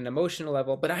healing at an emotional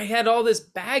level, but I had all this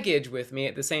baggage with me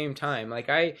at the same time. Like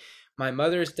my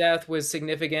mother's death was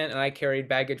significant, and I carried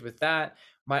baggage with that.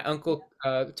 My uncle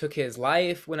took his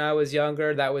life when I was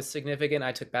younger. That was significant.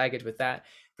 I took baggage with that.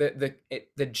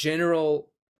 The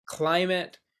general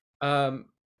climate, um,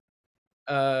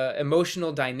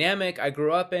 emotional dynamic I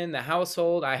grew up in, the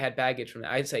household, I had baggage from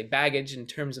it. I'd say baggage in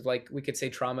terms of, like, we could say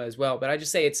trauma as well, but I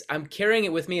just say I'm carrying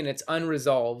it with me and it's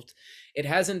unresolved.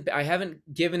 I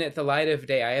haven't given it the light of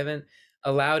day. I haven't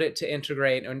allowed it to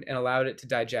integrate and allowed it to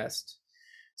digest.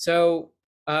 So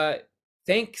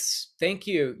thank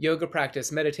you, yoga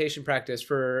practice, meditation practice,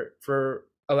 for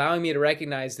allowing me to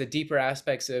recognize the deeper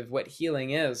aspects of what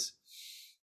healing is.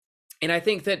 And I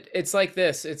think that it's like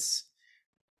this. It's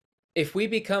if we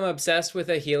become obsessed with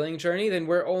a healing journey, then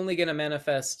we're only going to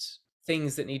manifest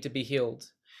things that need to be healed.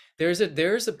 There's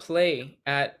a play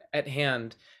at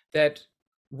hand that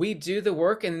we do the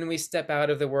work and then we step out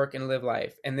of the work and live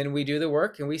life, and then we do the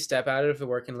work and we step out of the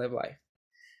work and live life.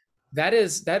 That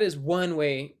is one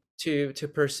way to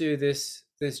pursue this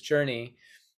journey.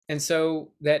 And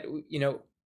so that,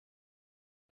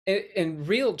 in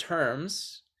real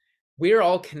terms, we're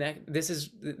all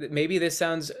connected. Maybe this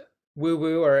sounds woo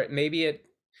woo, or maybe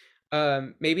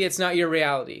it's not your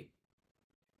reality.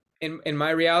 In my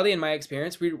reality, in my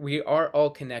experience, we are all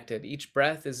connected. Each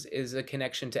breath is a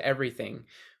connection to everything,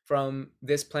 from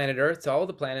this planet Earth to all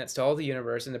the planets to all the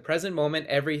universe. In the present moment,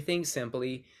 everything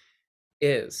simply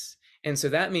is. And so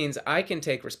that means I can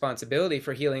take responsibility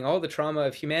for healing all the trauma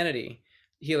of humanity,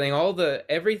 healing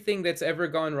everything that's ever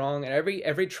gone wrong, and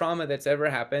every trauma that's ever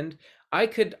happened. I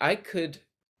could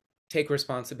take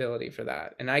responsibility for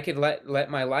that, and I could let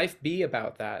my life be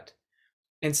about that.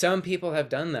 And some people have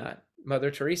done that. Mother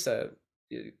Teresa,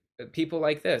 people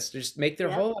like this, just make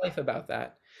their whole life about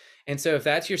that. And so if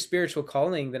that's your spiritual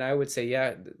calling, then I would say,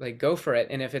 yeah, like, go for it.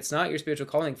 And if it's not your spiritual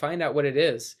calling, find out what it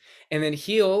is, and then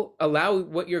allow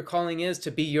what your calling is to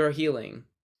be your healing.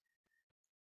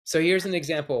 So here's an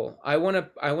example. I want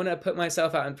to put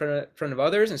myself out in front of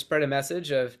others and spread a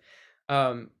message of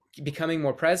becoming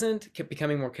more present,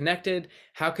 becoming more connected.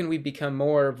 How can we become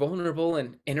more vulnerable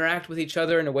and interact with each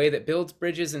other in a way that builds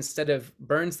bridges instead of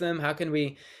burns them? How can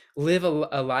we live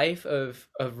a life of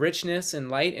richness and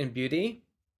light and beauty?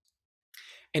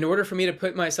 In order for me to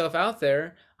put myself out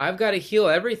there, I've got to heal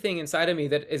everything inside of me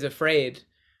that is afraid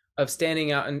of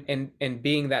standing out and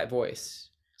being that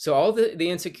voice. So all the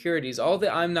insecurities, all the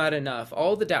I'm not enough,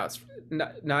 all the doubts,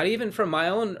 not even from my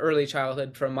own early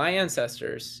childhood, from my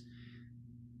ancestors,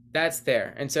 that's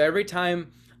there. And so every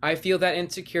time I feel that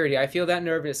insecurity, I feel that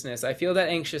nervousness, I feel that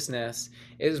anxiousness,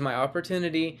 it is my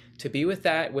opportunity to be with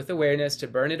that, with awareness, to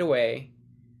burn it away,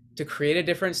 to create a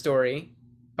different story.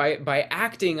 By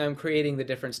acting, I'm creating the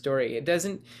different story. It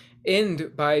doesn't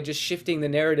end by just shifting the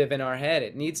narrative in our head.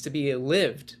 It needs to be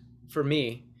lived for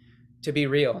me to be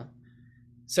real.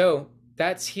 So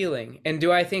that's healing. And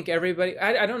do I think everybody,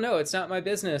 I don't know, it's not my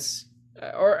business.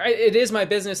 It is my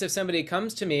business if somebody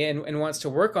comes to me and wants to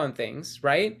work on things,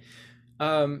 right?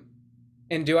 And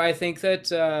do I think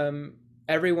that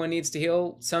everyone needs to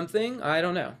heal something? I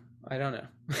don't know. I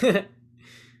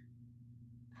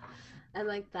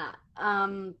like that.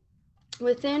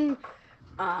 Within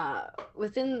I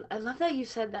love that you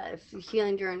said that if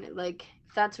healing journey, like,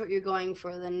 if that's what you're going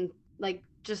for, then, like,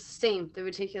 just same, the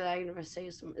reticular activating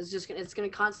system is just it's gonna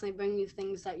constantly bring you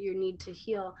things that you need to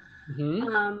heal.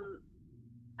 Mm-hmm.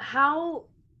 How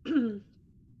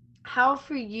how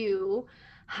for you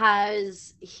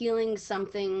has healing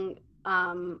something,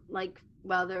 like,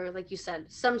 whether, like you said,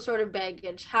 some sort of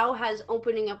baggage, how has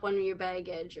opening up one of your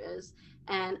baggages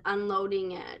and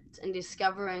unloading it and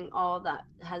discovering all that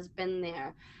has been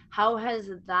there, how has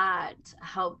that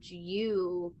helped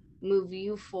you move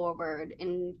you forward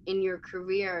in your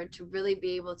career to really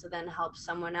be able to then help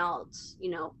someone else,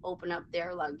 open up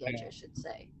their luggage, I should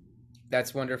say?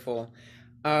 That's wonderful.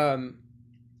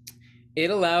 It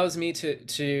allows me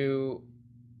to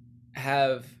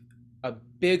have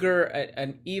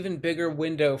an even bigger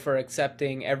window for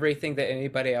accepting everything that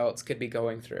anybody else could be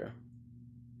going through.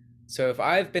 So if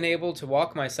I've been able to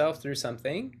walk myself through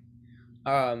something,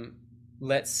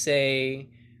 let's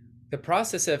say the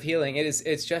process of healing,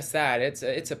 it's just that.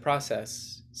 It's a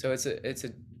process. So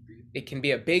it can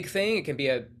be a big thing, it can be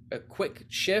a quick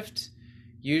shift.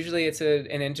 Usually it's an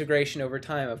integration over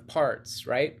time of parts,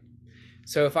 right?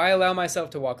 So if I allow myself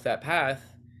to walk that path,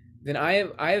 then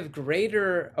I have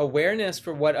greater awareness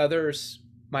for what others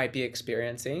might be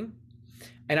experiencing.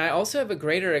 And I also have a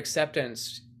greater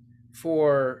acceptance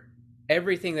for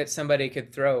everything that somebody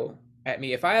could throw at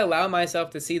me. If I allow myself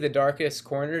to see the darkest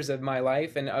corners of my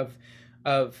life and of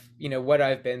what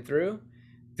I've been through,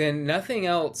 then nothing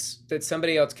else that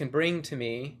somebody else can bring to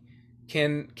me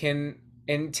can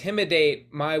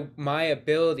intimidate my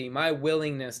ability, my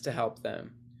willingness to help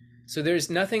them. So there's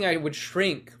nothing I would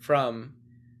shrink from.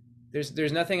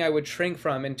 There's nothing I would shrink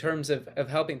from in terms of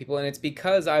helping people, and it's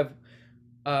because I've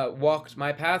walked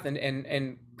my path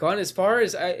and gone as far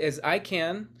as I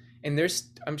can. And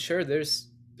I'm sure there's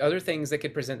other things that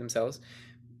could present themselves.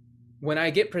 When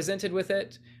I get presented with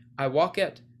it, I walk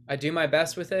it, I do my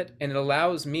best with it, and it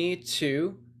allows me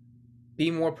to be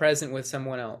more present with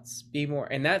someone else, be more.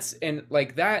 And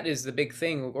like that is the big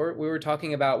thing. Or we were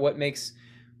talking about what makes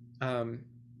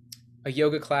a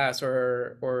yoga class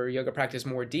or yoga practice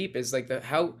more deep, is like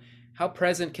how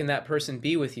present can that person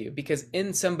be with you? Because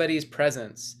in somebody's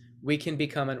presence, we can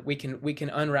we can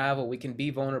unravel, we can be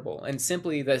vulnerable, and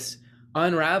simply this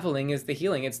unraveling is the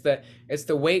healing. It's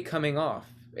the weight coming off.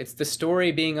 It's the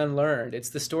story being unlearned. It's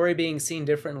the story being seen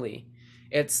differently.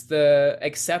 It's the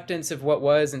acceptance of what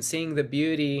was and seeing the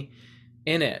beauty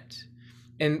in it.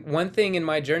 And one thing in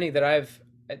my journey that I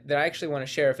actually want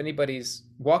to share, if anybody's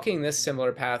walking this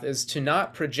similar path, is to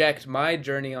not project my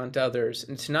journey onto others,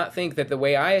 and to not think that the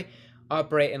way I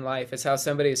operate in life is how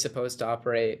somebody is supposed to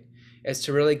operate, is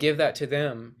to really give that to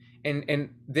them. And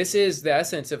this is the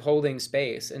essence of holding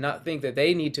space, and not think that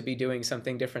they need to be doing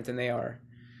something different than they are.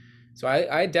 So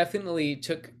I definitely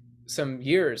took some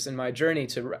years in my journey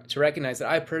to recognize that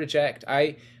I project.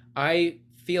 I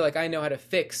feel like I know how to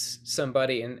fix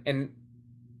somebody, and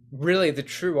really the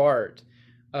true art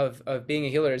of being a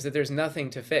healer is that there's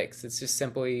nothing to fix. It's just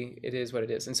simply, it is what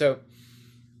it is. And so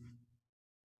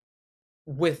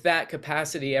with that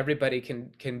capacity, everybody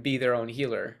can be their own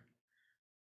healer.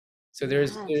 So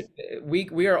Yes.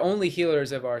 we are only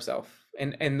healers of ourselves,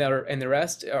 and the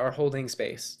rest are holding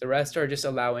space. The rest are just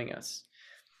allowing us.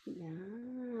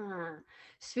 Yeah.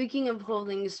 Speaking of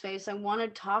holding space, I want to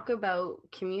talk about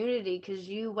community, because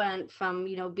you went from,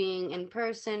 being in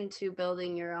person to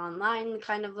building your online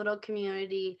kind of little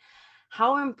community.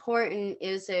 How important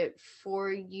is it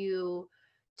for you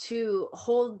to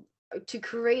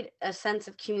create a sense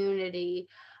of community?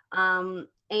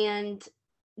 And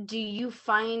do you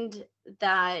find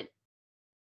that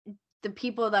the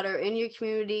people that are in your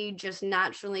community just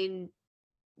naturally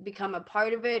become a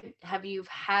part of it? Have you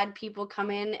had people come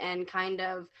in and kind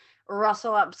of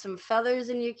rustle up some feathers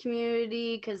in your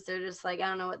community because they're just like, I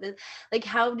don't know what this, like,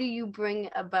 how do you bring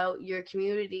about your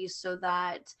community so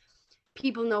that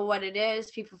people know what it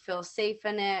is, people feel safe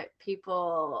in it,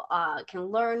 people can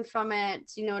learn from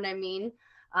it? You know what I mean?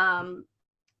 Um,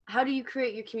 how do you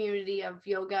create your community of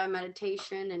yoga,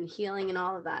 meditation, and healing and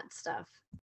all of that stuff?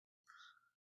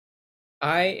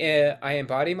 I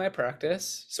embody my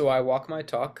practice, so I walk my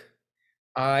talk.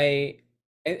 I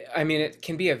I mean, it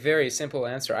can be a very simple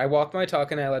answer. I walk my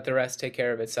talk and I let the rest take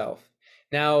care of itself.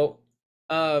 Now,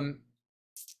 um,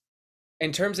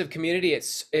 in terms of community,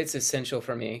 it's essential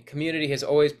for me. Community has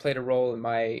always played a role in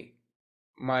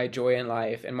my joy in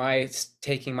life and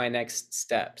taking my next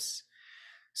steps.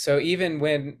 So even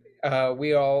when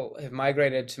we all have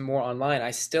migrated to more online, I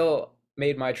still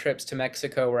made my trips to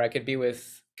Mexico where I could be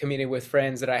with community, with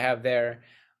friends that I have there.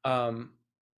 Um,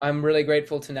 I'm really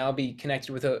grateful to now be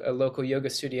connected with a local yoga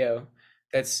studio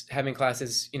that's having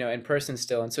classes, in person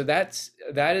still. And so that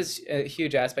is a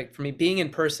huge aspect for me. Being in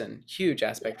person, huge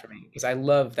aspect for me, because I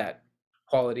love that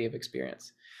quality of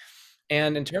experience.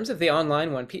 And in terms of the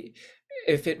online one,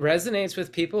 if it resonates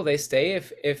with people, they stay.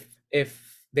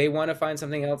 If they want to find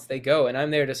something else, they go, and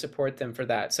I'm there to support them for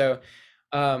that. So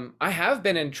I have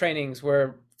been in trainings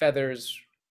where feathers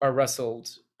are rustled.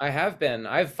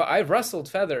 I've rustled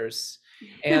feathers,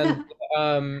 and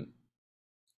um,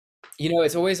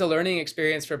 it's always a learning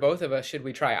experience for both of us. Should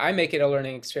we try? I make it a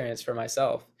learning experience for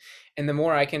myself, and the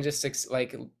more I can just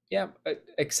yeah,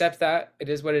 accept that it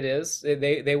is what it is.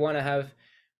 They want to have,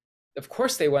 of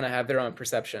course, they want to have their own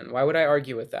perception. Why would I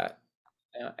argue with that?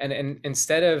 And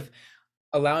instead of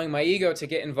allowing my ego to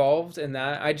get involved in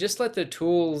that, I just let the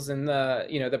tools and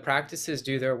the practices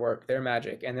do their work, their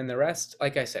magic, and then the rest,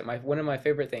 like I said, one of my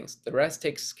favorite things, the rest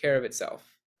takes care of itself.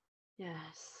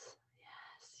 Yes,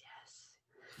 yes,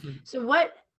 yes. Mhm. So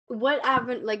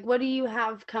what do you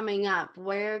have coming up?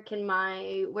 Where can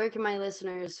my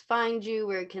listeners find you?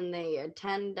 Where can they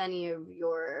attend any of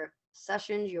your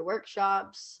sessions, your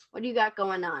workshops? What do you got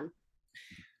going on?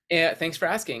 Yeah, thanks for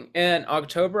asking. In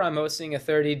October, I'm hosting a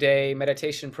 30-day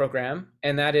meditation program,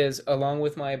 and that is along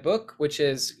with my book, which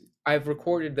is I've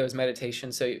recorded those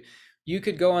meditations. So you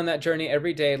could go on that journey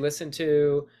every day, listen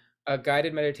to a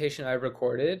guided meditation I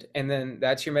recorded, and then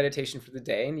that's your meditation for the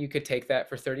day, and you could take that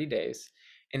for 30 days.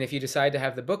 And if you decide to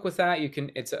have the book with that, you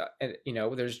can,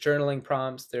 there's journaling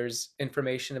prompts, there's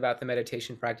information about the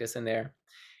meditation practice in there.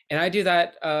 And I do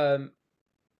that on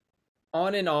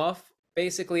and off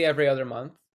basically every other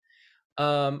month,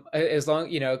 as long,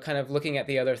 kind of looking at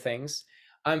the other things.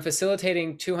 I'm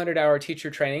facilitating 200-hour teacher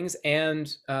trainings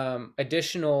and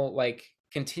additional like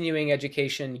continuing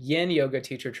education yin yoga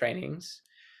teacher trainings.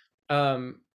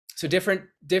 So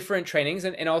different trainings,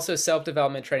 and also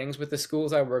self-development trainings with the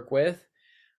schools I work with,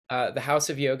 the House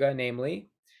of Yoga, namely.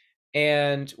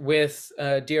 And with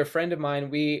a dear friend of mine,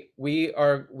 we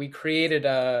created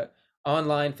a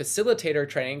online facilitator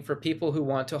training for people who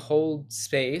want to hold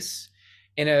space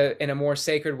in a more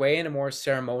sacred way, in a more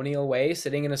ceremonial way,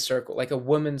 sitting in a circle, like a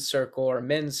woman's circle or a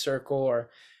men's circle or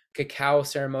cacao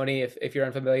ceremony. If you're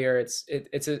unfamiliar,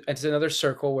 it's another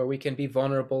circle where we can be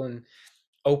vulnerable and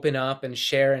open up and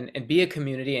share and be a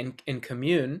community and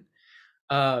commune.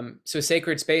 So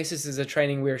Sacred Spaces is a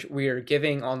training we're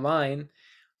giving online.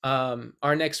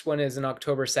 Our next one is on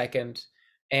October 2nd,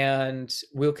 and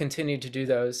we'll continue to do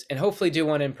those and hopefully do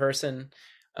one in person.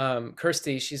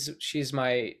 Kirsty, she's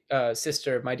my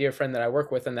sister, my dear friend that I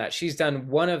work with, and that she's done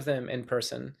one of them in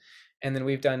person, and then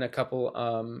we've done a couple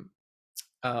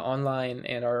online,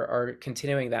 and are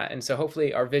continuing that. And so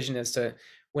hopefully our vision is to,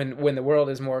 when the world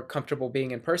is more comfortable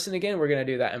being in person again, we're going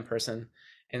to do that in person,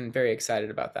 and very excited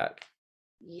about that.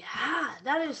 Yeah,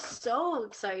 that is so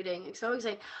exciting. So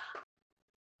exciting.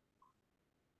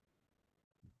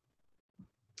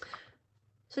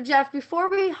 So, Jeff, before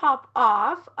we hop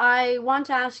off, I want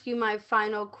to ask you my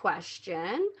final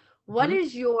question. What Mhm.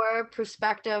 is your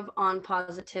perspective on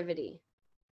positivity?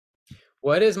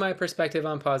 What is my perspective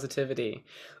on positivity?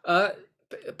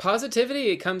 Positivity,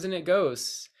 it comes and it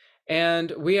goes.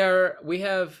 And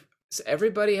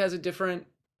everybody has a different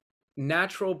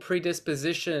natural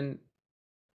predisposition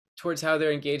towards how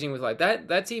they're engaging with life.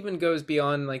 That's even goes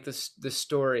beyond like the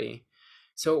story.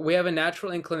 So we have a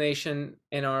natural inclination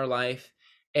in our life,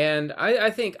 and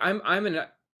I think I'm an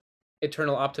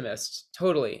eternal optimist,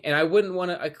 totally. And I wouldn't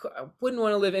want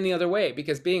to live any other way,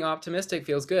 because being optimistic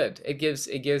feels good. It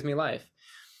gives me life.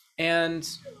 And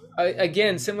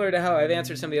again, similar to how I've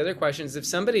answered some of the other questions, if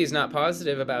somebody is not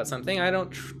positive about something,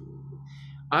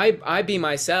 I be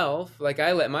myself, like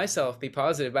I let myself be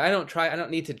positive, but I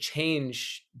don't need to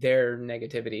change their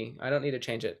negativity. I don't need to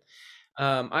change it.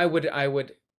 I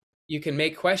would, you can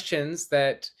make questions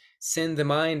that send the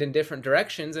mind in different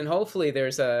directions, and hopefully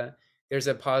there's a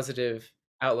positive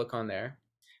outlook on there.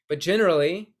 But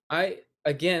generally, I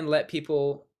again let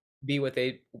people be what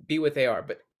they are.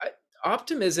 But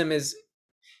optimism is,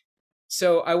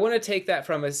 so I want to take that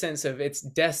from a sense of its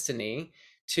destiny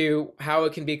to how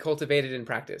it can be cultivated in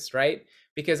practice, right?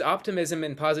 Because optimism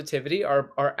and positivity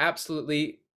are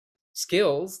absolutely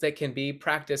skills that can be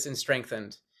practiced and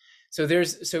strengthened. So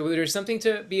there's something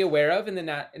to be aware of in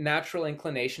the natural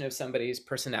inclination of somebody's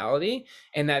personality,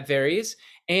 and that varies.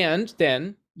 And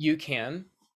then you can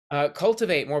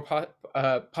cultivate more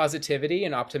positivity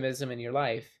and optimism in your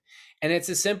life. And it's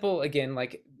a simple, again,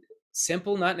 like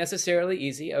simple, not necessarily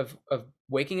easy, of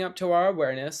waking up to our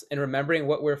awareness and remembering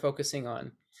what we're focusing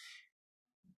on.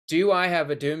 Do I have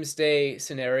a doomsday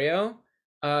scenario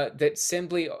that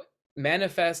simply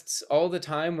manifests all the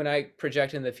time when I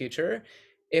project in the future?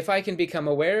 If I can become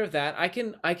aware of that, I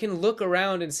can look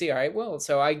around and see, all right, well,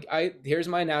 so I here's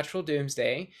my natural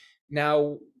doomsday.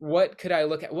 Now, what could I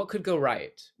look at? What could go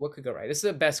right? What could go right? This is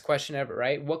the best question ever,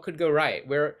 right? What could go right?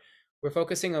 We're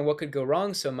focusing on what could go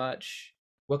wrong so much.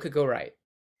 What could go right?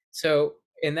 So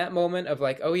in that moment of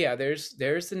like, oh yeah, there's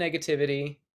the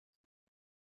negativity.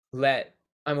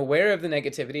 I'm aware of the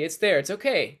negativity. It's there. It's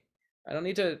okay. I don't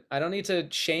need to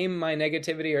shame my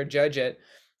negativity or judge it.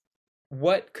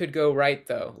 What could go right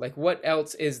though? Like what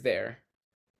else is there?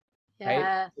 Right?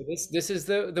 Yeah. So this is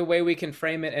the way we can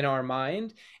frame it in our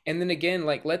mind. And then again,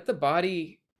 like let the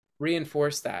body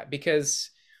reinforce that,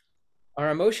 because our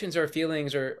emotions, our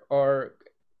feelings are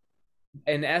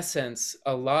in essence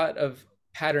a lot of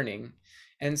patterning.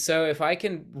 And so if I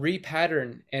can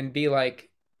repattern and be like,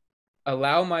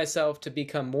 allow myself to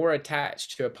become more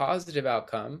attached to a positive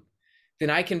outcome, then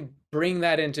I can bring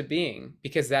that into being,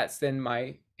 because that's then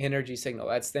my energy signal.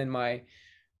 That's then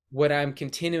what I'm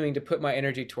continuing to put my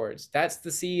energy towards. That's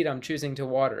the seed I'm choosing to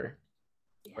water,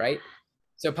 Yeah. right?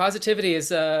 So positivity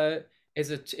is a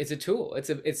tool.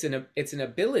 It's an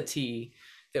ability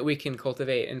that we can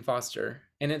cultivate and foster,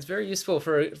 and it's very useful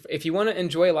for if you want to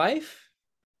enjoy life.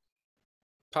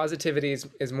 Positivity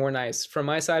is more nice. From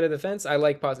my side of the fence, I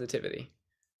like positivity.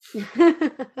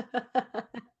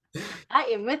 I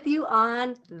am with you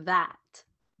on that.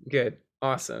 Good.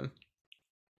 Awesome.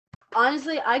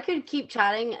 Honestly, I could keep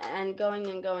chatting and going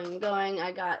and going and going.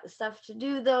 I got stuff to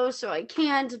do though, so I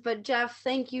can't. But Jeff,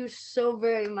 thank you so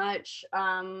very much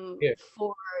Good.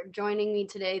 for joining me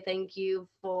today. Thank you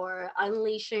for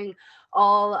unleashing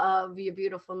all of your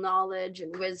beautiful knowledge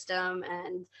and wisdom.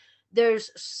 And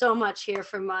there's so much here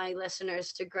for my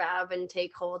listeners to grab and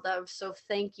take hold of. So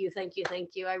thank you, thank you,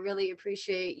 thank you. I really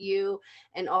appreciate you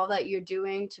and all that you're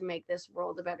doing to make this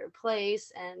world a better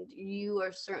place. And you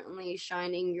are certainly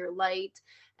shining your light,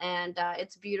 and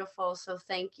it's beautiful. So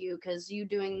thank you, because you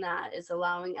doing that is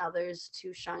allowing others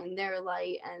to shine their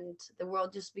light, and the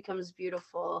world just becomes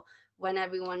beautiful when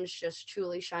everyone's just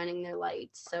truly shining their light.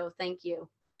 So thank you.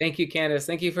 Thank you, Candace.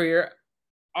 Thank you for your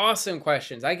awesome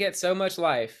questions. I get so much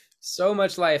life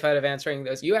out of answering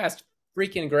those. You asked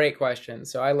freaking great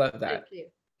questions, so I love Thank that. you.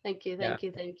 Thank you. Yeah. Thank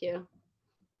you. Thank you.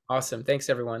 Awesome. Thanks,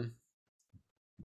 everyone.